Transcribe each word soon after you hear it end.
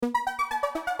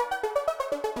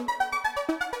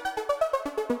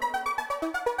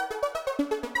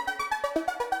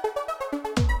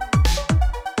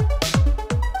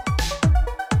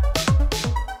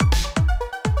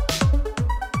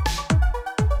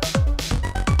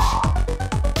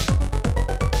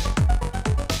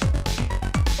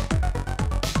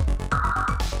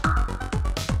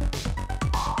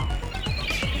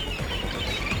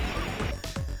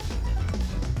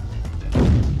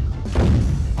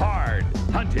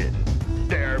Hunted.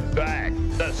 They're back.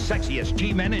 The sexiest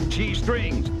G-men in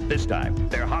G-strings. This time,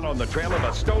 they're hot on the trail of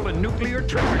a stolen nuclear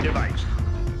trigger device.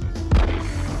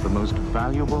 The most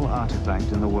valuable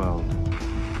artifact in the world.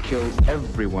 Kill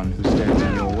everyone who stands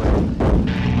in your way.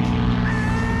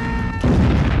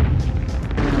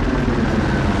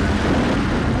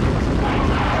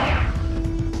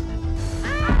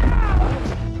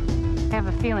 I have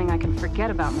a feeling I can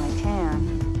forget about my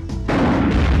tan.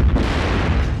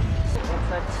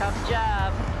 It's a tough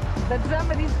job, but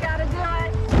somebody's got to do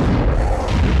it.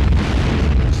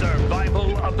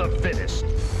 Survival of the fittest.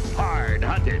 Hard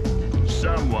hunted.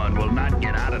 Someone will not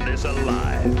get out of this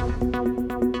alive.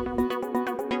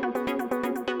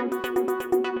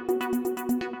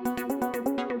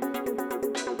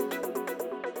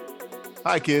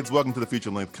 Hi kids, welcome to the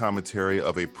feature-length commentary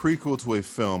of a prequel to a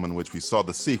film in which we saw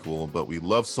the sequel, but we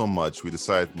loved so much we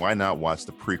decided why not watch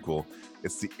the prequel.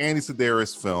 It's the Andy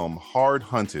Sidaris film, Hard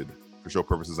Hunted. For show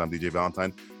purposes, I'm DJ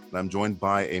Valentine, and I'm joined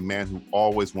by a man who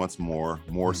always wants more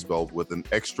spelled with an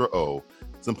extra O.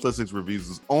 Simplicics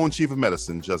Reviews' own chief of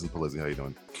medicine, Justin Polizzi. How you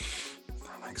doing?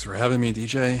 Thanks for having me,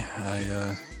 DJ.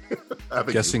 I'm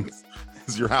guessing this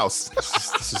is your house.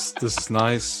 this is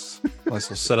nice. Nice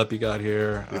little setup you got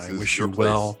here. I wish you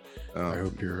well. I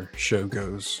hope your show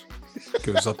goes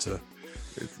up to.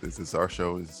 This is our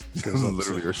show. Goes up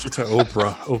literally our show. To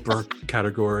Oprah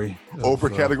category.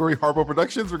 Oprah category. Harbo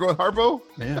Productions. We're going Harbo.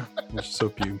 Yeah. I just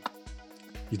hope you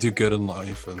do good in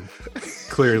life, and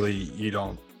clearly you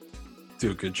don't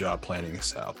do a good job planning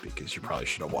this out because you probably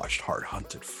should have watched Hard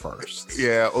Hunted first.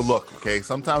 Yeah, look, okay,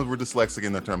 sometimes we're dyslexic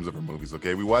in the terms of our movies,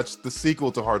 okay? We watched the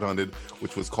sequel to Hard Hunted,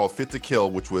 which was called Fit to Kill,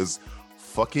 which was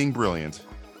fucking brilliant.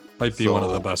 Might be one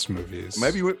of the best movies. It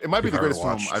might be the greatest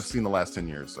film watched. I've seen the last 10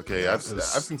 years, okay? Yeah, I've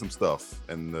seen some stuff,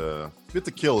 and Fit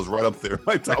to Kill is right up there.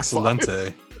 My top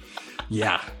Excelente.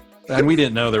 Yeah. And we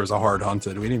didn't know there was a Hard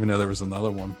Hunted. We didn't even know there was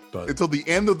another one. But until the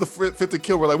end of the Fit to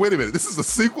Kill, we're like, wait a minute, this is a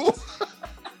sequel?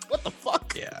 What the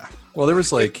fuck? Yeah. Well, there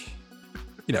was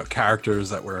characters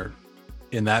that were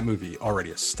in that movie already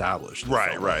established.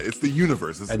 Right. It's the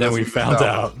universe. And then we found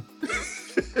out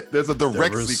there's a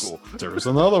direct sequel. There was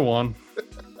another one.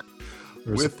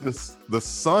 With the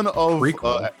son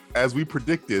of, as we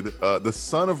predicted, the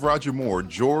son of Roger Moore,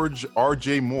 George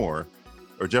R.J. Moore,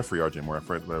 or Jeffrey R.J. Moore, I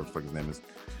forget whatever the fuck his name is.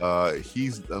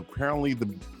 He's apparently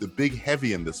the big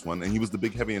heavy in this one, and he was the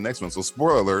big heavy in the next one. So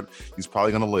spoiler alert, he's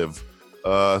probably going to live.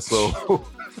 So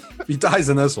if he dies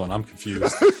in this one, I'm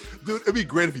confused. Dude, it'd be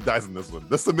great if he dies in this one.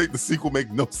 That's to make the sequel make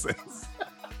no sense.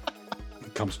 He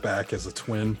comes back as a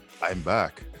twin. I'm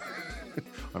back.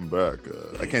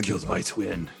 I can't kill my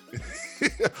twin.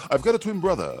 I've got a twin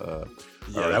brother.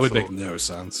 Yeah, that would make no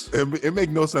sense. It make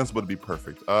no sense, but it'd be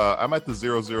perfect. I'm at the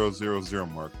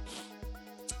 0000 mark.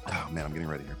 Oh man, I'm getting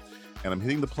ready here, and I'm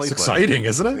hitting the play button. Exciting,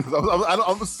 isn't it?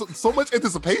 I'm so much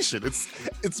anticipation.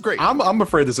 It's great. I'm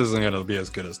afraid this isn't going to be as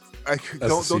good as.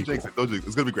 Don't jinx it. Don't jinx it.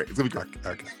 It's gonna be great. It's gonna be great.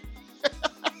 Okay.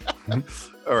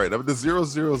 All right, I'm at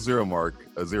the 000 mark,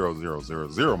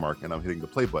 0000 mark, and I'm hitting the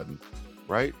play button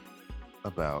right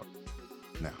about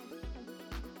now.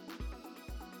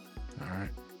 All right.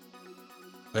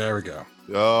 There we go.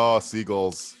 Oh,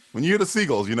 seagulls. When you hear the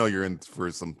seagulls, you know you're in for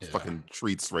some fucking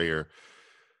treats right here.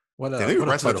 What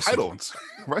right to the title.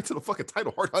 Right to the fucking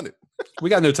title, Hard Hunted.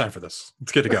 We got no time for this.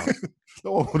 Let's get it going.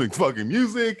 No fucking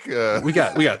music. We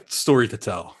got story to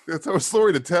tell. It's our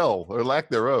story to tell, or lack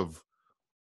thereof.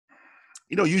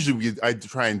 Usually I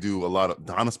try and do a lot of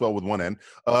Donna spell with one N.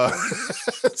 What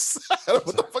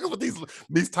the fuck is with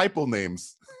these typo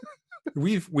names?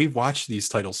 We've watched these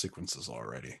title sequences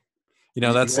already.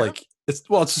 That's like it's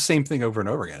the same thing over and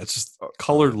over again. It's just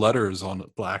colored letters on a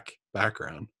black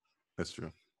background. That's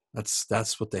true.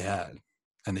 That's what they had,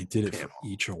 and they did it for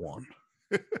each one.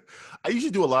 I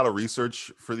usually do a lot of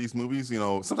research for these movies.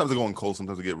 Sometimes I go on cold,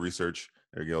 sometimes I get research.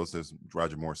 There you go. There's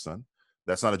Roger Moore's son.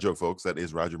 That's not a joke, folks. That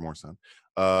is Roger Moore's son.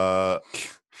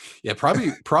 Yeah,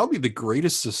 probably the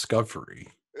greatest discovery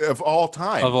of all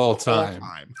time.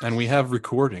 And we have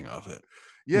recording of it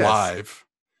live.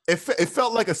 It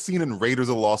felt like a scene in Raiders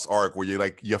of the Lost Ark where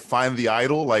you find the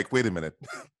idol. Like, wait a minute,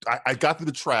 I got through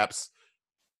the traps.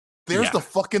 There's the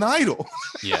fucking idol.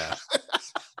 Yeah,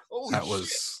 that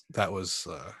shit. was.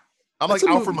 I'm like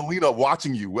Alfred Molina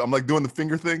watching you. I'm like doing the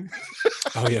finger thing.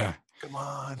 Oh yeah. Come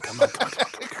on.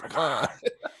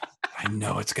 I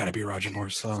know it's got to be Roger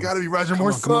Moore's son. It's got to be Roger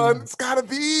Moore's son. It's got to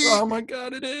be. Oh my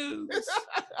god, it is.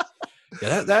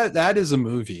 Yeah, that is a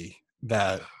movie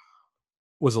that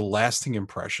was a lasting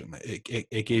impression.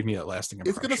 It gave me a lasting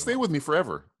impression. It's gonna stay with me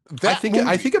forever. I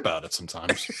think about it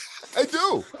sometimes. I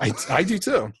do. I do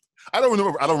too. I don't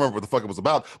remember what the fuck it was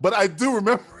about, but I do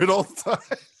remember it all the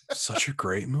time. Such a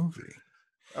great movie.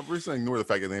 I'm just going to ignore the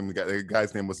fact that the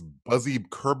guy's name was Buzzy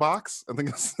Kerbox. I think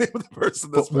that's the name of the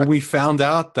person. But when we found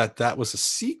out that was a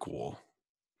sequel,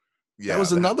 that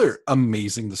was another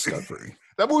amazing discovery.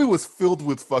 That movie was filled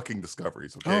with fucking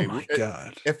discoveries. Okay, Oh my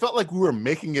God. It felt like we were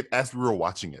making it as we were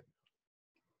watching it.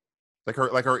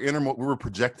 Like our inner, we were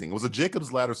projecting. It was a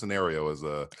Jacob's Ladder scenario.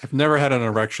 I've never had an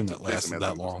erection that lasted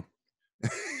that long.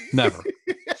 Never.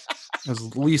 It was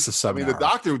at least a 7 the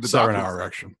doctor 7-hour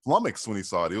erection. Flummoxed when he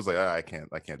saw it. He was like, I can't.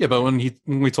 Yeah, but when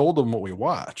we told him what we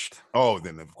watched,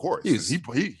 then of course he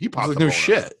popped like, the no boner.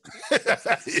 shit.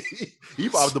 he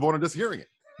popped the boner just hearing it.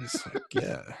 He's like,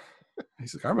 yeah.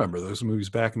 He's like, I remember those movies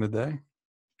back in the day.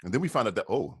 And then we found out that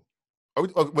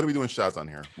what are we doing shots on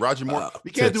here? Roger Moore.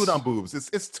 We can't do it on boobs.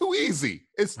 It's too easy.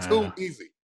 It's too easy.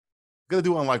 Gotta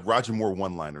do it on like Roger Moore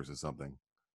one-liners or something.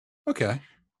 Okay.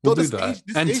 We'll do that.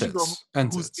 And tits.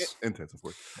 And tits, of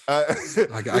course.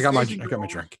 I got my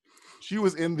drink. She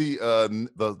was in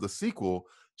the sequel.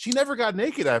 She never got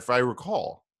naked, if I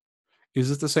recall.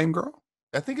 Is it the same girl?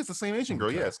 I think it's the same Asian girl,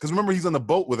 yes. Because remember, he's on the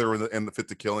boat with her in the Fit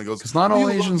to Kill, and he goes, because not all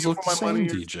Asians look the same,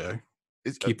 DJ.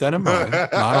 Keep that in mind.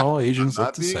 Not all Asians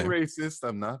look the same.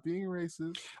 I'm not being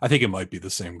racist. I think it might be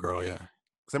the same girl, yeah.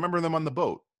 Because I remember them on the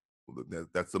boat.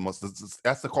 That's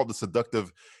called the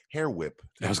seductive hair whip.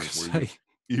 I was going to say.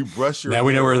 You brush your now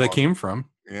we know where they came from.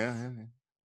 Yeah.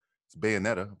 It's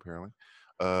Bayonetta, apparently.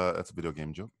 That's a video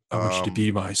game joke. I want you to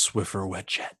be my Swiffer wet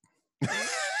jet.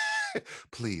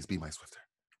 Please be my Swifter.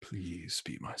 Please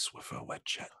be my Swiffer wet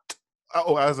jet.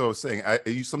 Oh, as I was saying,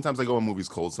 sometimes I go on movies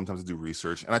cold. Sometimes I do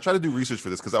research, and I try to do research for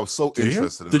this because I was so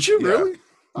interested. Did you really?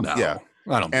 No. Yeah.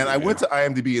 I don't. And I went to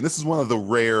IMDb, and this is one of the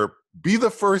rare. Be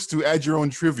the first to add your own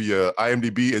trivia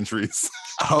IMDb entries.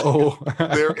 Oh,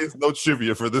 there is no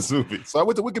trivia for this movie, so I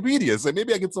went to Wikipedia. Said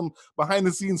maybe I get some behind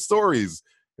the scenes stories.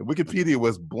 And Wikipedia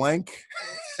was blank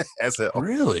as hell.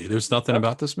 Really? There's nothing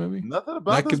about this movie. Nothing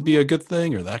about that. Could be a good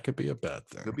thing, or that could be a bad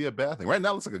thing. Could be a bad thing. Right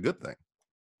now, it looks like a good thing.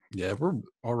 Yeah, we're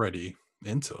already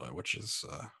into it, which is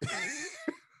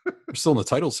we're still in the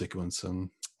title sequence, and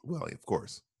well, of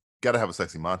course, got to have a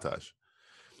sexy montage.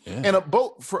 Yeah. And a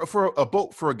boat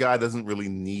for a guy doesn't really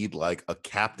need like a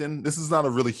captain. This is not a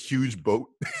really huge boat.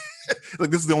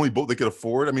 Like this is the only boat they could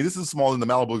afford. I mean, this is smaller than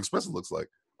the Malibu Express. It looks like,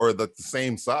 or the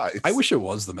same size. I wish it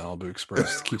was the Malibu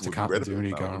Express to keep the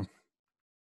continuity going.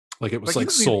 Like it was like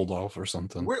sold off or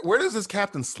something. Where does this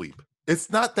captain sleep?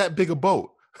 It's not that big a boat.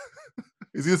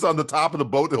 Is he just on the top of the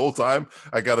boat the whole time?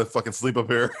 I gotta fucking sleep up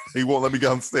here. He won't let me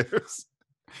downstairs.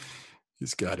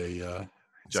 He's got a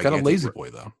lazy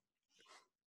boy though.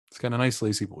 He's got a nice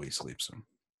lazy boy he sleeps in.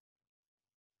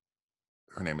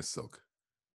 Her name is Silk.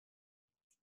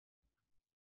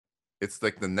 It's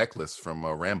like the necklace from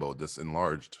Rambo, just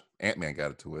enlarged. Ant-Man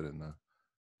got it to it, and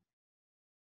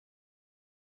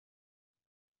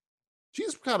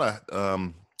she's kind of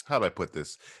how do I put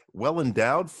this? Well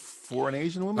endowed for an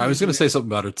Asian woman. I was going to say something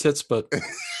about her tits, but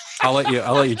I'll let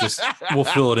you just. We'll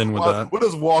fill it in with that. We'll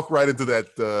just walk right into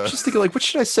that. Just thinking, like, what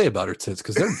should I say about her tits?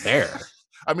 Because they're there.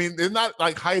 I mean, they're not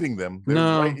like hiding them. They're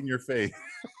right in your face.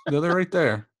 No, they're right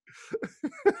there.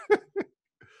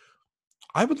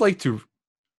 I would like to.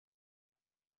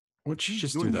 What'd she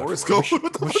just do that Morse for?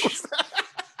 code?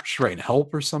 She's writing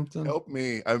help or something. Help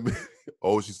me!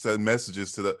 She sent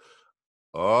messages to the.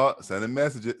 Sending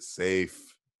messages.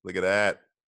 Safe. Look at that.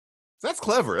 That's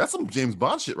clever. That's some James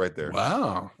Bond shit right there.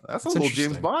 Wow. That's a little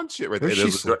James Bond shit right there.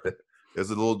 There's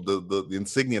a little the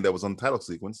insignia that was on the title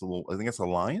sequence. I think it's a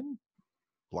lion.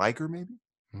 Liger, maybe.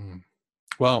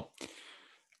 Well,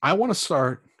 I want to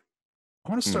start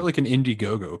like an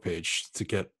Indiegogo page to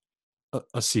get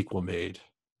a sequel made.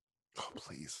 Oh,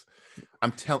 please.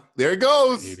 I'm telling. There it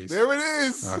goes. 80s. There it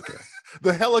is. Okay.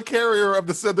 The helicarrier of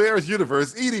the Sedaris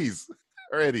universe, Edie's.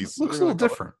 Or Eddie's. Looks a little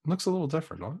different. Looks a little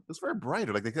different, huh? It's very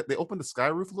brighter. Like they opened the sky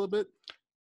roof a little bit.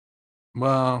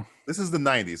 Well, this is the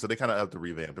 90s, so they kind of have to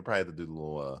revamp. They probably had to do a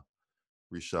little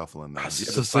reshuffling.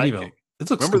 It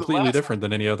looks completely different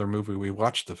than any other movie we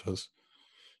watched of his.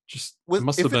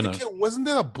 Wasn't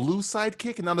there a blue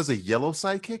sidekick and now there's a yellow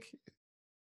sidekick?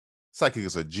 Sidekick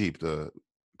is a Jeep, the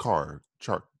car,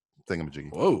 chart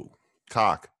thingamajiggy. Whoa.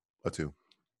 Cock, a two.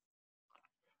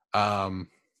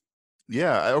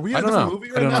 Yeah, are we in this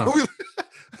movie right now?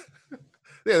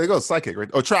 Yeah, there goes sidekick,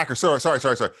 right? Oh, Tracker. Sorry.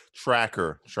 Tracker.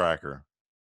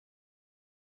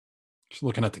 She's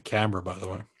looking at the camera, by the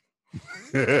way.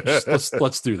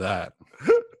 let's do that.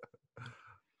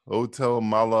 Hotel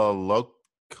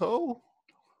Malaloco.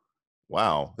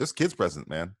 Wow, this kid's present,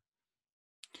 man.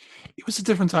 It was a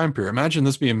different time period. Imagine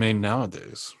this being made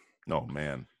nowadays. Oh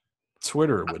man,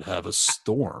 Twitter would have a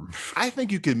storm. I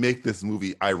think you could make this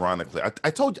movie ironically. I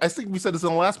think we said this in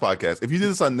the last podcast. If you did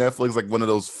this on Netflix, like one of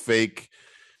those fake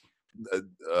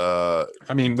I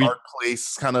mean, dark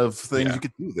place kind of things, Yeah. you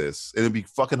could do this. It'd be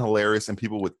fucking hilarious and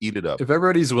people would eat it up. if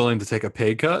everybody's willing to take a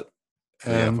pay cut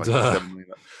and fucking $7 million.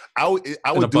 I would in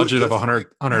a do it budget of just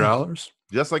 $100,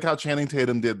 just like how Channing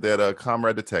Tatum did that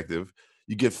Comrade Detective.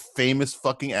 You get famous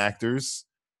fucking actors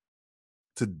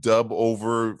to dub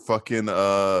over fucking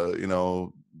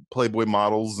Playboy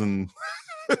models and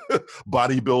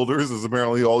bodybuilders, as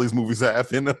apparently all these movies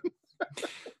have in them.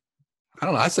 I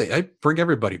don't know. I say I bring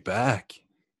everybody back.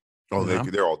 Oh, You know?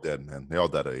 they're all dead, man. They all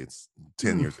died at AIDS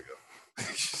 10 years ago.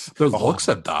 Their Oh, looks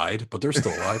have died, but they're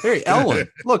still alive. Hey, Ellen.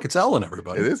 Look, it's Ellen,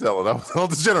 everybody. It is Ellen. That was Ellen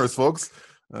DeGeneres, folks.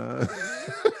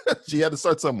 She had to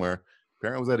start somewhere.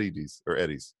 Apparently, it was at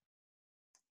Eddie's.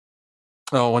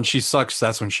 Oh, when she sucks,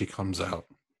 that's when she comes out.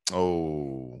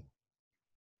 Oh,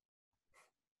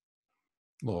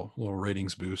 Little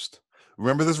ratings boost.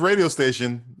 remember this radio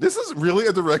station? This is really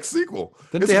a direct sequel.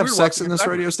 Didn't It's they have weird sex watching in it this back.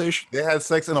 radio station? They had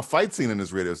sex in a fight scene in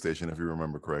this radio station, if you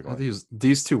remember correctly.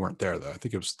 These two weren't there though. I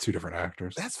think it was two different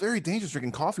actors. That's very dangerous,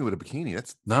 drinking coffee with a bikini.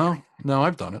 That's No,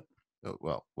 I've done it.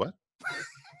 well, what?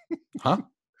 Huh?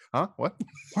 Huh? What?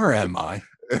 Where am I?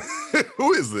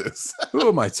 Who is this? Who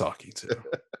am I talking to?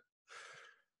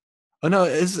 Oh no,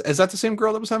 is that the same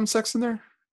girl that was having sex in there?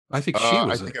 I think she I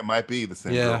was. think it might be the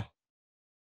same Yeah. girl.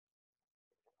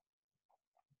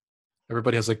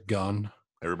 Everybody has a gun.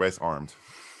 Everybody's armed.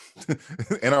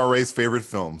 NRA's favorite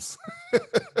films.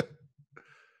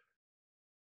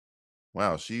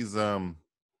 Wow, she's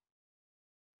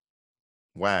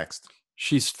waxed.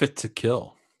 She's fit to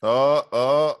kill.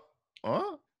 Huh?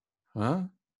 Huh?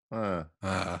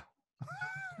 Uh,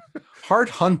 Hard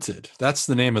Hunted. That's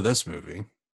the name of this movie.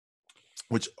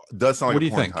 which does sound like What do a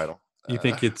you porn think? title. You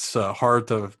think it's hard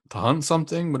to hunt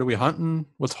something? What are we hunting?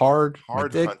 What's hard? My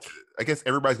Hard dick? Hunted. I guess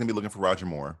everybody's gonna be looking for Roger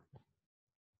Moore.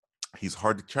 He's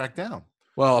hard to track down.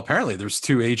 Well, apparently there's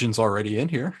two agents already in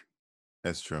here.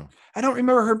 That's true. I don't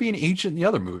remember her being agent in the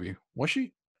other movie. Was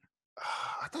she?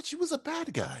 I thought she was a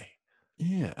bad guy.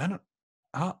 Yeah, I don't.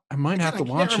 I might have to I can't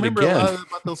watch it remember a lot again.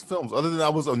 about those films, other than I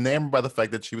was enamored by the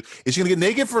fact that is she gonna get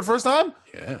naked for the first time?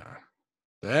 Yeah.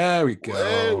 There we go.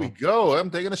 There we go. I'm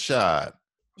taking a shot.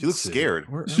 She looks Let's see. scared.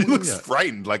 Where She are we looks at?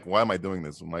 frightened. Like, why am I doing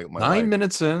this? My 9 life?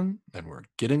 minutes in, and we're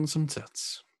getting some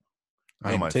tits. I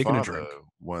I know am my taking a father drink.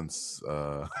 once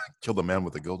killed a man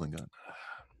with a golden gun.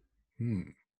 Hmm.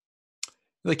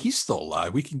 Like he's still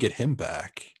alive. We can get him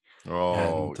back.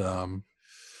 Oh, And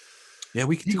yeah,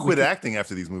 we could he do. quit acting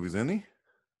after these movies, didn't he?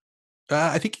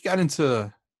 I think he got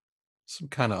into some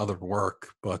kind of other work,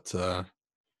 but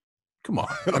come on.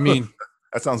 I mean,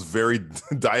 That sounds very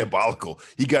diabolical.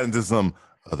 He got into some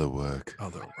other work.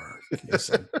 other work. He's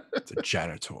in the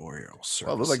janitorial service.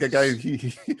 Well, looks like a guy.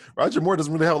 Roger Moore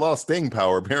doesn't really have a lot of staying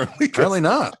power, apparently. 'cause Apparently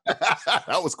not.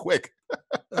 that was quick.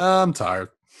 I'm tired.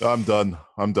 I'm done.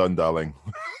 I'm done, darling.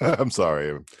 I'm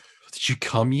sorry. Did you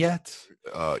come yet?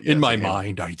 Yes, In my I am.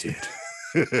 mind, I did.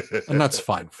 And that's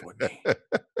fine for me.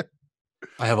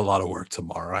 I have a lot of work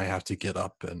tomorrow. I have to get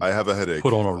up and I have a headache.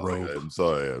 Put on a Oh, robe. I'm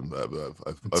sorry.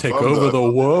 I take found over out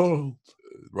the world.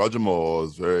 Roger Moore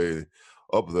is very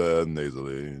up there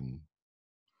nasally. And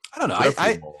I don't know.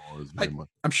 Jeffrey Moore is very much.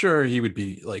 I'm sure he would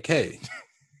be like, hey,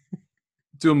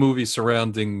 do a movie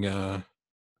surrounding Do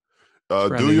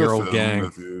surrounding your your old film gang.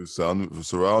 if you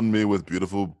surround me with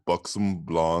beautiful buxom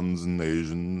blondes and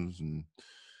Asians and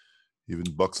even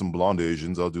buxom blonde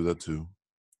Asians. I'll do that too.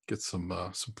 get some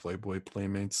Playboy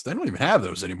Playmates. They don't even have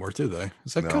those anymore, do they?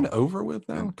 Is that No. kind of over with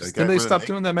now? And they 'Cause got Did they rid of stop naked-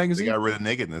 doing that They magazine? got rid of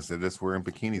nakedness. They're just wearing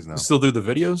bikinis now. Still do the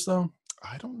videos though?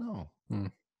 I don't know.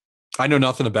 I know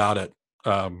nothing about it.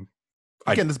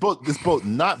 Again, this boat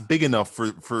not big enough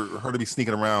for her to be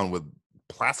sneaking around with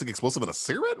plastic explosive and a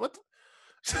cigarette. What?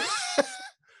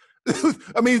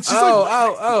 I mean,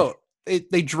 she's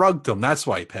They drugged him. That's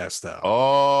why he passed out.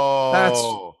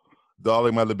 oh,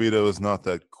 darling, my libido is not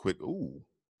that quick. Ooh,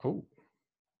 Oh,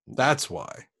 that's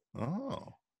why.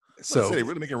 oh. So They're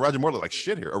really making Roger Moore look like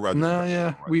shit here. Or Roger, no,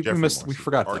 yeah, we Jeffrey missed. Moore, We excuse me,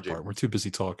 forgot that RJ part. We're Moore. too busy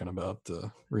talking about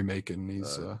remaking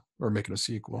these or making a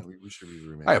sequel. Yeah, we should be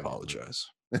remaking I it. apologize.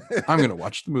 I'm gonna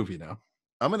watch the movie now.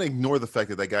 I'm gonna ignore the fact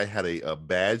that guy had a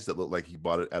badge that looked like he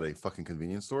bought it at a fucking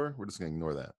convenience store. We're just gonna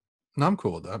ignore that. No, I'm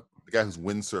cool with that. The guy who's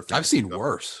windsurfing. I've seen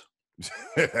worse.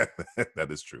 That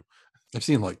is true. I've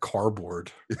seen like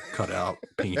cardboard cut out,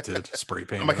 painted, spray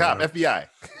painted. I'm a cop, FBI.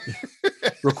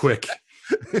 Real quick.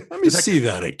 Let me see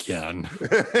that again.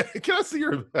 Can I see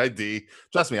your ID?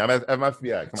 Trust me, I'm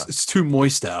FBI. Come on. It's too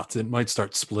moist out. It might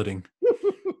start splitting.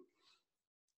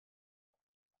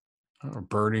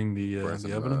 Burning Burn the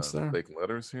some, evidence there. fake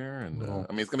letters here, and No.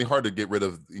 I mean, it's gonna be hard to get rid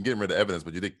of evidence,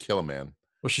 but you did kill a man.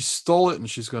 Well, she stole it, and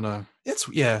she's gonna.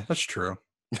 Yeah, that's true.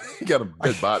 You got a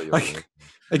dead body. Over there.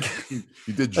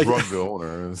 You did drug the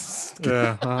owner.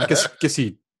 Yeah, I guess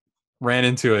he ran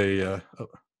into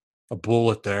a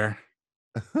bullet there.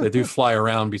 They do fly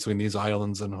around between these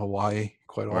islands in Hawaii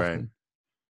quite often. Right.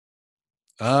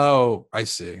 Oh, I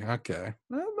see. Okay,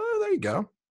 well, there you go.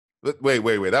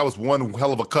 Wait. That was one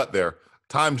hell of a cut there.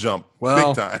 Time jump.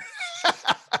 Well, big time.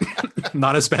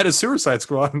 Not as bad as Suicide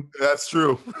Squad. That's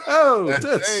true. Oh,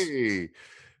 tits. Hey,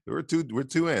 we're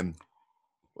two in.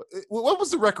 What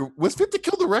was the record? Was Fit to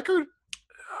Kill the record?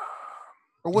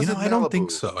 Or was it Malibu? I don't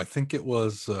think so. I think it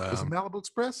was. Was it Malibu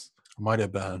Express? Might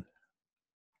have been.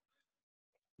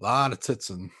 A lot of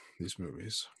tits in these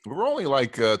movies. We're only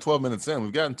like 12 minutes in.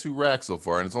 We've gotten 2 racks so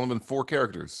far, and it's only been 4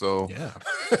 characters. So yeah,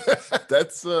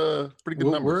 that's pretty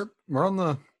good numbers. We're on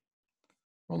the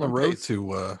road pace.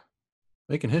 to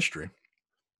making history.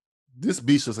 This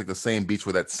beach looks like the same beach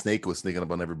where that snake was sneaking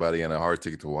up on everybody in A Hard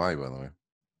Ticket to Hawaii, by the way.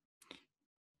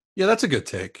 Yeah, that's a good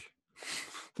take.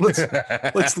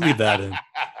 Let's leave that in.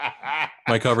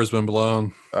 My cover's been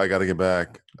blown. I got to get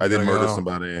back. I did murder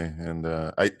somebody, and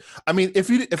I mean, if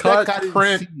Cut, that guy didn't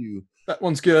print. see you, That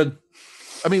one's good.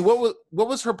 I mean, what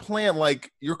was her plan?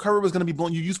 Like, your cover was going to be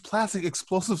blown. You used plastic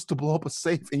explosives to blow up a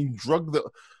safe, and you drug the.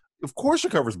 Of course,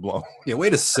 your cover's blown. Yeah,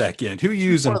 wait a second. Who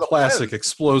using One of the plastic plans.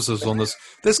 explosives on this?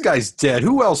 This guy's dead.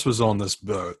 Who else was on this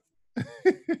boat?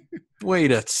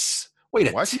 Wait a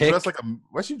Why she tick.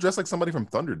 dressed like somebody from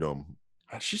Thunderdome?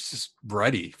 She's just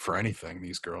ready for anything.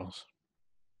 These girls.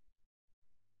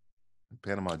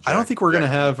 Panama Jack. I don't think we're gonna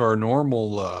have our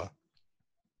normal.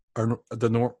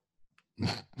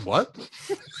 What?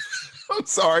 I'm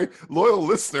sorry, loyal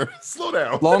listener. Slow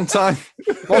down. Long time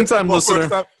Well,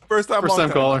 listener. First time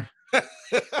caller.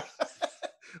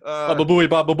 Baba booey,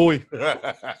 baba booey.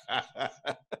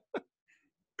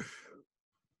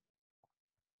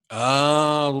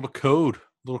 A little code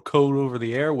over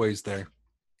the airways there.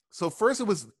 So first it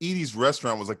was Edie's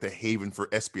restaurant was like the haven for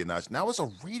espionage. Now it's a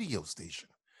radio station.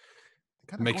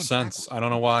 Kinda Makes going sense. I don't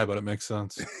know why, but it makes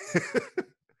sense.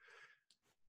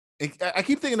 I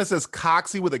keep thinking it says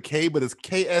Coxie with a K, but it's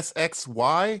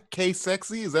KSXY? K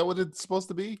Sexy? Is that what it's supposed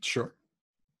to be? Sure.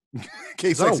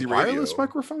 K Is that Sexy a wireless radio.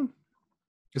 microphone?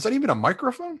 Is that even a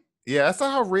microphone? Yeah, that's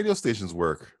not how radio stations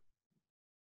work.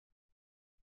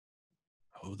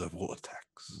 Oh, the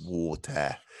vortex.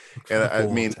 Water. And I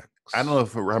mean, I don't know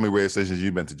how many radio stations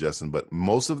you've been to, Justin, but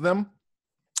most of them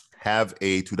have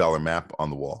a $2 map on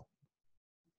the wall.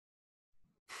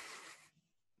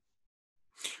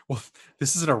 Well,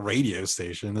 this isn't a radio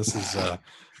station. This is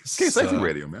K Sexy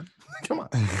radio, man. Come on.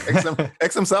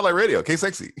 XM satellite radio, K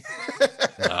Sexy.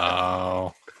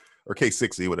 No. Or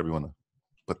K60, whatever you want to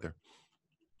put there.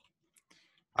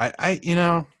 I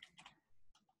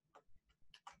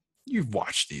you've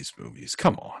watched these movies.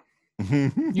 Come on.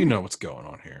 You know what's going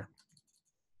on here.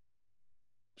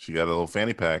 She got a little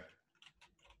fanny pack.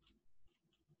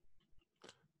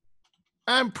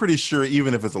 I'm pretty sure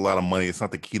even if it's a lot of money, it's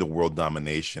not the key to world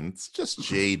domination. It's just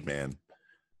Jade, man.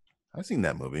 I've seen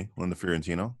that movie, Linda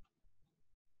Fiorentino.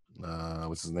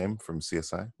 What's his name from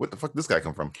CSI? What the fuck did this guy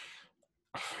come from?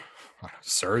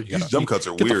 Sir, These jump cuts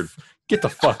are weird. Get the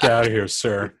fuck out of here,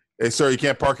 sir. Hey, sir, you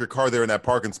can't park your car there in that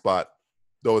parking spot.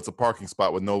 Though it's a parking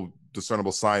spot with no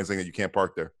discernible sign saying that you can't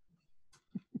park there.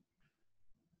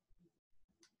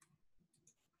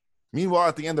 Meanwhile,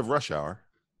 at the end of Rush Hour.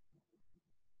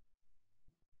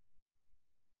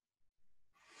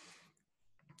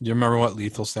 You remember what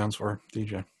lethal stands for,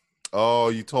 DJ? Oh,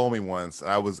 you told me once.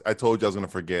 I told you I was going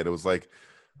to forget. It was like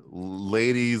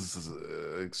ladies,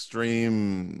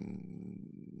 extreme,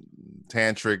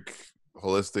 tantric,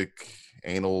 holistic,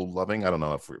 anal loving. I don't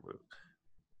know if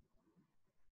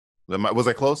was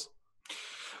I close?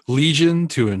 Legion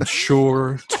to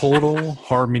ensure total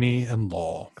harmony and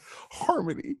law.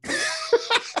 Harmony.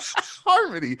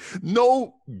 Harmony.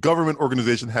 No government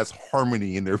organization has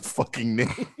harmony in their fucking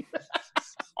name.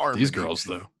 These girls,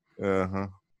 though. Uh-huh.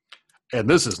 And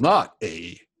this is not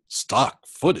a stock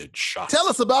footage shot. Tell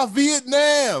us about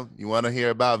Vietnam. You want to hear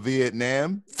about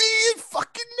Vietnam?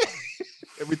 Fucking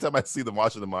Every time I see them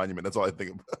watching the monument, that's all I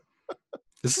think about.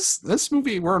 This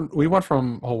movie, we went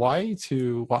from Hawaii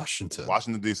to Washington.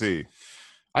 Washington, D.C.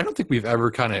 I don't think we've ever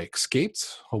kind of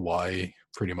escaped Hawaii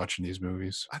pretty much in these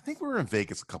movies. I think we were in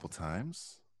Vegas a couple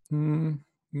times.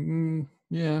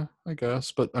 Yeah, I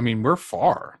guess. But, I mean, we're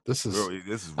far. This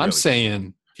is I'm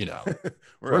saying,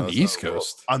 we're on the East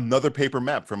Coast. Another paper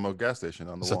map from a gas station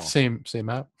on the wall. Is that the same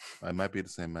map? It might be the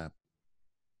same map.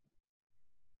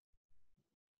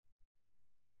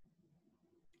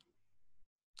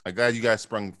 I'm glad you guys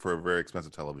sprung for a very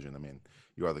expensive television. I mean,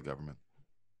 you are the government.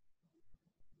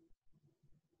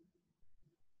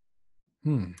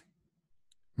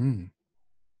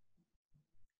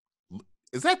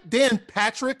 Is that Dan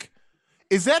Patrick?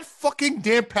 Is that fucking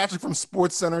Dan Patrick from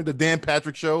Sports Center, the Dan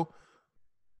Patrick Show?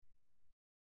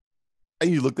 I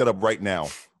need you to look that up right now.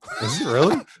 Is it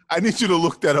really? I need you to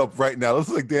look that up right now. This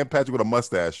is like Dan Patrick with a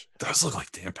mustache. Does look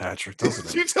like Dan Patrick, doesn't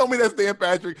Did it? you tell me that's Dan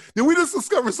Patrick? Did we just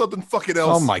discover something fucking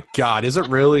else? Oh my God, is it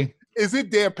really? Is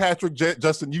it Dan Patrick,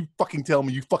 Justin? You fucking tell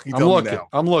me. You fucking I'm tell looking. me now.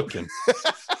 I'm looking.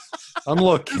 I'm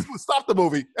looking. Stop the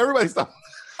movie. Everybody stop.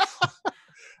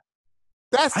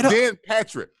 That's Dan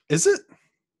Patrick. Is it?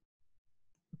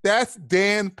 That's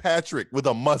Dan Patrick with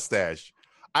a mustache.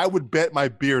 I would bet my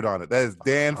beard on it. That is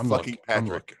Dan fucking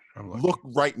Patrick. I'm looking. Look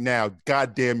right now.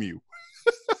 God damn you.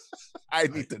 I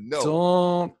need to know.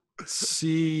 Don't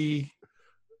see.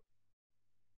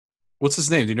 What's his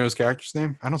name? Do you know his character's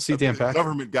name? I don't see Dan Patrick.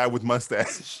 Government guy with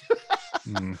mustache.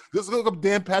 Just look up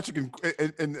Dan Patrick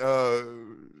and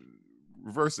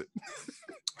reverse it.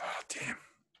 Oh, damn.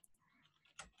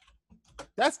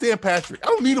 That's Dan Patrick. I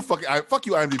don't need a fucking fuck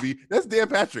you, IMDb. That's Dan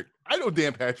Patrick. I know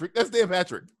Dan Patrick. That's Dan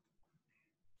Patrick.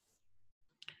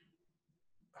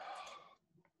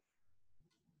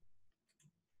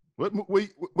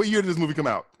 What year did this movie come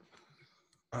out?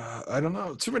 I don't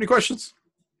know. Too many questions.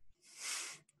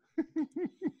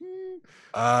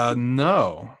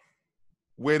 No.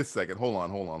 Wait a second. Hold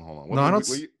on. No, I don't.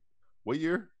 What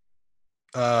year?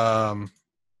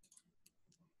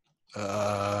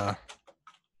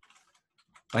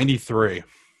 93.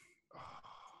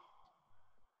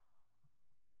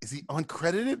 Is he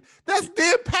uncredited? That's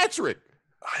Dan Patrick.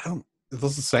 It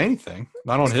doesn't say anything.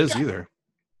 Not on his either.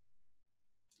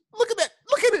 Look at that.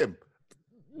 Look at him.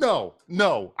 No.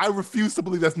 I refuse to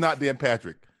believe that's not Dan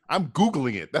Patrick. I'm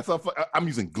Googling it. I'm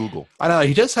using Google. I know.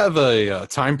 He does have a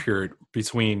time period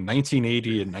between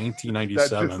 1980 and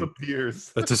 1997.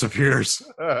 That disappears.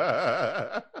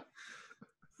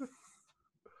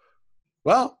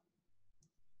 Well,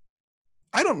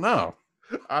 I don't know.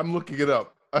 I'm looking it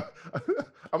up. I'm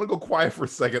going to go quiet for a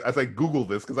second as I Google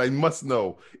this because I must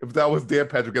know if that was Dan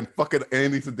Patrick and fucking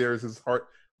Andy Sedaris' heart.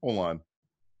 Hold on.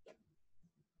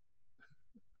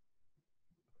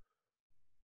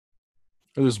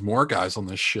 There's more guys on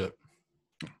this ship.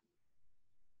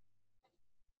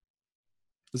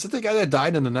 Is it the guy that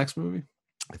died in the next movie?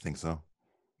 I think so.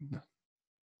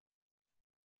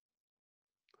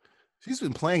 She's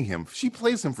been playing him. She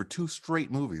plays him for 2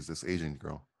 straight movies, this Asian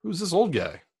girl. Who's this old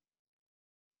guy?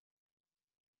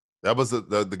 That was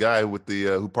the guy with the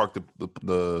who parked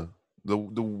the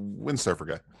windsurfer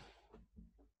guy.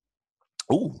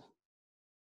 Ooh.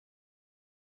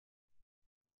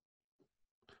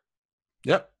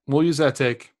 Yep, we'll use that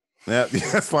take. Yeah,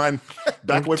 that's fine.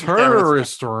 Back away from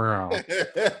terrorist around.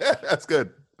 That's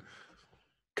good.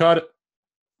 Cut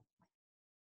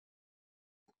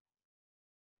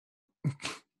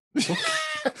it.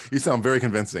 You sound very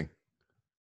convincing.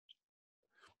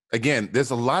 Again,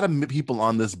 there's a lot of people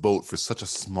on this boat for such a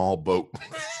small boat.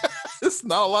 It's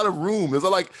not a lot of room. There's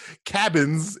like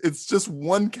cabins. It's just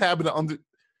one cabin under.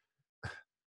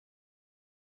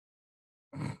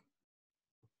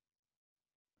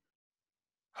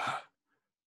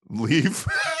 Leave.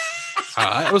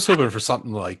 I was hoping for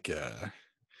something like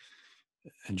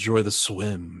enjoy the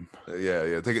swim.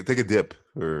 Yeah. Take a dip.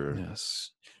 Or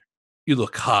yes, you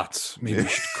look hot. Maybe you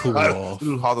should cool off. A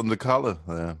little hot on the collar.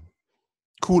 Yeah.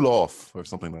 Cool off or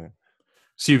something like that.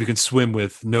 See if you can swim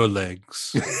with no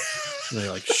legs. They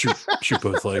like shoot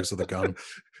both legs with a gun.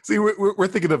 See, we're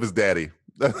thinking of his daddy.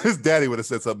 His daddy would have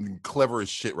said something clever as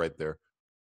shit right there.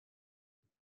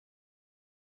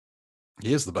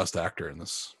 He is the best actor in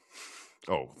this.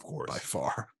 Oh, of course. By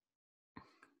far.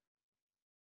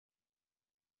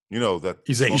 You know that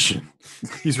he's Asian.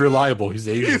 He's reliable. He's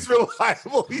Asian. He's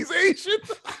reliable. He's Asian.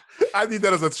 I need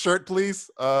that as a shirt,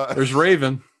 please. There's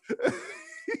Raven.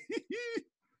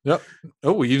 Yep.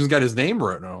 Oh, he even got his name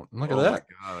written out. Look at that.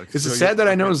 Is it sad that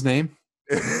I know his name?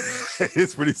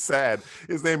 It's pretty sad.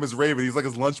 His name is Raven. He's like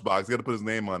his lunchbox. He got to put his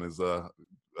name on his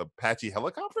Apache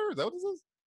helicopter. Is that what this is?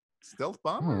 Stealth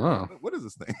bomber? What is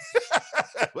this thing?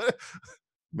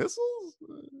 Missiles?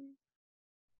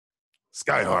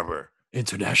 Sky Harbor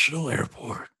International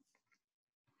Airport.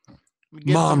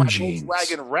 Mom jeans.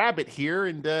 Volkswagen Rabbit here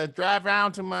and drive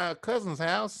around to my cousin's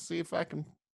house. See if I can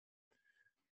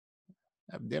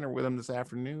have dinner with him this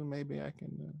afternoon. Maybe I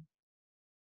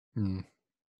can.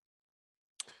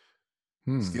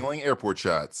 Stealing airport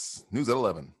shots. News at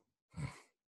 11.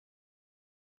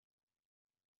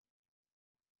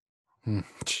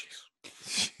 Jeez.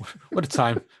 What a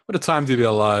time! What a time to be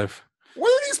alive. What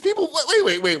are these people?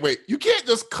 Wait. You can't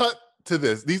just cut to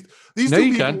this. These No, two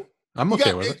you people. can. I'm You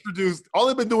okay got with it. introduced. All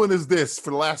they've been doing is this for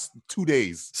the last 2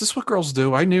 days. Is this what girls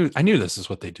do? I knew this is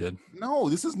what they did. No,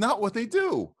 this is not what they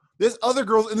do. There's other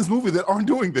girls in this movie that aren't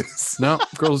doing this. No,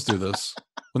 girls do this.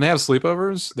 When they have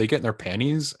sleepovers, they get in their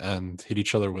panties and hit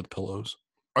each other with pillows.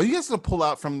 Are you guys gonna pull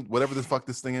out from whatever the fuck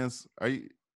this thing is? Are you?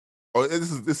 Oh,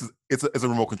 it's a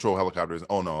remote control helicopter.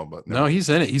 Oh no, but No, he's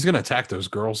in it. He's gonna attack those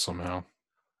girls somehow.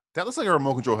 that looks like a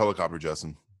remote control helicopter,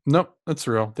 Justin. Nope, that's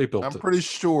real. They built I'm it. pretty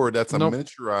sure that's a Nope.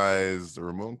 miniaturized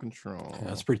remote control. Yeah,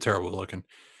 that's pretty terrible looking.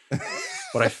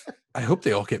 But I hope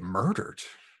they all get murdered.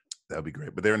 That'd be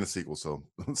great. But they're in the sequel, so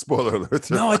spoiler alert.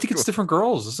 No, I think it's different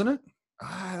girls, isn't it?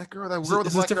 that girl with Is the it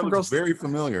black hair different looks girls? very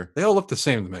familiar. They all look the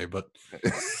same to me, but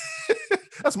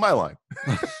That's my line.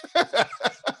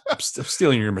 I'm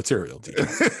stealing your material, dude.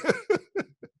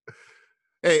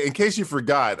 Hey, in case you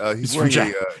forgot, he's He's wearing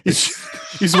from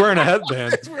He's wearing a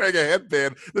headband. he's wearing a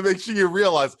headband to make sure you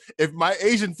realize if my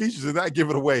Asian features do not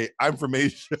give it away, I'm from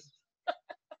Asia.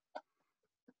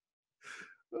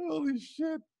 Holy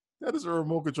shit. That is a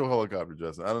remote control helicopter,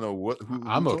 Justin. I don't know what.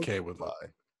 I'm who okay with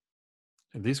it.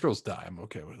 If these girls die, I'm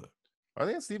okay with it. Are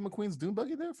they on Steve McQueen's Dune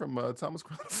buggy there from Thomas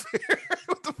Crown Affair?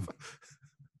 What the fuck?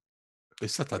 They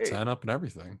set that Hey. tent up and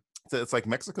everything. It's like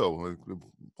Mexico like,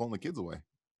 pulling the kids away.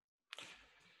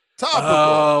 Topical.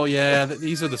 Oh yeah,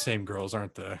 these are the same girls,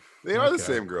 aren't they? They are the okay.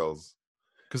 same girls.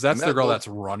 Because that's And the that girl look- that's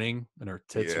running, and her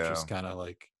tits are just kind of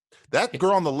like. That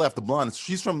girl on the left, the blonde,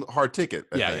 she's from Hard Ticket.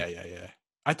 I Yeah. think.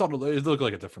 I thought it looked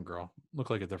like a different girl.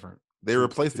 Looked like a different. They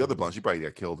replaced the other blonde. She probably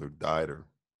got killed or died or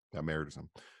got married or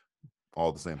something.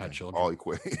 All the same Had thing. children. All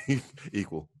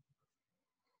equal.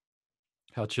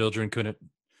 How children couldn't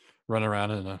run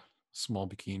around in a small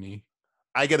bikini.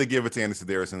 I got to give it to Andy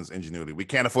Sedaris and his ingenuity. We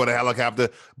can't afford a helicopter.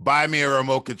 Buy me a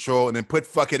remote control and then put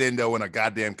fuck it Indo in a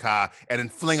goddamn car and then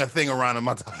fling a thing around him.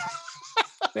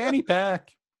 Fanny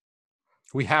pack.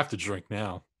 We have to drink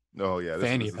now. Oh, yeah.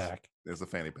 Fanny pack. There's a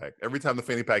fanny pack. Every time the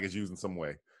fanny pack is used in some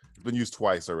way. It's been used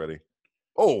twice already.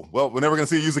 Oh, well, we're never going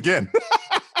to see it used again.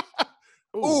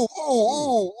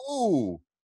 Ooh.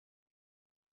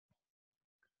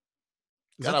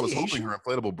 Is God, that I was the hoping Asian? her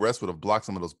inflatable breast would have blocked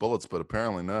some of those bullets, but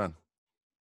apparently not.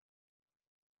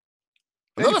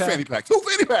 Another fanny pack. 2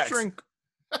 fanny packs. Drink.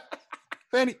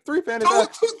 Three fanny Two,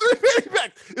 packs. 3 fanny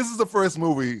packs. This is the first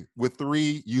movie with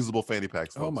 3 usable fanny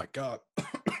packs. Oh folks. my god.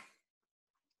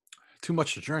 Too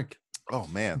much to drink. Oh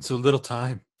man. And so little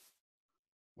time.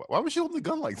 Why was she holding the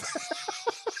gun like that?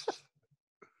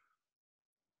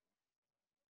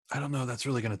 I don't know. That's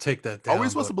really going to take that down. Are we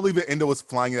supposed to believe that Indo was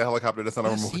flying a helicopter? That's not a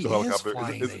Yes, remote he control is helicopter.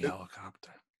 flying Is the it-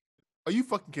 helicopter. Are you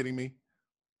fucking kidding me?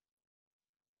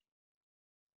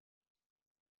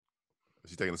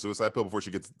 Is she taking a suicide pill before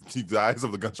she dies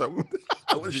of the gunshot wound?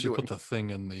 What is she She doing? put the thing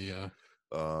in the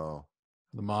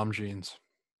mom jeans.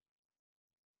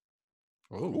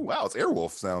 Oh Oh, wow, it's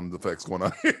Airwolf sound effects going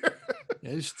on here.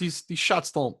 yeah, these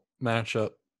shots don't match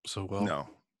up so well. No.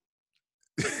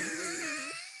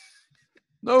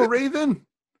 No, Raven.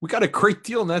 We got a great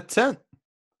deal in that tent.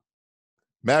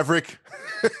 Maverick,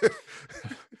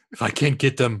 If I can't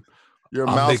get them, your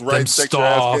I'll mouth's make right. them Take your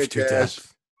ass, starve kick to ass.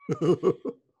 death.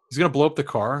 He's gonna blow up the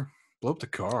car. Blow up the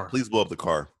car. Please blow up the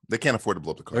car. They can't afford to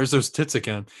blow up the car. There's those tits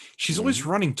again. She's always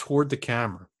running toward the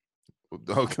camera.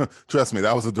 Okay, trust me,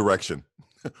 that was a direction.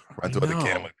 I Right toward the know.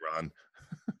 camera, Ron.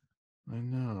 I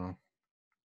know.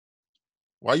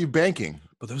 Why are you banking?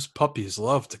 But those puppies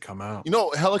love to come out. You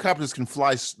know, helicopters can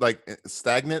fly like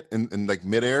stagnant in like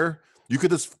midair. You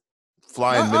could just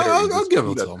fly in midair. and I'll just give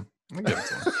do it to that. them. I'll give it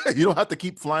to them. You don't have to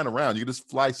keep flying around. You can just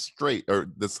fly straight or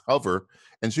just hover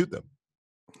and shoot them.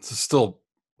 It's still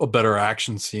a better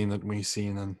action scene than we've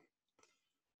seen in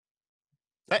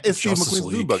That is Steve Justice McQueen's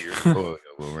Dune League. buggy. Oh,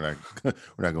 well, we're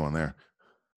not going there.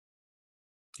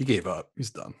 He gave up.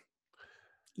 He's done.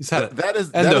 He's had it. That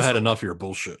is Endo had enough of your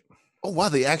bullshit. Oh wow,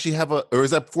 they actually have a, or is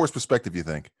that forced perspective? You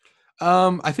think?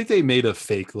 I think they made a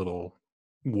fake little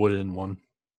wooden one.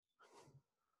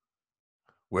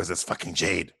 Where's this fucking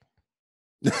Jade?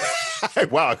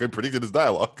 Wow, I could predict his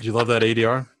dialogue. Did you love that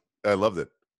ADR? I loved it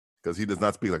because he does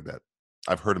not speak like that.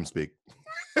 I've heard him speak.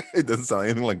 It doesn't sound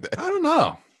anything like that. I don't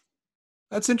know.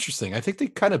 That's interesting. I think they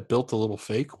kind of built a little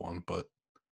fake one, but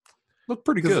looked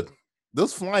pretty 'Cause good.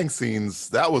 Those flying scenes,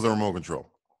 that was a remote control.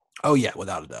 Oh yeah,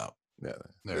 without a doubt. Yeah,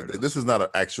 There it this is not an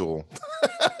actual.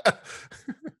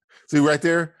 See right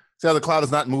there. See how the cloud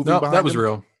is not moving. No, behind that was him?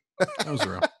 real. That was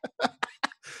real.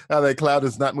 How that cloud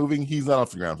is not moving. He's not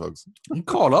off the ground, folks. He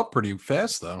caught up pretty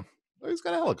fast though. He's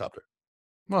got a helicopter.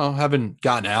 Well, having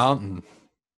gotten out and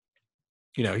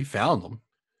You know, he found them.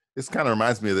 This kind of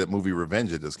reminds me of that movie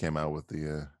Revenge that just came out with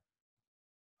the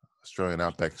Australian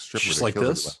Outback stripper. Just that like killed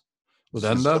this with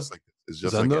everybody. Endo. It's just like this. It's Is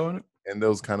just like Endo in it?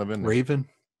 Endo's kind of in there. Raven.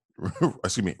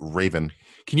 Excuse me, Raven.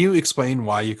 Can you explain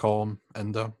why you call him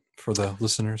Endo for the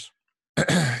listeners?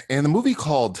 And the movie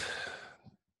called,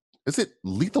 is it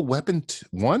Lethal Weapon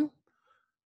 1?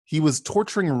 He was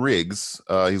torturing Riggs.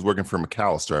 He's working for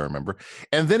McAllister, I remember.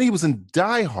 And then he was in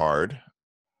Die Hard.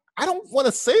 I don't want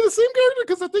to say the same character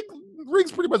because I think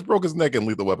Riggs pretty much broke his neck in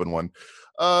Lethal Weapon 1.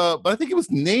 But I think it was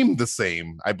named the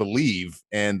same, I believe.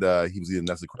 And he was eating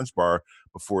Nestle Crunch Bar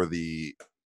before the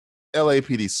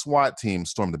LAPD SWAT team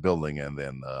stormed the building, and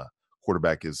then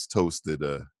quarterback is toasted.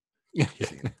 Yeah.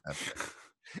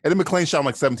 And then McClane shot him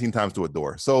like 17 times to a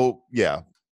door. So, yeah,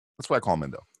 that's why I call him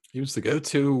Endo. He was the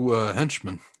go-to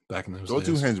henchman back in those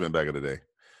Go-to days. henchman back in the day.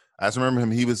 I just remember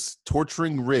him. He was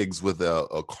torturing Riggs with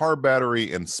a car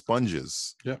battery and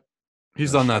sponges. Yep.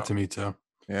 He's Yeah, done sure. that to me too.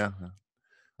 Yeah.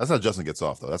 That's how Justin gets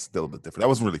off, though. That's a little bit different. That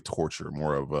wasn't really torture,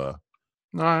 more of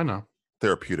No, I know.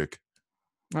 therapeutic.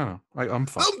 I know. I'm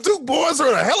fine. Them two boys are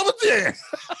in a hell of a jam.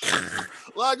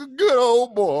 Like a good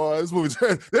old boy. This movie,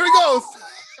 there he goes.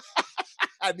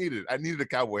 I needed a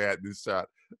cowboy hat in this shot.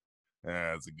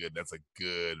 That's a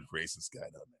good racist guy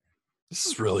down there. This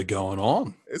is really going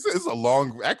on. It's a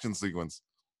long action sequence.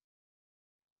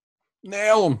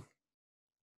 Nail him.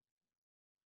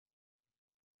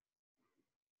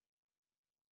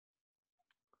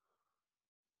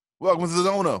 Welcome to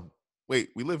Zona. Wait,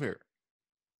 we live here.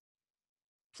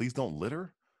 Please don't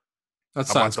litter. That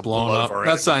How sign's about the blown blood up. of our That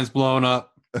enemies? sign's blown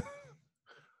up.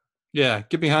 Yeah,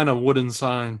 get behind a wooden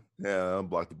sign. Yeah, I'll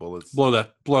block the bullets. Blow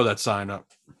that sign up.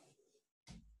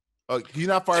 Can you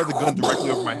not fire the gun directly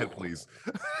over my head, please?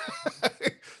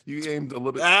 You aimed a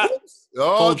little bit. Ah, Oops.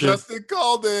 Oh, told you. Justin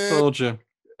called it. Told you.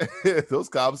 Those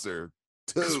cops are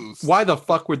toast. Why the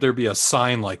fuck would there be a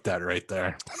sign like that right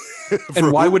there? For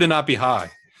And why who? would it not be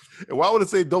high? And why would it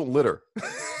say "don't litter"?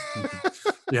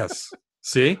 Yes.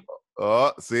 See?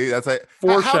 Oh, see, that's like how can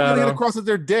they Foreshadow. get across that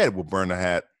they're dead? We'll burn the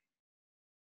hat.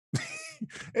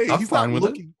 Hey, I'm he's fine not with it.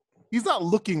 looking. He's not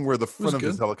looking where the front of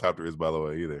his good. helicopter is, by the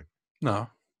way, either. No,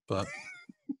 but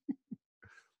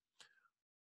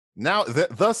Now,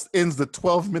 thus ends the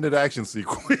 12-minute action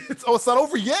sequence. Oh, it's not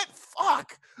over yet?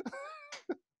 Fuck.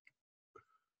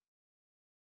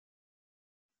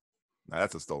 Nah,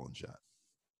 that's a stolen shot.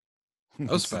 that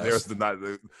was There's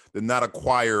fast. did not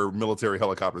acquire military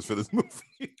helicopters for this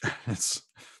movie. It's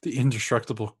the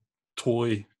indestructible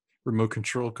toy remote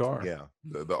control car. Yeah,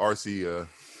 the RC.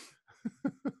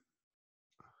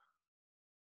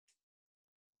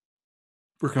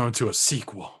 We're going to a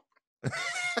sequel.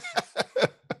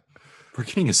 We're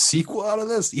getting a sequel out of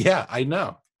this? Yeah, I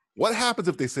know. What happens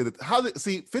if they say that?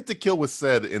 See, Fit to Kill was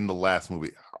said in the last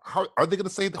movie. How are they going to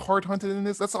say the Hard Hunted in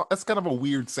this? That's kind of a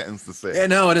weird sentence to say. Yeah,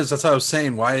 no, it is. That's what I was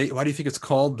saying. Why do you think it's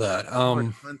called that?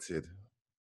 Hard Hunted.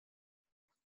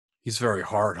 He's very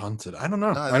hard hunted. I don't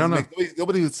know. Nah, I don't know.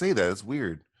 Nobody would say that. It's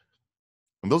weird.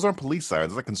 And those aren't police sirens.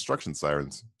 Those are like construction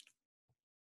sirens.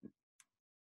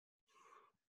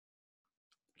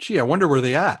 Gee, I wonder where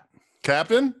they at.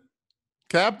 Captain.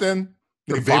 They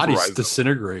Their bodies vaporized them.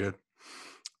 disintegrated.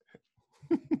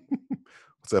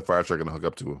 What's that fire truck going to hook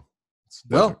up to? It's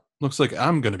Well, looks like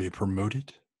I'm going to be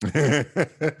promoted.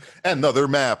 desert. And another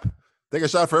map. Take a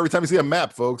shot for every time you see a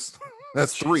map, folks.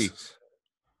 That's 3. Jesus.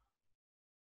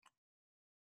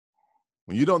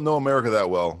 When you don't know America that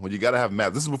well, when you got to have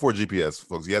maps. This is before GPS,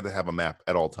 folks. You had to have a map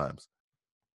at all times.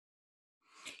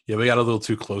 Yeah, we got a little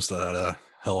too close to that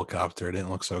helicopter. It didn't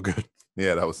look so good.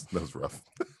 Yeah, that was rough.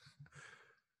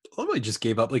 He just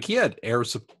gave up. Like he had air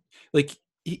support. Like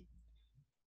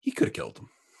he could have killed him.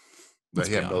 But Let's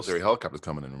he be had honest. military helicopters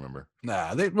coming in, remember?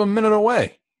 Nah, they were a minute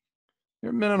away. They're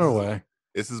a minute away.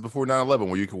 This is before 9/11,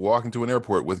 where you could walk into an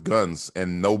airport with guns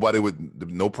and nobody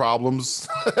would, no problems,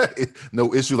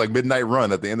 no issue, like Midnight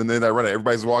Run. At the end of the Midnight Run,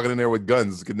 everybody's walking in there with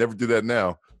guns. Could never do that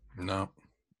now. No,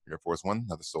 Air Force One,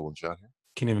 another stolen shot here.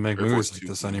 can't even make Air Force movies like Two.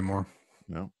 this anymore.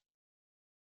 No.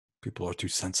 People are too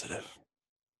sensitive.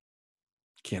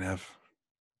 Can't have.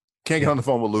 Can't get on the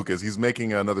phone with Lucas. He's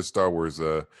making another Star Wars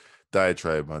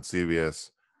diatribe on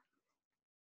CBS.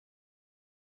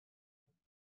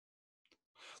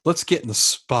 Let's get in the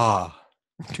spa.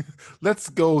 Let's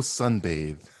go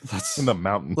sunbathe Let's in the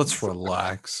mountains. let's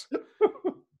relax.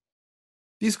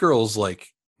 These girls, like,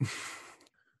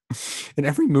 in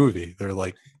every movie, they're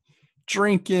like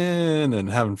drinking and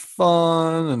having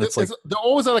fun, and it's like, they're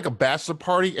always at like a bachelor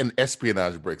party and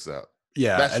espionage breaks out.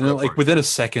 yeah, bachelor and then like party. within a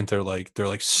second, they're like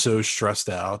so stressed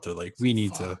out. They're like, we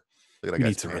need to Look at that we guy's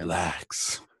need to tan.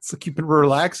 relax. It's like you've been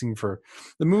relaxing for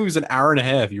the movie's an hour and a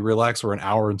half. You relax for an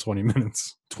hour and 20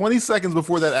 minutes. 20 seconds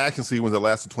before that action sequence that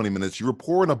lasted 20 minutes, you were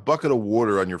pouring a bucket of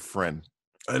water on your friend.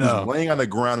 I Who's know. laying on the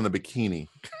ground in a bikini.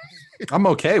 I'm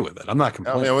okay with it. I'm not I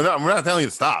complaining. mean, we're not telling you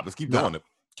to stop. Let's keep doing it.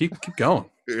 Keep going.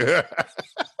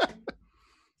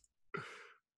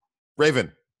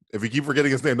 Raven, if you keep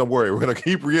forgetting his name, don't worry. We're going to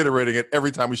keep reiterating it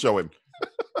every time we show him.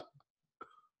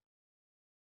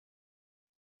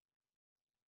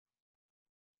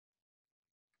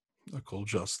 Nicole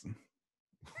Justin.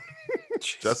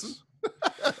 Justin?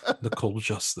 Nicole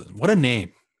Justin. What a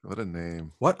name. What a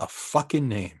name. What a fucking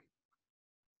name.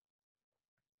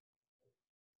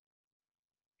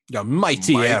 Yeah,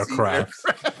 mighty aircraft.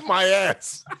 My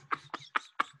ass.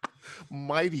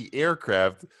 Mighty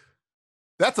aircraft.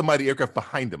 That's a mighty aircraft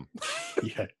behind him.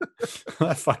 Yeah.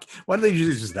 Fuck. Why did they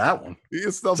use just that one?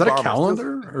 Is Is that a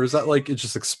calendar? Or is that like it's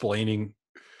just explaining?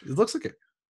 It looks like it.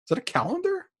 Is that a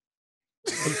calendar?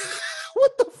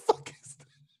 What the fuck is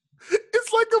that?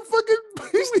 It's like a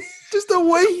fucking Just the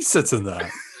way he sits in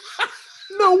that.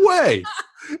 No way.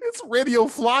 It's Radio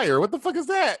Flyer. What the fuck is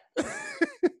that?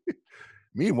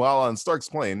 Meanwhile, on Stark's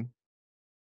plane,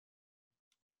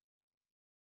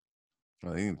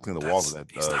 well, he didn't clean the walls of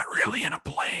that. He's not really in a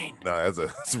plane. No,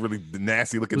 that's a really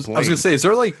nasty looking plane. I was gonna say, is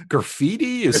there like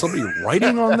graffiti? Is somebody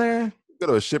writing on there? Go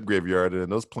to a ship graveyard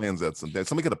and those plans that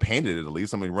somebody could have painted it at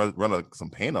least. Somebody run some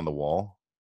paint on the wall.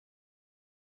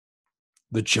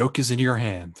 The joke is in your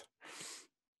hand.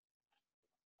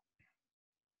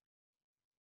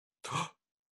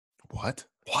 What?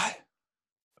 What?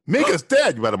 Make us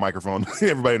dead. You got a microphone.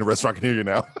 Everybody in the restaurant can hear you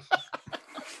now.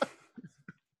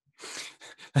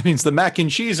 That means the mac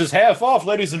and cheese is half off,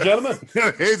 ladies and gentlemen.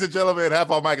 Ladies and gentlemen, half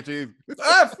off mac and cheese.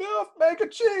 Half off mac and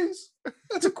cheese.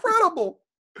 That's incredible.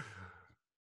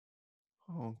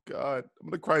 Oh God, I'm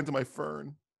gonna cry into my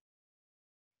fern.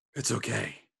 It's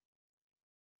okay.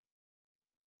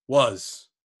 Was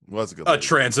a good a lady.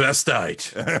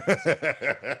 transvestite.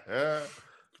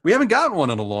 We haven't gotten one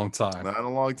in a long time. Not in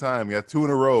a long time. We got 2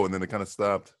 in a row, and then it kind of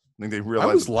stopped. I think they realized.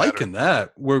 I was the liking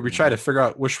that, where we try to figure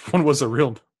out which one was a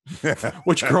real, pattern.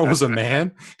 which girl was a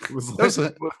man. It was That was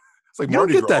like, a- it's like You don't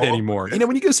Mardi get that Gras. anymore. You know,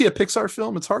 when you go see a Pixar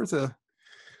film, it's hard to.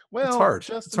 Well, hard.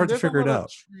 Justin, It's hard to there's a figure it lot of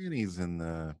out. Trannies in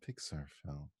the Pixar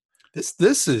film.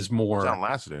 This is more. John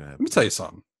Lasseter. Let me tell you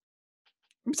something.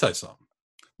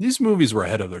 These movies were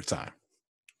ahead of their time.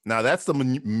 Now that's the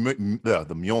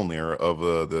Mjolnir of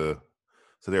the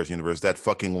Sedaris universe. That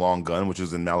fucking long gun, which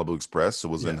was in Malibu Express, it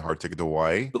was in Hard Ticket to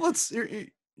Hawaii. But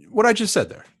what I just said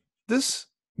there.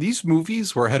 These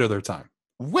movies were ahead of their time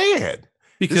Way ahead.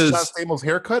 because This John Stamos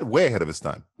haircut, way ahead of his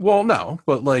time. well, no,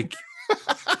 but like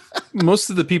most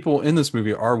of the people in this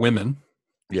movie are women.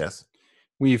 Yes.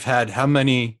 We've had how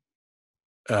many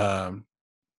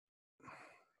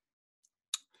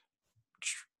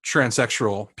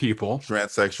transsexual people?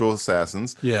 Transsexual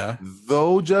assassins. Yeah.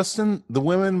 Though, Justin, the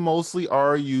women mostly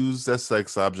are used as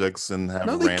sex objects and have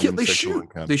No, they random they sexual shoot.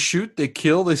 encounters. They shoot, they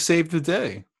kill, they save the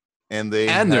day. And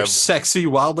They're sexy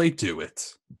while they do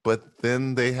it. but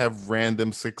then they have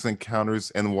random sex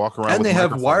encounters and walk around And with they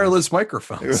have microphones. wireless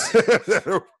microphones, that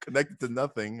are connected to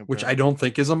nothing. which I don't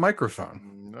think is a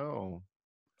microphone. No.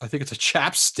 I think it's a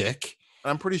chapstick.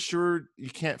 I'm pretty sure you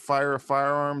can't fire a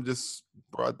firearm just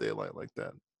broad daylight like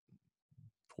that.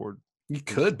 You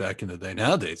could back in the day.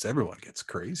 Nowadays, everyone gets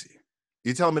crazy.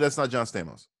 You telling me that's not John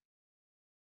Stamos?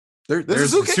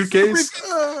 There's a suitcase.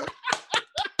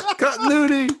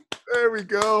 Continuity. There we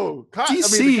go.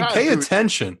 DC, pay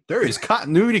attention. There is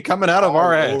continuity coming out of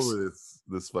our ass.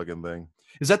 This fucking thing.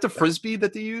 Is that the frisbee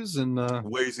that they use? And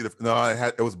Where you see the no,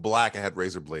 it was black. It had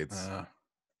razor blades.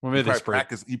 well, maybe they spray.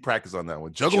 He practiced on that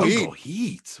one. Jungle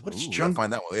Heat. What is Ooh, jungle?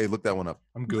 Find that one. Hey, look that one up.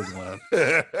 I'm googling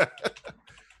that.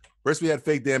 First, we had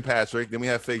fake Dan Patrick. Then we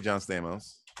have fake John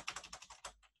Stamos.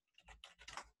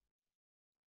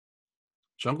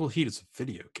 Jungle Heat is a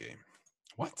video game.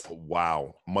 What? Oh,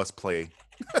 wow. Must play.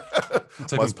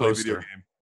 Type in Must play video poster. game.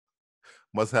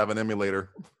 Must have an emulator.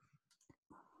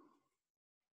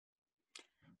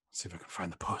 Let's see if I can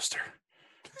find the poster.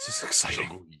 This is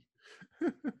exciting.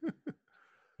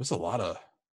 There's a lot of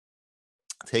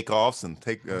Takeoffs and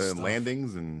Stuff.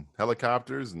 landings and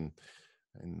helicopters and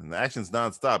the action's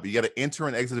nonstop. You got to enter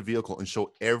and exit a vehicle and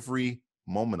show every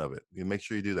moment of it. You make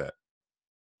sure you do that.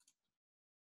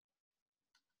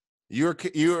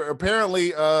 You're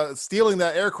apparently stealing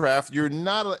that aircraft. You're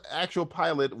not an actual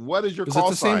pilot. What is your Is it call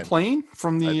the sign? same plane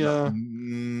from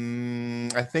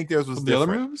the I think theirs was from the other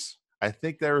different. movies? I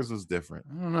think theirs was different.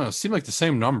 I don't know. It seemed like the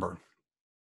same number.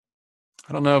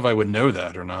 I don't know if I would know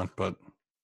that or not, but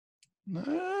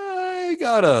I I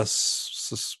got a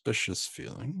suspicious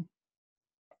feeling.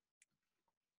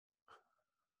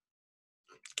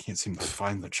 Can't seem to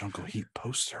find the Jungle Heat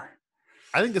poster.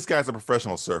 I think this guy's a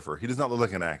professional surfer. He does not look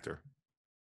like an actor.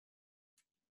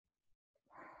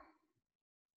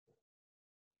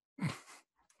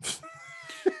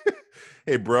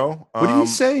 Hey, bro. What did you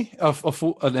say?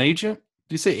 An agent?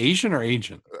 Did you say Asian or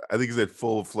agent? I think he said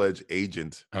full-fledged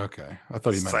agent. Okay. I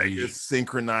thought he meant Asian.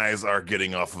 Synchronize our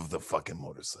getting off of the fucking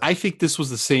motorcycle. I think this was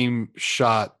the same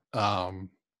shot.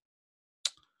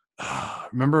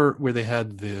 Remember where they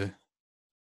had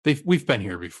we've been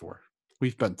here before.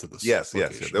 We've been to this. Yes. There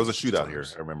was a shootout here.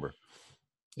 times. I remember.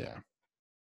 Yeah.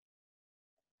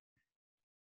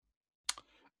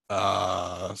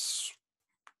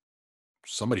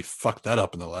 Somebody fucked that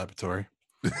up in the laboratory.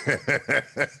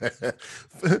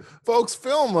 Folks,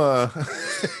 film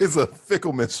is a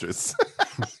fickle mistress.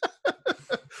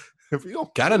 If you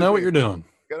don't Gotta know what you're doing.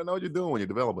 Gotta know what you're doing when you're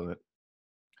developing it.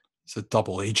 He's a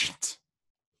double agent.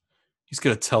 He's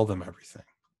gonna tell them everything.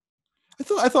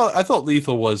 I thought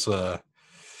Lethal was it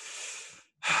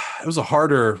was a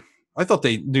harder. I thought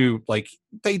they knew, like,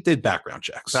 they did background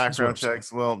checks. Background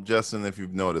checks. Well, Justin, if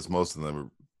you've noticed, most of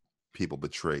them people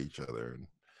betray each other.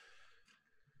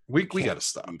 We got to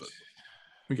stop it.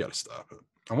 We got to stop it.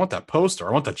 I want that poster.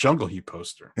 I want that Jungle Heat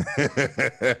poster.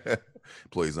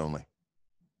 Employees only.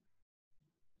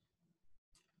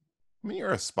 I mean,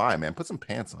 you're a spy, man. Put some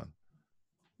pants on.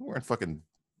 You're wearing fucking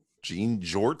jean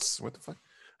jorts. What the fuck?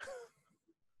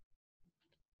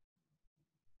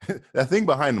 That thing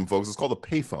behind them, folks, is called a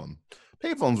payphone.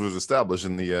 Payphones was established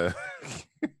in the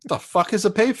The fuck is a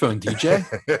payphone, DJ?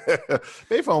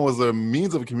 Payphone was a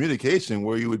means of communication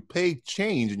where you would pay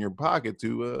change in your pocket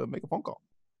to make a phone call.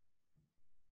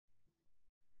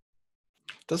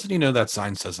 Doesn't he know that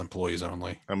sign says employees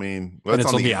only? I mean, and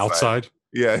it's on the outside.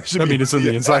 Yeah, it should I mean, it's on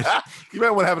the inside. You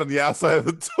might want to have it on the outside of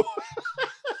the door.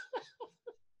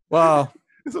 Well,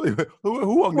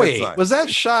 who hung wait, that sign? was that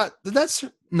shot?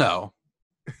 No.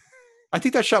 I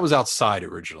think that shot was outside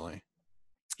originally.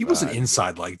 He wasn't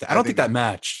inside like that. I don't think that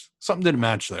matched. Something didn't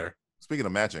match there. Speaking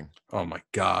of matching. Oh my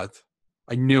God.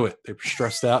 I knew it. They were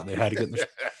stressed out and they had to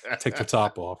take the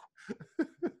top off.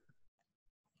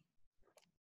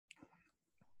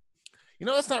 You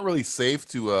know, it's not really safe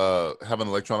to have an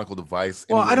electronic device.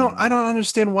 Well, I don't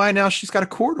understand why now she's got a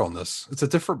cord on this. It's a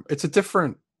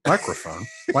different microphone.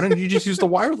 Why didn't you just use the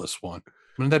wireless one?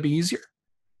 Wouldn't that be easier?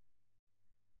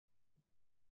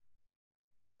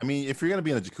 I mean, if you're going to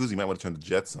be in a jacuzzi, you might want to turn the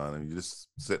jets on and you're just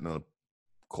sitting in a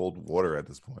cold water at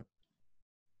this point.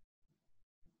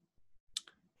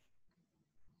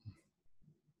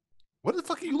 What the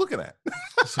fuck are you looking at?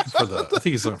 I think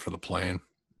he's looking for the plane.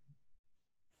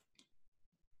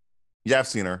 Yeah, I've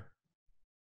seen her.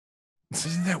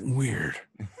 Isn't that weird?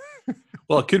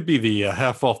 Well, it could be the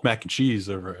half off mac and cheese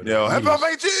over at half off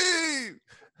mac and cheese.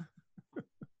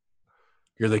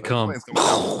 Here they come. The plane's coming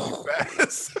down really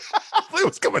fast. It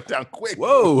was coming down quick.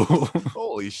 Whoa!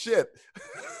 Holy shit!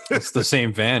 It's the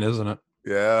same van, isn't it?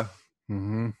 Yeah.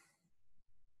 Mm-hmm.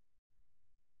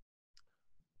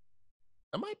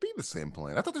 It might be the same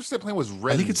plane. I thought the same plane was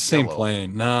red. I think it's the same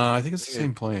plane. No, I think it's the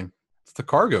same plane. It's the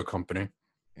cargo company.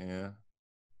 Yeah.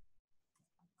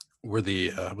 We're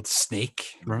the with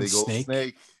Snake. The big old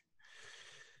snake.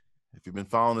 If you've been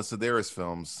following the Sedaris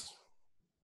films,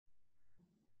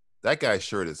 that guy's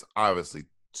shirt is obviously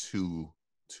too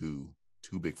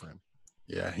big for him.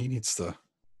 Yeah, he needs to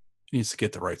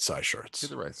get the right size shirts. Get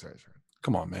the right size shirt.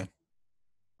 Come on, man.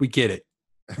 We get it.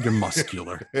 You're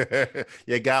muscular.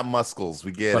 You got muscles.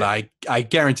 We get but it. But I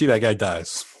guarantee that guy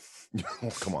dies.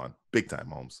 Come on. Big time,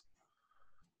 Holmes.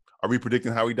 Are we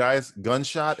predicting how he dies?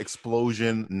 Gunshot,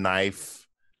 explosion, knife,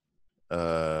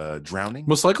 drowning?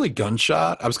 Most likely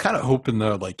gunshot. I was kind of hoping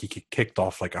though, like he get kicked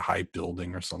off like a high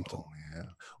building or something. Oh yeah.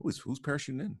 Who's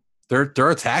parachuting in? They're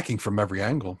attacking from every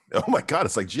angle. Oh my God!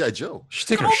 It's like G.I. Joe. She's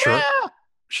taking her shirt.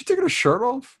 She's taking her shirt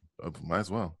off. Might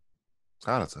as well. It's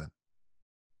hot outside.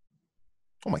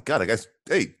 Oh my God! That guy's.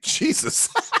 Hey, Jesus.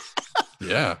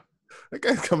 Yeah. That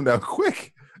guy's coming down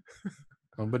quick.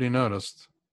 Nobody noticed.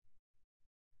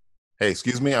 Hey,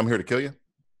 excuse me. I'm here to kill you.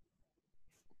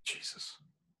 Jesus.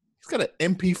 He's got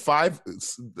an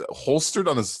MP5 holstered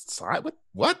on his side.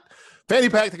 What? Fanny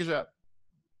pack. Take a shot.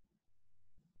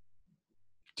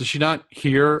 Does she not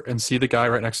hear and see the guy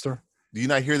right next to her? Do you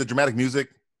not hear the dramatic music?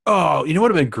 Oh, you know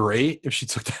what would have been great if she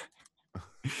took that.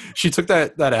 She took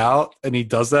that out, and he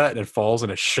does that, and it falls,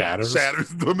 and it shatters.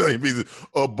 Shatters into a million pieces.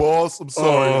 Boss, I'm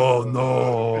sorry. Oh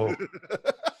no!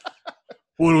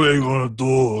 What are we gonna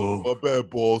do? My bad,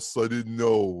 boss. I didn't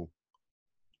know.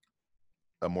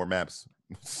 More maps.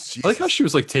 I like how she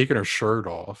was like taking her shirt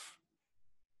off.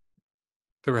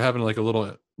 They were having like a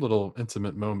little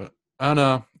intimate moment. Oh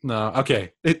no.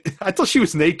 Okay. I thought she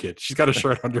was naked. She's got a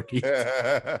shirt underneath.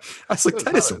 I was like,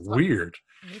 that is weird.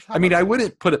 I mean, I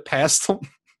wouldn't put it past them.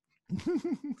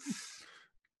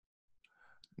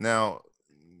 Now,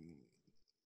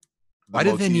 why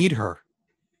did they need her?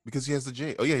 Because he has the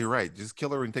jade. Oh yeah, you're right. Just kill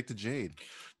her and take the jade.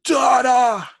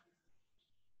 Dada!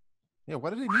 Yeah, why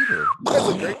did they need her?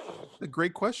 That's a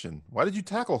great question. Why did you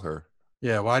tackle her?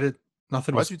 Yeah, why did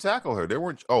you tackle her? They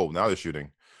weren't. Oh, now they're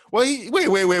shooting. Well,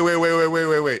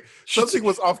 wait. Something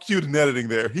was off cue in editing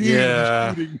there.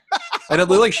 Yeah. And it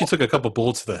looked like she took a couple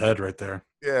bullets to the head right there.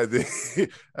 Yeah,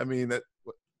 I mean that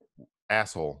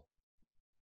asshole.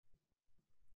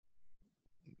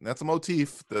 That's a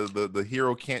motif. The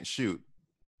hero can't shoot.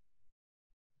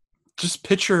 Just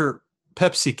picture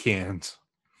Pepsi cans.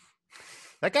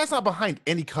 That guy's not behind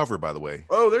any cover, by the way.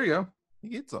 Oh, there you go. He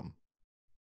gets them.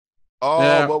 Oh,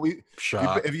 yeah. Well,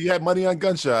 Shot. if you had money on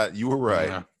gunshot, you were right.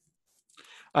 Yeah.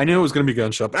 I knew it was going to be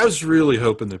gunshot, but I was really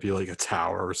hoping to be like a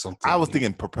tower or something. I was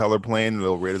thinking propeller plane,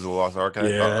 the Raiders of the Lost Ark.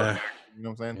 Yeah. You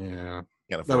know what I'm saying? Yeah.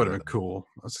 That would have been cool.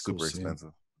 That's super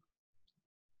expensive.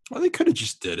 Well, they could have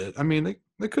just did it. I mean,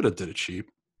 they could have did it cheap.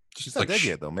 Just not dead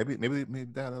yet, though. Maybe they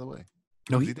made that out of the way.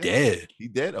 No, he did. He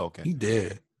did? Okay. He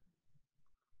did.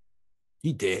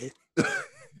 He did.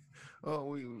 Oh,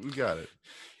 we got it.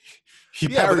 He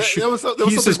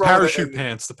used his parachute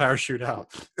pants to parachute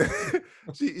out.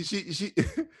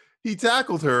 He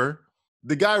tackled her.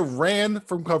 The guy ran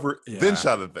from cover, then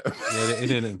shot at them. Yeah, it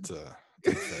didn't.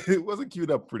 It wasn't queued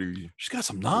up pretty. She's got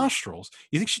some nostrils.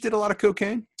 You think she did a lot of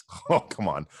cocaine? Oh, come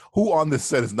on. Who on this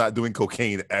set is not doing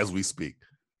cocaine as we speak?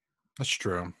 That's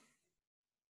true.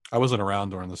 I wasn't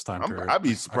around during this time period. I'd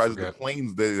be surprised if the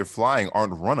planes that they're flying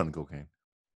aren't running cocaine.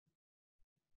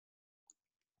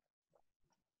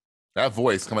 That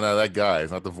voice coming out of that guy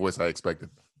is not the voice I expected.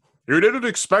 You didn't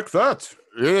expect that.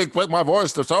 You didn't expect my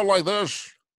voice to sound like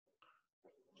this.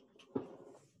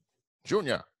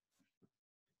 Junior.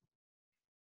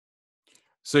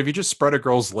 So if you just spread a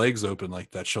girl's legs open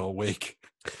like that, she'll awake.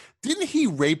 Didn't he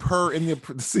rape her in the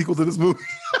sequel to this movie?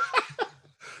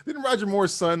 Didn't Roger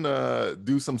Moore's son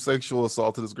do some sexual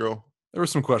assault to this girl? There were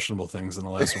some questionable things in the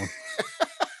last one.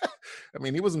 I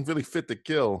mean, he wasn't really fit to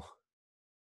kill.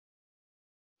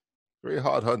 Very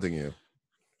hard hunting you.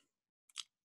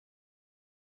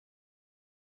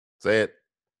 Say it.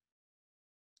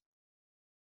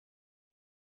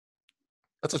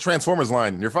 That's a Transformers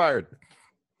line. You're fired.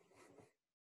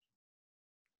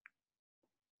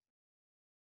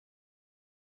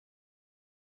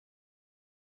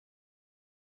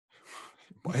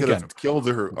 Why could have killed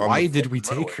her. Why did we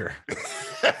take her?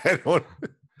 I don't.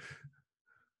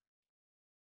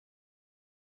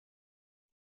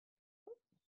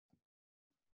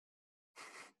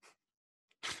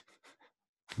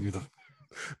 The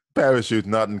parachute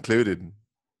not included.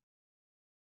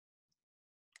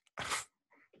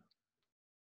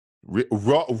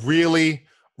 Really?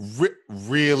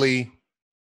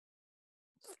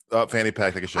 Fanny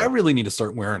pack like a shot. I really need to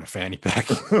start wearing a fanny pack.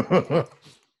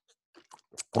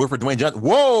 Work for Dwayne Johnson.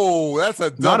 Whoa, that's a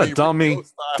dummy. Not a dummy.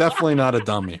 Definitely not a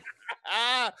dummy.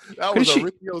 That was a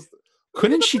Ricky.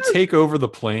 Couldn't she take over the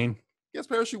plane? Yes,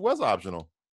 parachute was optional.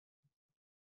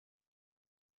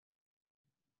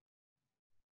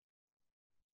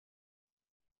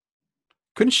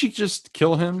 Couldn't she just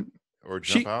kill him? Or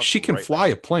jump out? She can fly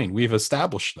a plane. We've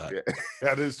established that. Yeah,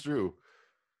 that is true.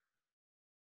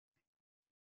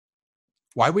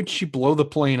 Why would she blow the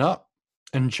plane up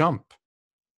and jump?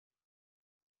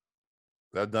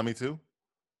 That dummy too?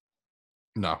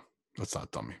 No, that's not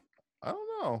dummy. I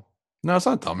don't know. No, it's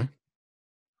not dummy.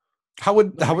 How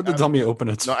would the dummy open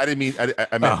its? No, I didn't mean.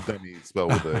 I meant dummy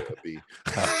spelled with a B.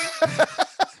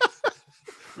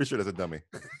 Pretty sure that's a dummy.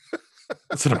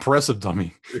 It's an impressive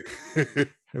dummy. It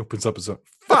opens up his own.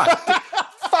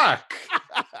 Fuck.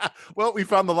 Well, we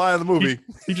found the line of the movie.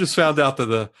 He just found out that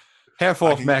the half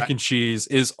off mac and cheese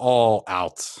is all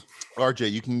out.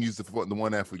 RJ, you can use the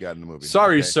one F we got in the movie.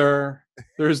 Sorry, okay? Sir.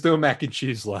 There is no mac and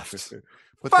cheese left.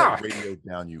 Put that radio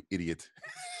down, you idiot.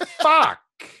 Fuck.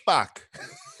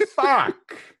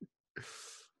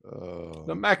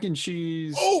 The mac and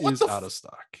cheese is out of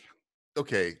stock.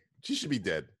 Okay, she should be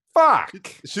dead. Fuck.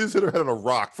 She just hit her head on a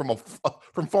rock from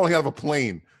falling out of a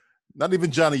plane. Not even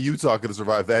Johnny Utah could have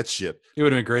survived that shit. It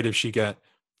would have been great if she got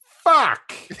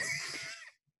fuck.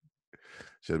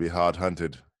 Should be hard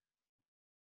hunted.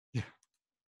 Yeah.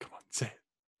 Come on, say it.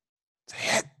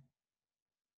 Say it.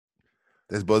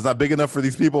 This boat's not big enough for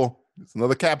these people. It's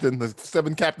another captain. There's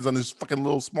 7 captains on this fucking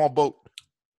little small boat.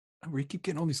 We keep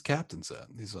getting all these captains at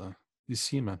these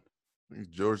seamen.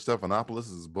 George Stephanopoulos is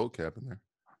his boat captain there.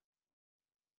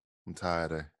 I'm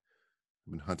tired. I've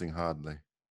been hunting hard lately.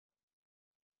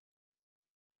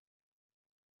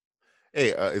 Hey,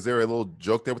 is there a little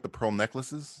joke there with the pearl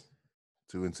necklaces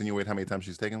to insinuate how many times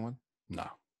she's taken one? No.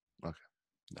 Okay.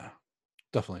 No.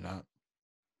 Definitely not.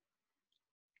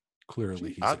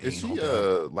 Clearly, Is she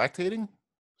lactating?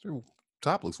 Her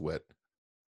top looks wet.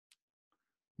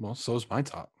 Well, so is my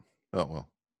top. Oh well.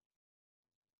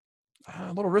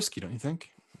 A little risky, don't you think?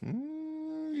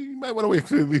 You might want to wait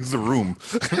till he leaves the room.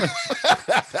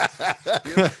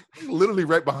 Literally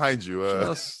right behind you.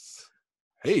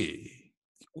 Hey.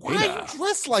 Why are you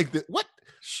dressed like this? What?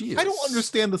 She is. I don't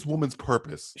understand this woman's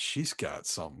purpose. She's got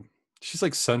some. She's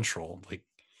like central. Like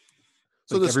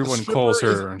So everyone calls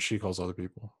her and she calls other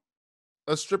people.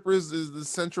 A stripper is the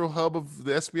central hub of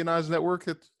the espionage network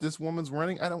that this woman's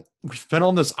running. We've been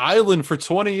on this island for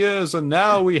 20 years and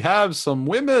now we have some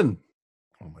women.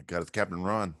 Oh my God, it's Captain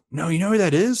Ron. No, you know who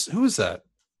that is? Who is that?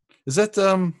 Is that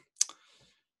oh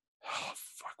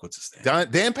fuck, what's his name?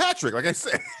 Dan Patrick, like I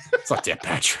said. It's not Dan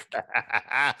Patrick.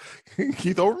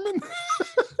 Keith Olbermann.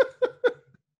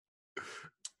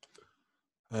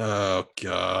 Oh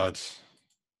God.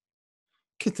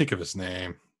 Can't think of his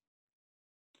name.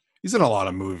 He's in a lot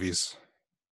of movies.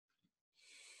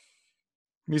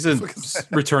 He's in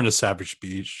Return to Savage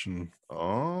Beach, and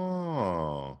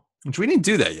which we didn't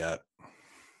do that yet. I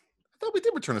thought we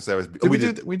did Return to Savage Beach. Did we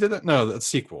did. We did that. No, that's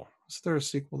sequel. Is there a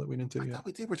sequel that we didn't do I yet? thought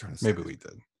we did Return to Savage. Maybe we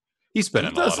did. He's been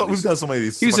in a lot. We've done so many of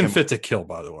these. He's in Fit to Kill,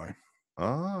 by the way.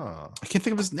 I can't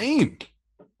think of his name.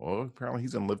 Well, apparently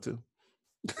he's gonna live too.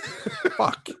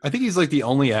 Fuck. I think he's like the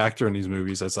only actor in these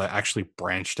movies that's like actually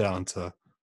branched out into.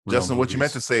 Justin, what you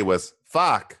meant to say was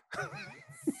fuck.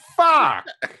 Fuck.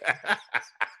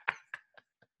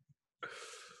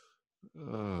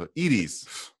 Eddie's,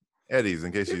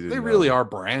 in case you didn't They know. really are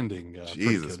branding.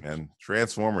 Jesus, man.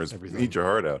 Transformers, eat your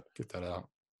heart out. Get that out.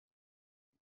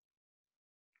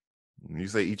 When you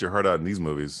say eat your heart out in these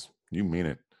movies, you mean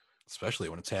it. Especially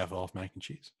when it's half off mac and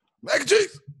cheese. Mac and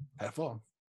cheese! Half off.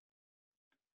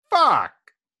 Fuck!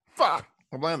 I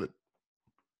landed.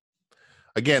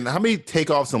 Again, how many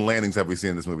takeoffs and landings have we seen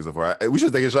in this movie so far? We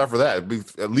should take a shot for that. It'd be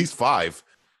at least 5.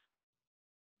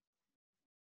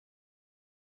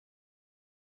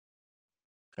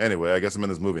 Anyway, I guess I'm in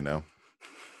this movie now.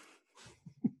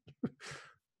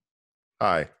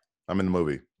 Hi, I'm in the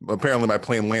movie. Apparently, my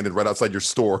plane landed right outside your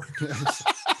store.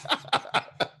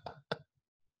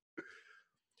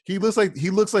 He looks like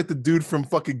the dude from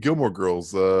fucking Gilmore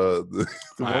Girls. I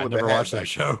never watched that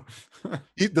show.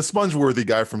 The Spongeworthy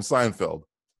guy from Seinfeld.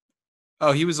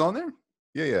 Oh, he was on there?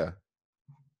 Yeah.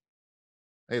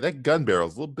 Hey, that gun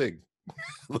barrel's a little big.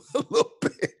 A little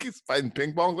big. He's fighting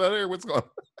ping pongs out there. What's going on?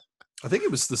 I think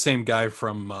it was the same guy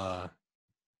from.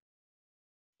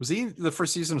 Was he the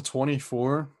first season of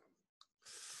 24?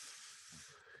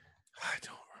 I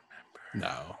don't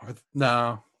remember.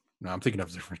 No. I'm thinking of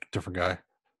a different guy.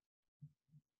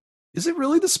 Is it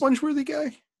really the Spongeworthy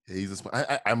guy? Yeah, he's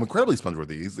I'm incredibly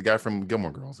Spongeworthy. He's the guy from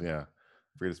Gilmore Girls. Yeah,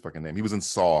 I forget his fucking name. He was in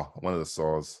Saw, one of the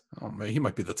Saws. Oh man, he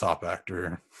might be the top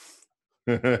actor.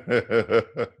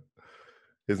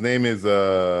 His name is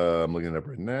I'm looking it up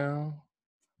right now.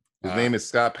 His name is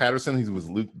Scott Patterson. He was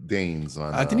Luke Danes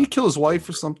on. Didn't he kill his wife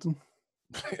or something?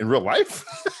 In real life?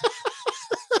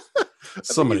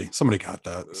 Somebody got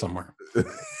that somewhere. What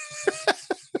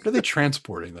are they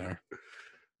transporting there?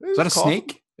 Is that a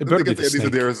snake? It better be the snake.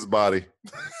 Andy Sedaris' body.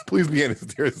 Please be Andy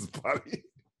Sedaris' body.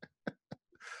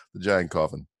 The giant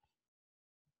coffin.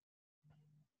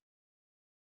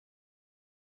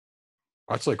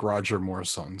 That's like Roger Moore's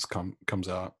Sons comes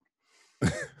out.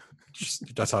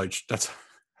 That's how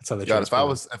they. God, if I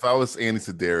was Andy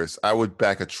Sedaris, I would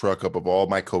back a truck up of all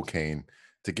my cocaine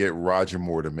to get Roger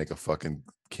Moore to make a fucking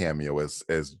cameo as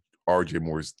RJ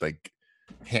Moore's like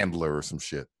handler or some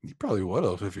shit. He probably would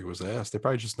have if he was asked. They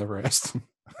probably just never asked him.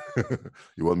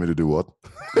 You want me to do what?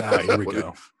 Here we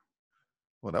go.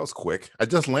 Well, that was quick. I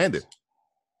just landed.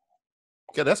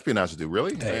 Got espionage to do,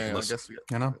 really? Hey, I guess we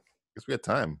had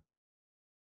time.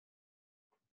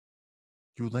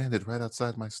 You landed right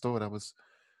outside my store. It's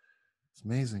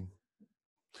amazing.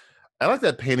 I like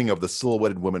that painting of the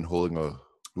silhouetted woman holding a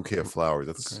bouquet of flowers.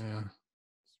 It's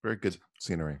very good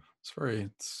scenery. It's very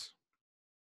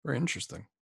interesting.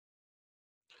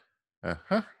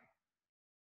 Uh-huh.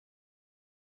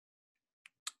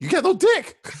 You got no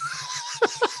dick.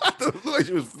 Like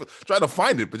she was trying to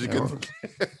find it, but you couldn't.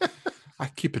 I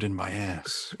keep it in my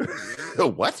ass.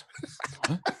 What?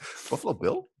 Buffalo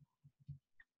Bill?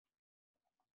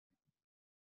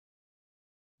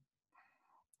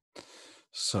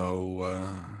 So,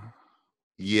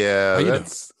 Yeah, How you doing?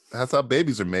 that's how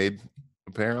babies are made,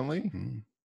 apparently.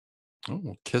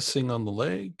 oh, kissing on the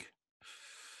leg.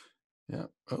 Yeah.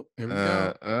 Oh, here we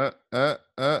Uh, go. uh, uh,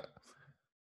 uh,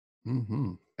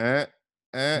 Mm-hmm. uh,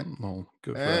 uh, Oh,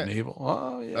 good for uh. that navel.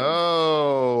 Oh, yeah.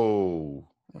 Oh,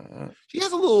 Uh, she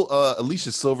has a little Alicia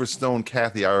Silverstone,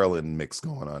 Kathy Ireland mix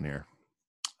going on here.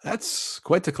 that's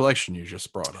quite the collection you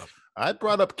just brought up. I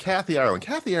brought up Kathy Ireland.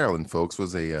 Kathy Ireland, folks,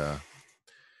 was a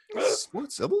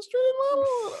Sports Illustrated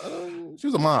model. She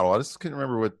was a model. I just couldn't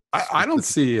remember what. I don't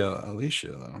see Alicia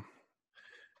though.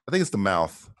 I think it's the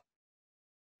mouth.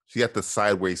 She got the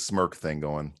sideways smirk thing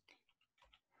going,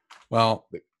 Well,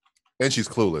 and she's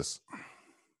clueless.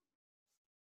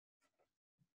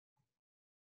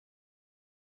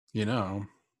 you know,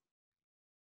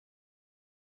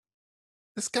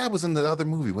 This guy was in the other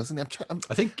movie, wasn't he?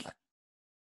 I think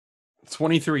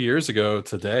 23 years ago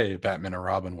today, Batman and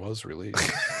Robin was released.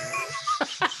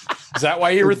 Is that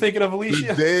why you were thinking of The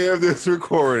Alicia? day of this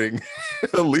recording,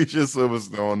 Alicia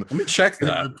Silverstone Let me check made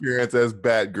that. an appearance as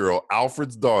Batgirl,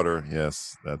 Alfred's daughter.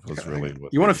 Yes, that was really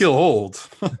what You want to this- feel old?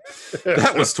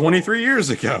 That was 23 years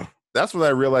ago. That's when I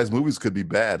realized movies could be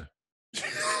bad.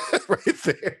 Right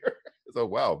there. So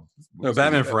wow. No, movies could be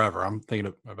Batman bad. Forever. I'm thinking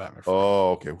of Batman Forever.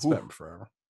 Oh, okay. It's Whew. Batman Forever.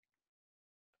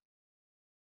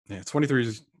 Yeah, 23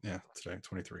 is today,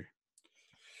 23.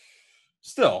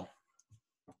 Still,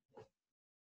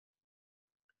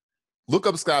 Look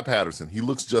up Scott Patterson. He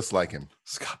looks just like him.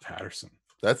 Scott Patterson.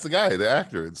 That's the guy, the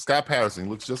actor. It's Scott Patterson. He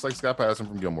looks just like Scott Patterson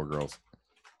from Gilmore Girls.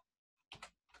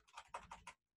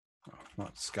 Oh,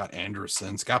 not Scott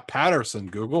Anderson. Scott Patterson.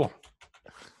 Google.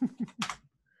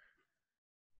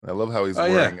 I love how he's Oh,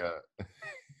 yeah. wearing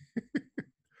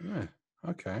Yeah.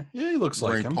 Okay. Yeah, he looks like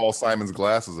wearing him. Paul Simon's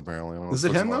glasses. Apparently, I don't know Is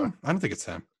if it that's him why. though? I don't think it's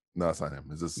him. No, it's not him.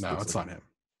 It's just No, it's not him.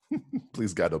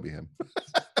 Please God, don't be him.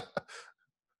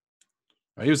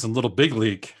 Oh, he was in Little Big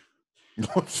League.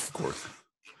 Of course.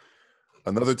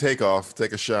 Another takeoff,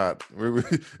 take a shot.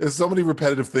 There's so many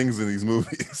repetitive things in these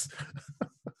movies.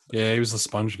 Yeah, he was the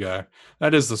sponge guy.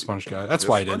 That is the sponge guy. That's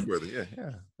why I didn't. Spongeworthy, yeah,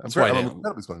 yeah. That's why I I'm didn't.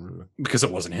 incredibly Spongeworthy. Because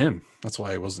it wasn't him. That's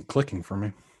why it wasn't clicking for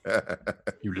me.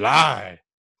 You lie.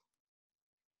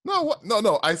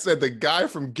 No. I said the guy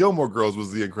from Gilmore Girls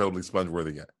was the incredibly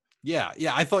Spongeworthy guy. Yeah.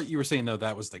 I thought you were saying no,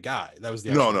 that was the guy. That was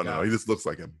the No, actual no. guy. He just looks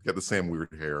like him. Got the same weird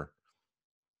hair,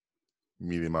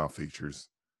 medium mouth features.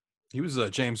 He was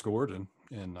James Gordon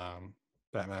in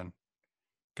Batman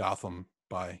Gotham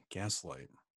by Gaslight.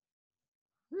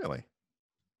 Really?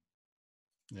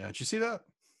 Yeah, did you see that?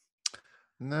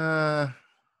 Nah.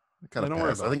 Kind don't of worry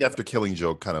passed. I about think after Killing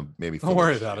Joke kind of maybe. Don't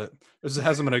worry about it. This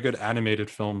hasn't been a good animated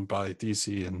film by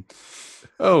DC in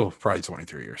probably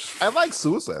 23 years. I like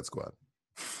Suicide Squad.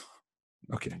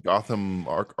 Okay. Gotham,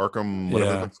 Arkham,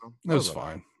 whatever. Yeah. that's called. It was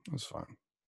fine. It was fine.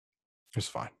 It was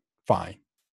fine. Fine.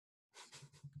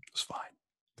 It was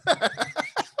fine.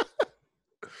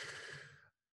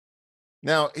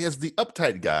 Now, he has the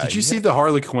uptight guy. Did you He see has- the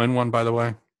Harley Quinn one, by the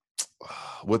way?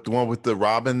 with the one with the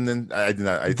Robin? And I did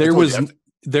not. I There told was you after-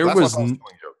 there last one I was saw was n-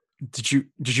 Killing Joke.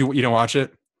 did you don't watch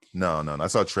it? No. I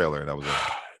saw a trailer and that was it.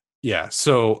 Yeah.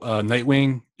 So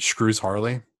Nightwing screws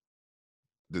Harley.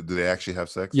 Do they actually have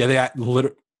sex? Yeah,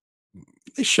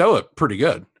 they show it pretty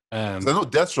good. 'Cause And I know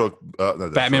Deathstroke.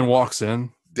 Not Batman Deathstroke, walks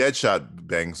in. Deadshot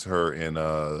bangs her in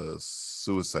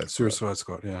Suicide Squad. Suicide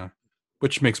Squad, yeah.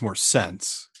 Which makes more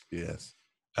sense. Yes.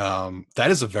 That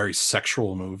is a very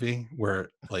sexual movie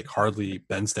where like Harley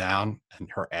bends down and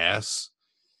her ass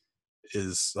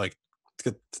is like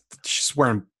she's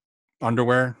wearing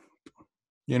underwear,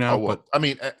 you know. Oh, well, but I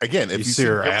mean, again, if you you see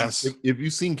her seen, ass. if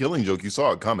you've seen Killing Joke, you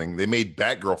saw it coming. They made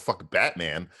Batgirl fuck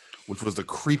Batman, which was the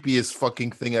creepiest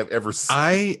fucking thing I've ever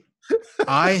seen.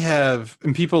 I have,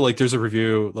 and people like there's a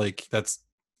review like that's,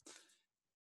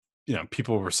 you know,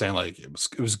 people were saying like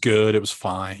it was good, it was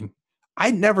fine.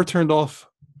 I never turned off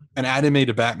an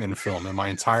animated Batman film in my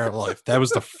entire life. That was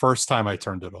the first time I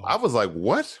turned it I off. was like,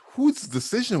 what? Whose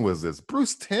decision was this?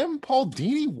 Bruce Timm? Paul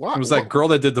Dini? What? It was that girl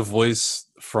that did the voice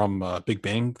from Big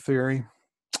Bang Theory.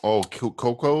 Oh,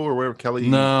 Coco or whatever, Kelly?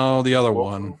 No, the other Coco?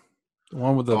 one, the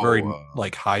one with the very Oh,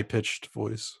 like high pitched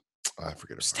voice. I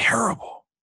forget. It's her name.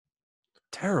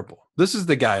 terrible. This is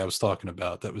the guy I was talking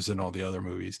about that was in all the other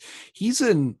movies. He's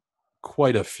in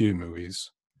quite a few movies.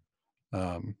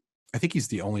 I think he's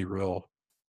the only real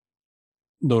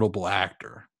notable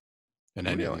actor in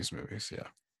any of Really? these movies. Yeah.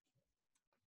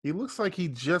 He looks like he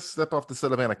just stepped off the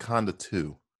set of Anaconda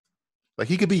 2. Like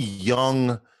he could be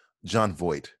young John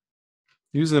Voight.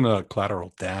 He was in a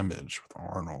Collateral Damage with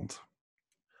Arnold.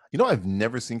 You know, I've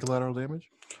never seen Collateral Damage.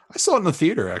 I saw it in the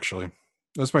theater actually.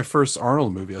 That's my first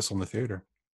Arnold movie I saw in the theater.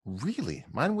 Really?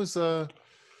 Mine was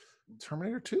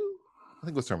Terminator 2? I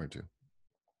think it was Terminator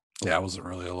Yeah, I wasn't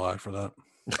really alive for that.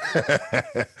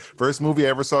 2. First movie I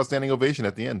ever saw standing ovation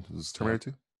at the end was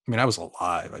Terminator 2. I mean, I was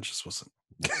alive. I just wasn't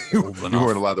You old weren't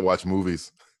enough. allowed to watch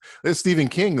movies. There's Stephen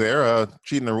King there,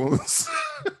 cheating the rules.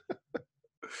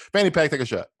 Fanny pack, take a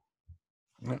shot.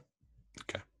 Yeah.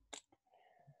 Okay.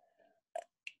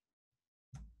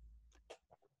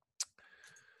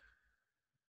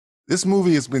 This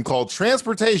movie has been called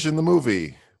Transportation, the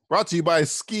movie. Brought to you by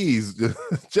skis,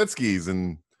 jet skis,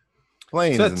 and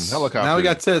planes and Tits. helicopters. Now we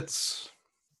got tits.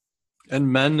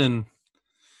 And men in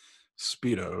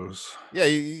Speedos. Yeah,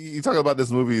 you talk about this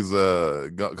movie's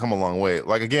come a long way.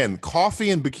 Like, again, coffee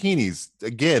and bikinis.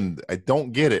 Again, I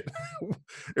don't get it.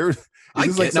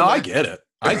 I get it.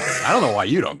 I don't know why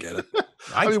you don't get it.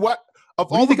 I mean, what? What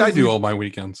do you think I do all my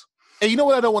weekends? Hey, you know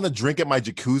what I don't want to drink at my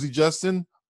jacuzzi, Justin?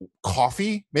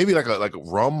 Coffee, maybe like a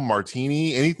rum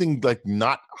martini, anything like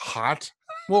not hot.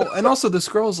 Well, and also this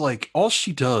girl's like, all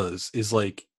she does is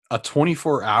like a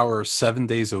 24-hour, 7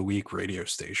 days a week radio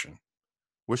station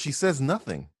Where she says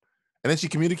nothing, and then she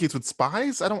communicates with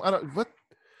spies. I don't. What?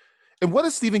 And what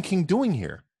is Stephen King doing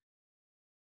here?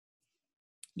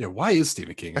 Yeah, why is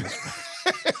Stephen King in this?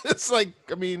 It's like,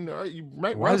 I mean,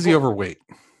 Why is he overweight?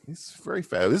 He's very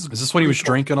fat. Is this when he was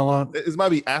drinking a lot? It might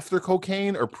be after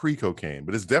cocaine or pre-cocaine,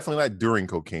 but it's definitely not during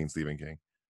cocaine. Stephen King.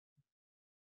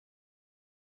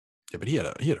 Yeah, but he had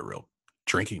a real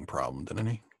drinking problem, didn't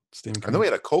he? Stephen King. I know he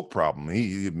had a coke problem.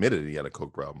 He admitted he had a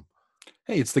coke problem.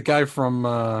 Hey, it's the guy from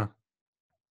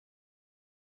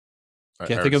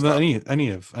can't think of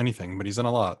anything, but he's in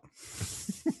a lot.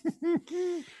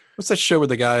 What's that show with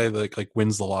the guy that like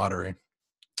wins the lottery?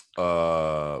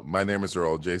 My Name is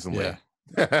Earl, Jason Lee.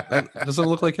 Yeah. Doesn't it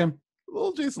look like him?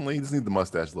 Little Jason Lee, just need the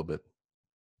mustache a little bit.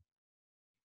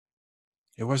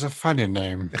 It was a funny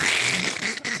name.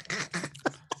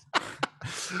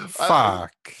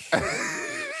 Fuck.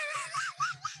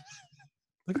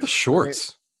 Look at the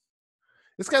shorts.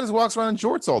 This guy just walks around in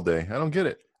shorts all day. I don't get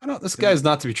it. This guy's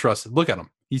not to be trusted. Look at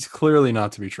him. He's clearly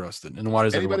not to be trusted. And why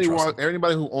does everybody trust him?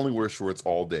 Anybody who only wears shorts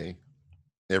all day,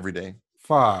 every day.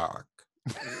 Fuck.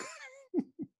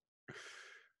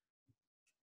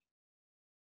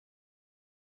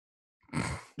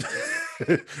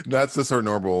 That's just her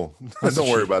normal. Don't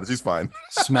worry about it. She's fine.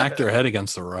 Smacked her head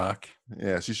against the rock.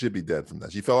 Yeah, she should be dead from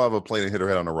that. She fell out of a plane and hit her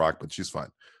head on a rock, but she's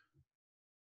fine.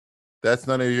 That's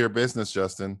none of your business,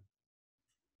 Justin.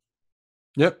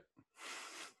 Yep.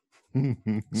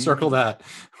 Circle that.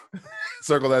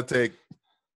 Circle that take.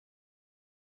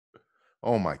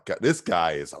 Oh my god, this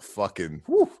guy is a fucking.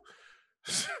 Whew.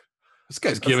 This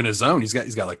guy's giving his own. He's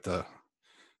got like the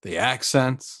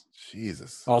accents.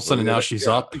 Jesus. All of a sudden now she's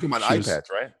up. Look at my eye patch,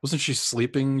 right? Wasn't she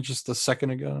sleeping just a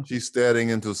second ago? She's staring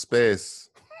into space.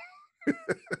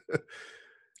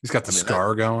 He's got the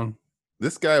scar going.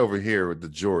 This guy over here with the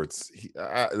jorts,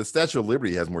 the Statue of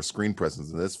Liberty has more screen presence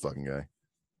than this fucking guy.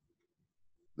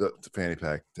 The fanny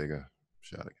pack, take a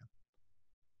shot again.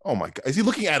 Oh my god, is he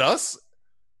looking at us?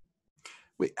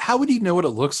 Wait, how would he know what it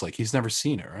looks like? He's never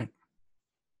seen it, right?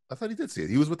 I thought he did see it.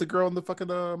 He was with the girl in the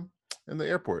fucking in the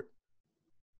airport.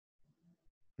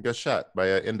 He got shot by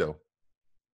Endo.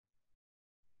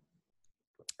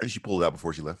 And she pulled it out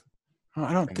before she left.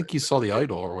 I don't think he saw The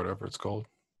Idol or whatever it's called.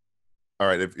 All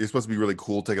right, if you're supposed to be really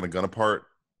cool taking a gun apart,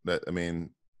 is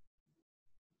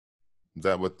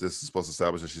that what this is supposed to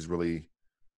establish? That she's really...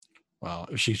 Well,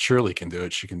 if she surely can do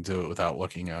it, she can do it without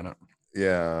looking at it.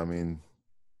 Yeah, I mean...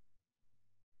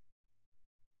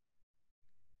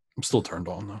 I'm still turned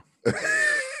on, though.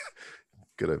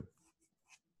 Gonna...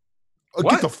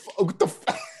 What?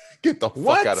 Get the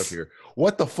fuck out of here.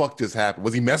 What the fuck just happened?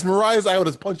 Was he mesmerized? I would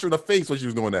have punched her in the face when she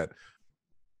was doing that.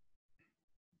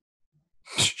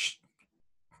 You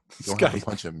don't have to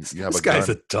punch him. You have this a gun. guy's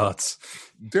a dutz.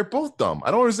 They're both dumb.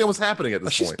 I don't understand what's happening at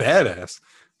this She's point. badass.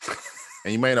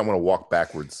 And you might not want to walk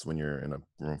backwards when you're in a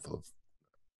room full of...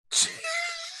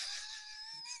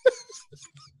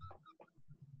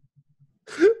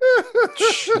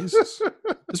 Jesus.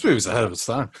 This movie's ahead of its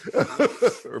time.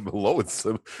 Or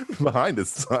behind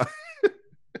its time. It'd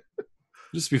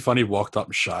just be funny. He walked up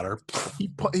and shot her. He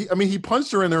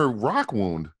punched her in her rock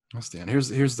wound. That's Dan.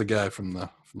 Here's the guy from the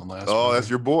last. Oh, movie. that's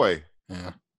your boy.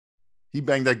 Yeah. He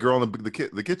banged that girl in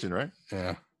the kitchen, right?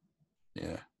 Yeah.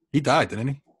 Yeah. He died, didn't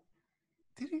he?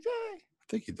 Did he die? I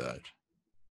think he died.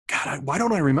 God, why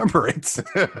don't I remember it?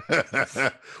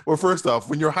 Well, first off,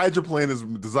 when your hydroplane is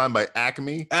designed by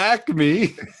Acme.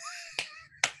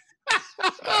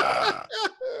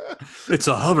 It's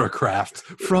a hovercraft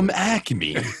from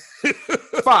Acme.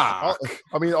 Fuck.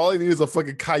 I mean, all I need is a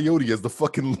fucking coyote as the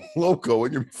fucking logo,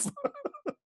 and you're.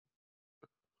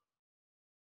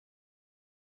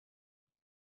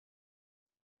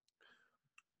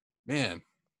 Man,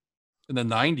 in the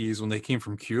 90s when they came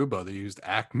from Cuba, they used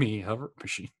Acme hover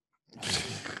machine.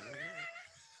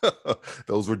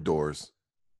 Those were doors.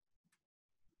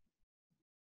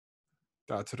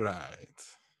 That's right.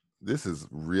 This is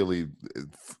really,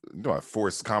 a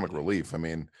forced comic relief. I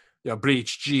mean, Yeah,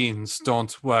 breech jeans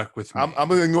don't work with me. I'm going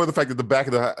to ignore the fact that the back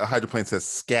of the hydroplane says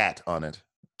 "scat" on it.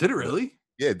 Did it really?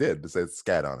 Yeah, it did. It says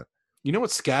 "scat" on it. You know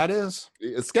what scat is?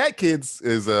 Scat kids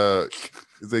is a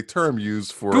term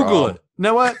used for Google it. You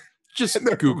know what? Just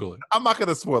Google it. I'm not going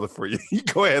to spoil it for you. You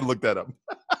go ahead and look that up.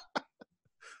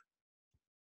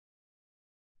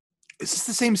 Is this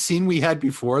the same scene we had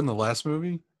before in the last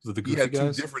movie? Was it the He Goofy had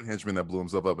guys? two different henchmen that blew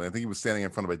himself up, and I think he was standing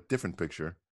in front of a different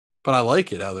picture. But I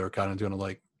like it how they were kind of doing it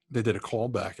like they did a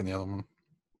callback in the other one.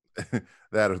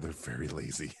 That or they're very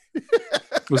lazy.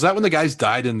 Was that when the guys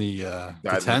died in the Died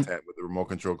in the tent? tent with the remote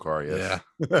control car. Yes.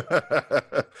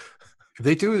 Yeah. If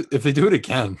they do it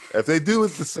again, If they do it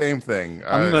the same thing,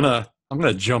 I'm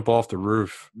gonna jump off the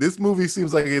roof. this movie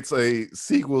seems like it's a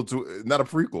sequel to, not a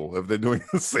prequel. If they're doing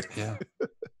the same, Yeah.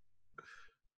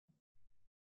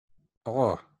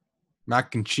 Oh,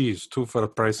 mac and cheese, 2 for the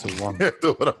price of 1.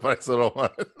 do what I said I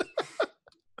want.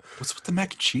 What's with the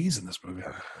mac and cheese in this movie?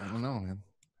 I don't know, man.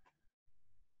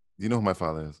 Do you know who my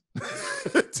father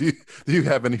is? do you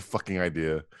have any fucking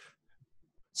idea?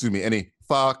 Excuse me, any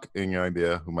fucking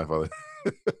idea who my father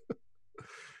is?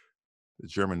 The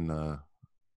German,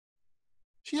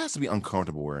 she has to be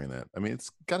uncomfortable wearing that. I mean, it's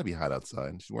got to be hot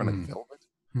outside. She's wearing a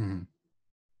velvet.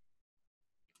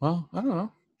 Well, I don't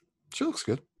know. She looks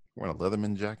good. Wearing a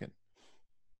Leatherman jacket.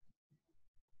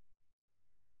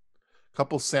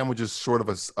 Couple sandwiches short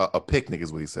of a picnic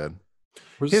is what he said.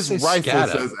 Where's His it say rifle scat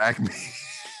at? says Acme.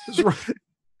 His ri-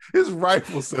 His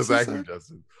rifle says What's he Acme, say?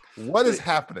 Justin. What is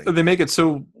happening? They make it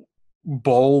so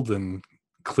bold and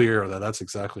clear that that's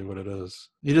exactly what it is.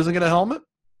 He doesn't get a helmet?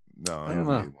 No, I he don't doesn't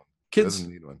know. need one. Kids,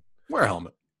 Doesn't need one. wear a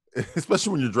helmet.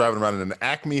 Especially when you're driving around in an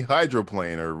Acme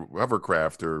hydroplane or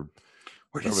hovercraft or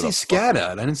Where did you whatever see the scat fuck.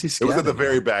 at? I didn't see It scat. was at the in there.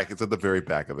 very back. It's at the very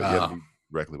back of it. You have to Oh. be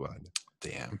directly behind it.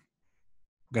 Damn. I'm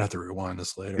gonna have to rewind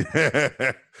this later.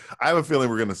 I have a feeling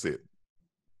we're gonna see it.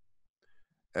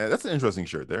 That's an interesting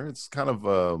shirt there. It's kind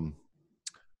of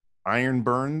iron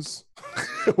burns.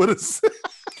 What is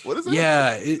it?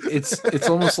 Yeah, it's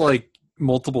almost like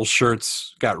multiple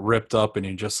shirts got ripped up and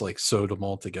you just like sewed them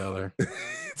all together.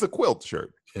 It's a quilt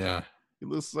shirt. Yeah, It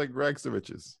looks like rags to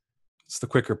riches. it's the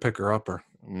quicker picker upper.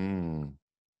 I'm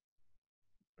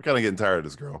kind of getting tired of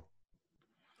this girl,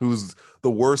 who's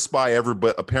the worst spy ever,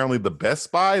 but apparently the best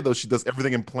spy, though she does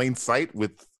everything in plain sight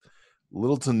with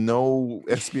little to no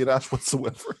espionage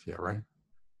whatsoever. Yeah, right.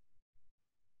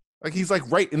 Like he's like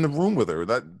right in the room with her,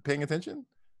 not paying attention.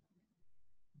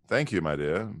 Thank you, my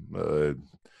dear.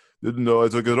 Didn't know I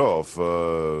took it off.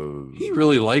 He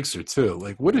really likes her too.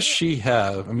 Like, what does she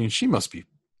have? I mean, she must be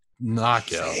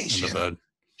knockout in the Asian. bed.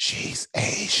 She's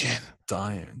Asian.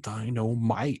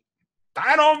 Dynamite.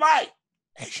 Dynamite.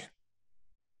 Asian.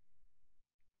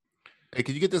 Hey,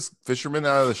 can you get this fisherman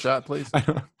out of the shot, please?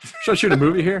 Should I shoot a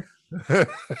movie here?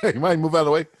 You mind move out of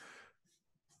the way?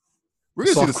 We're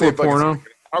gonna see the same Softcore fucking porno. scene.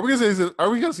 Are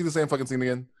we gonna see the same fucking scene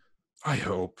again? I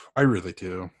hope. I really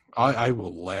do. I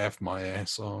will laugh my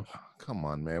ass off. Come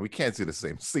on, man. We can't see the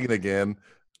same scene again.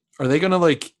 Are they gonna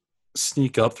like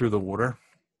sneak up through the water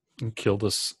and kill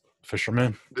this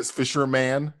fisherman? This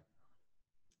fisherman.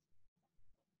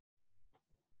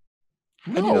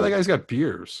 How do you know that guy's got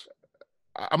beers?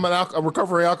 I'm a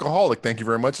recovering alcoholic. Thank you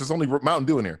very much. There's only Mountain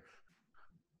Dew in here.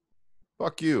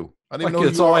 Fuck you. I didn't Fuck know you, who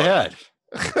that's you all I are. had.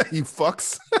 You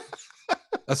fucks.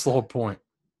 That's the whole point.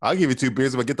 I'll give you 2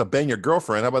 beers if I get to bang your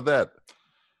girlfriend. How about that?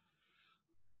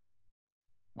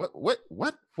 What?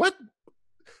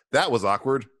 That was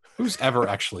awkward. Who's ever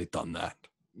actually done that?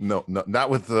 No, not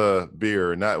with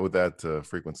beer, not with that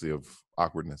frequency of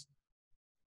awkwardness.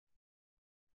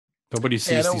 Nobody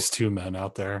sees no. these two men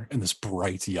out there in this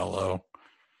bright yellow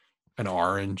and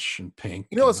orange and pink.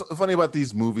 You know what's funny about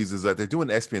these movies is that they're doing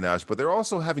espionage, but they're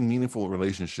also having meaningful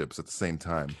relationships at the same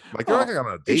time. Like they're acting on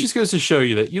a It date. just goes to show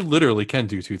you that you literally can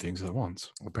do two things at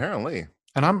once. Apparently.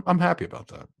 And I'm happy about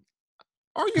that.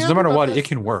 Are you? Because no happy matter about what, that? it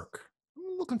can work. I'm a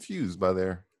little confused by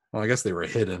there. Well, I guess they were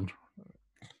hidden.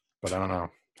 But I don't know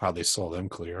how they saw them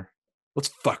clear. Let's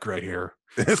fuck right here.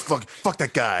 fuck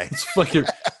that guy. Let's fuck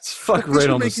They right should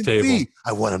on make this him table. see.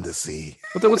 I want him to see.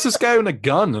 But then what's this guy with a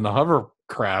gun and a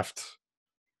hovercraft?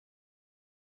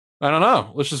 I don't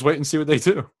know. Let's just wait and see what they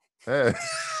do. Eh.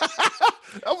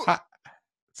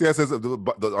 See, that says on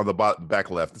the back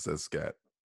left. It says scat.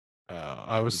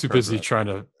 I was Just too turn busy around. trying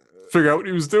to figure out what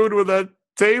he was doing with that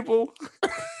table.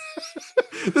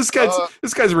 This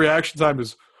guy's reaction time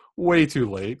is way too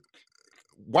late.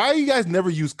 Why you guys never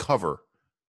use cover?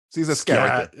 See, it says scat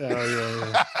right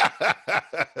there.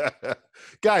 Yeah.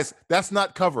 Guys, that's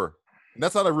not cover.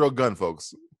 That's not a real gun,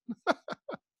 folks.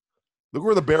 Look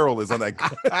where the barrel is on that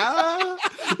gun.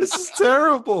 This is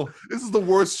terrible. This is the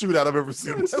worst shootout I've ever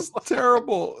seen. This is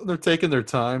terrible. They're taking their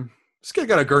time. This guy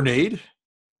got a grenade.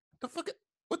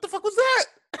 What the fuck was that?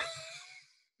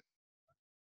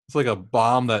 It's like a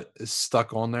bomb that is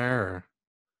stuck on there. Or...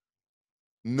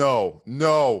 No.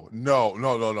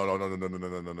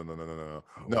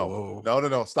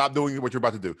 Stop doing what you're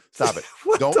about to do. Stop it.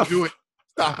 Don't do it.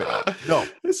 Stop it. No.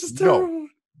 This is terrible.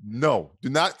 No. Do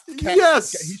not.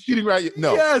 Yes. He's shooting right.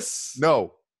 No. Yes.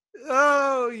 No.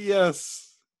 Oh, yes.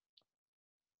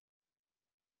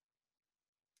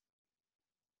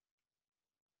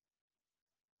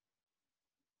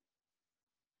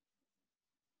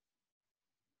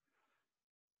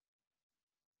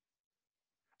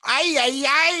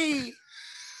 Ay.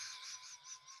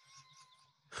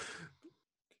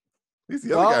 At least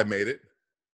the other guy made it.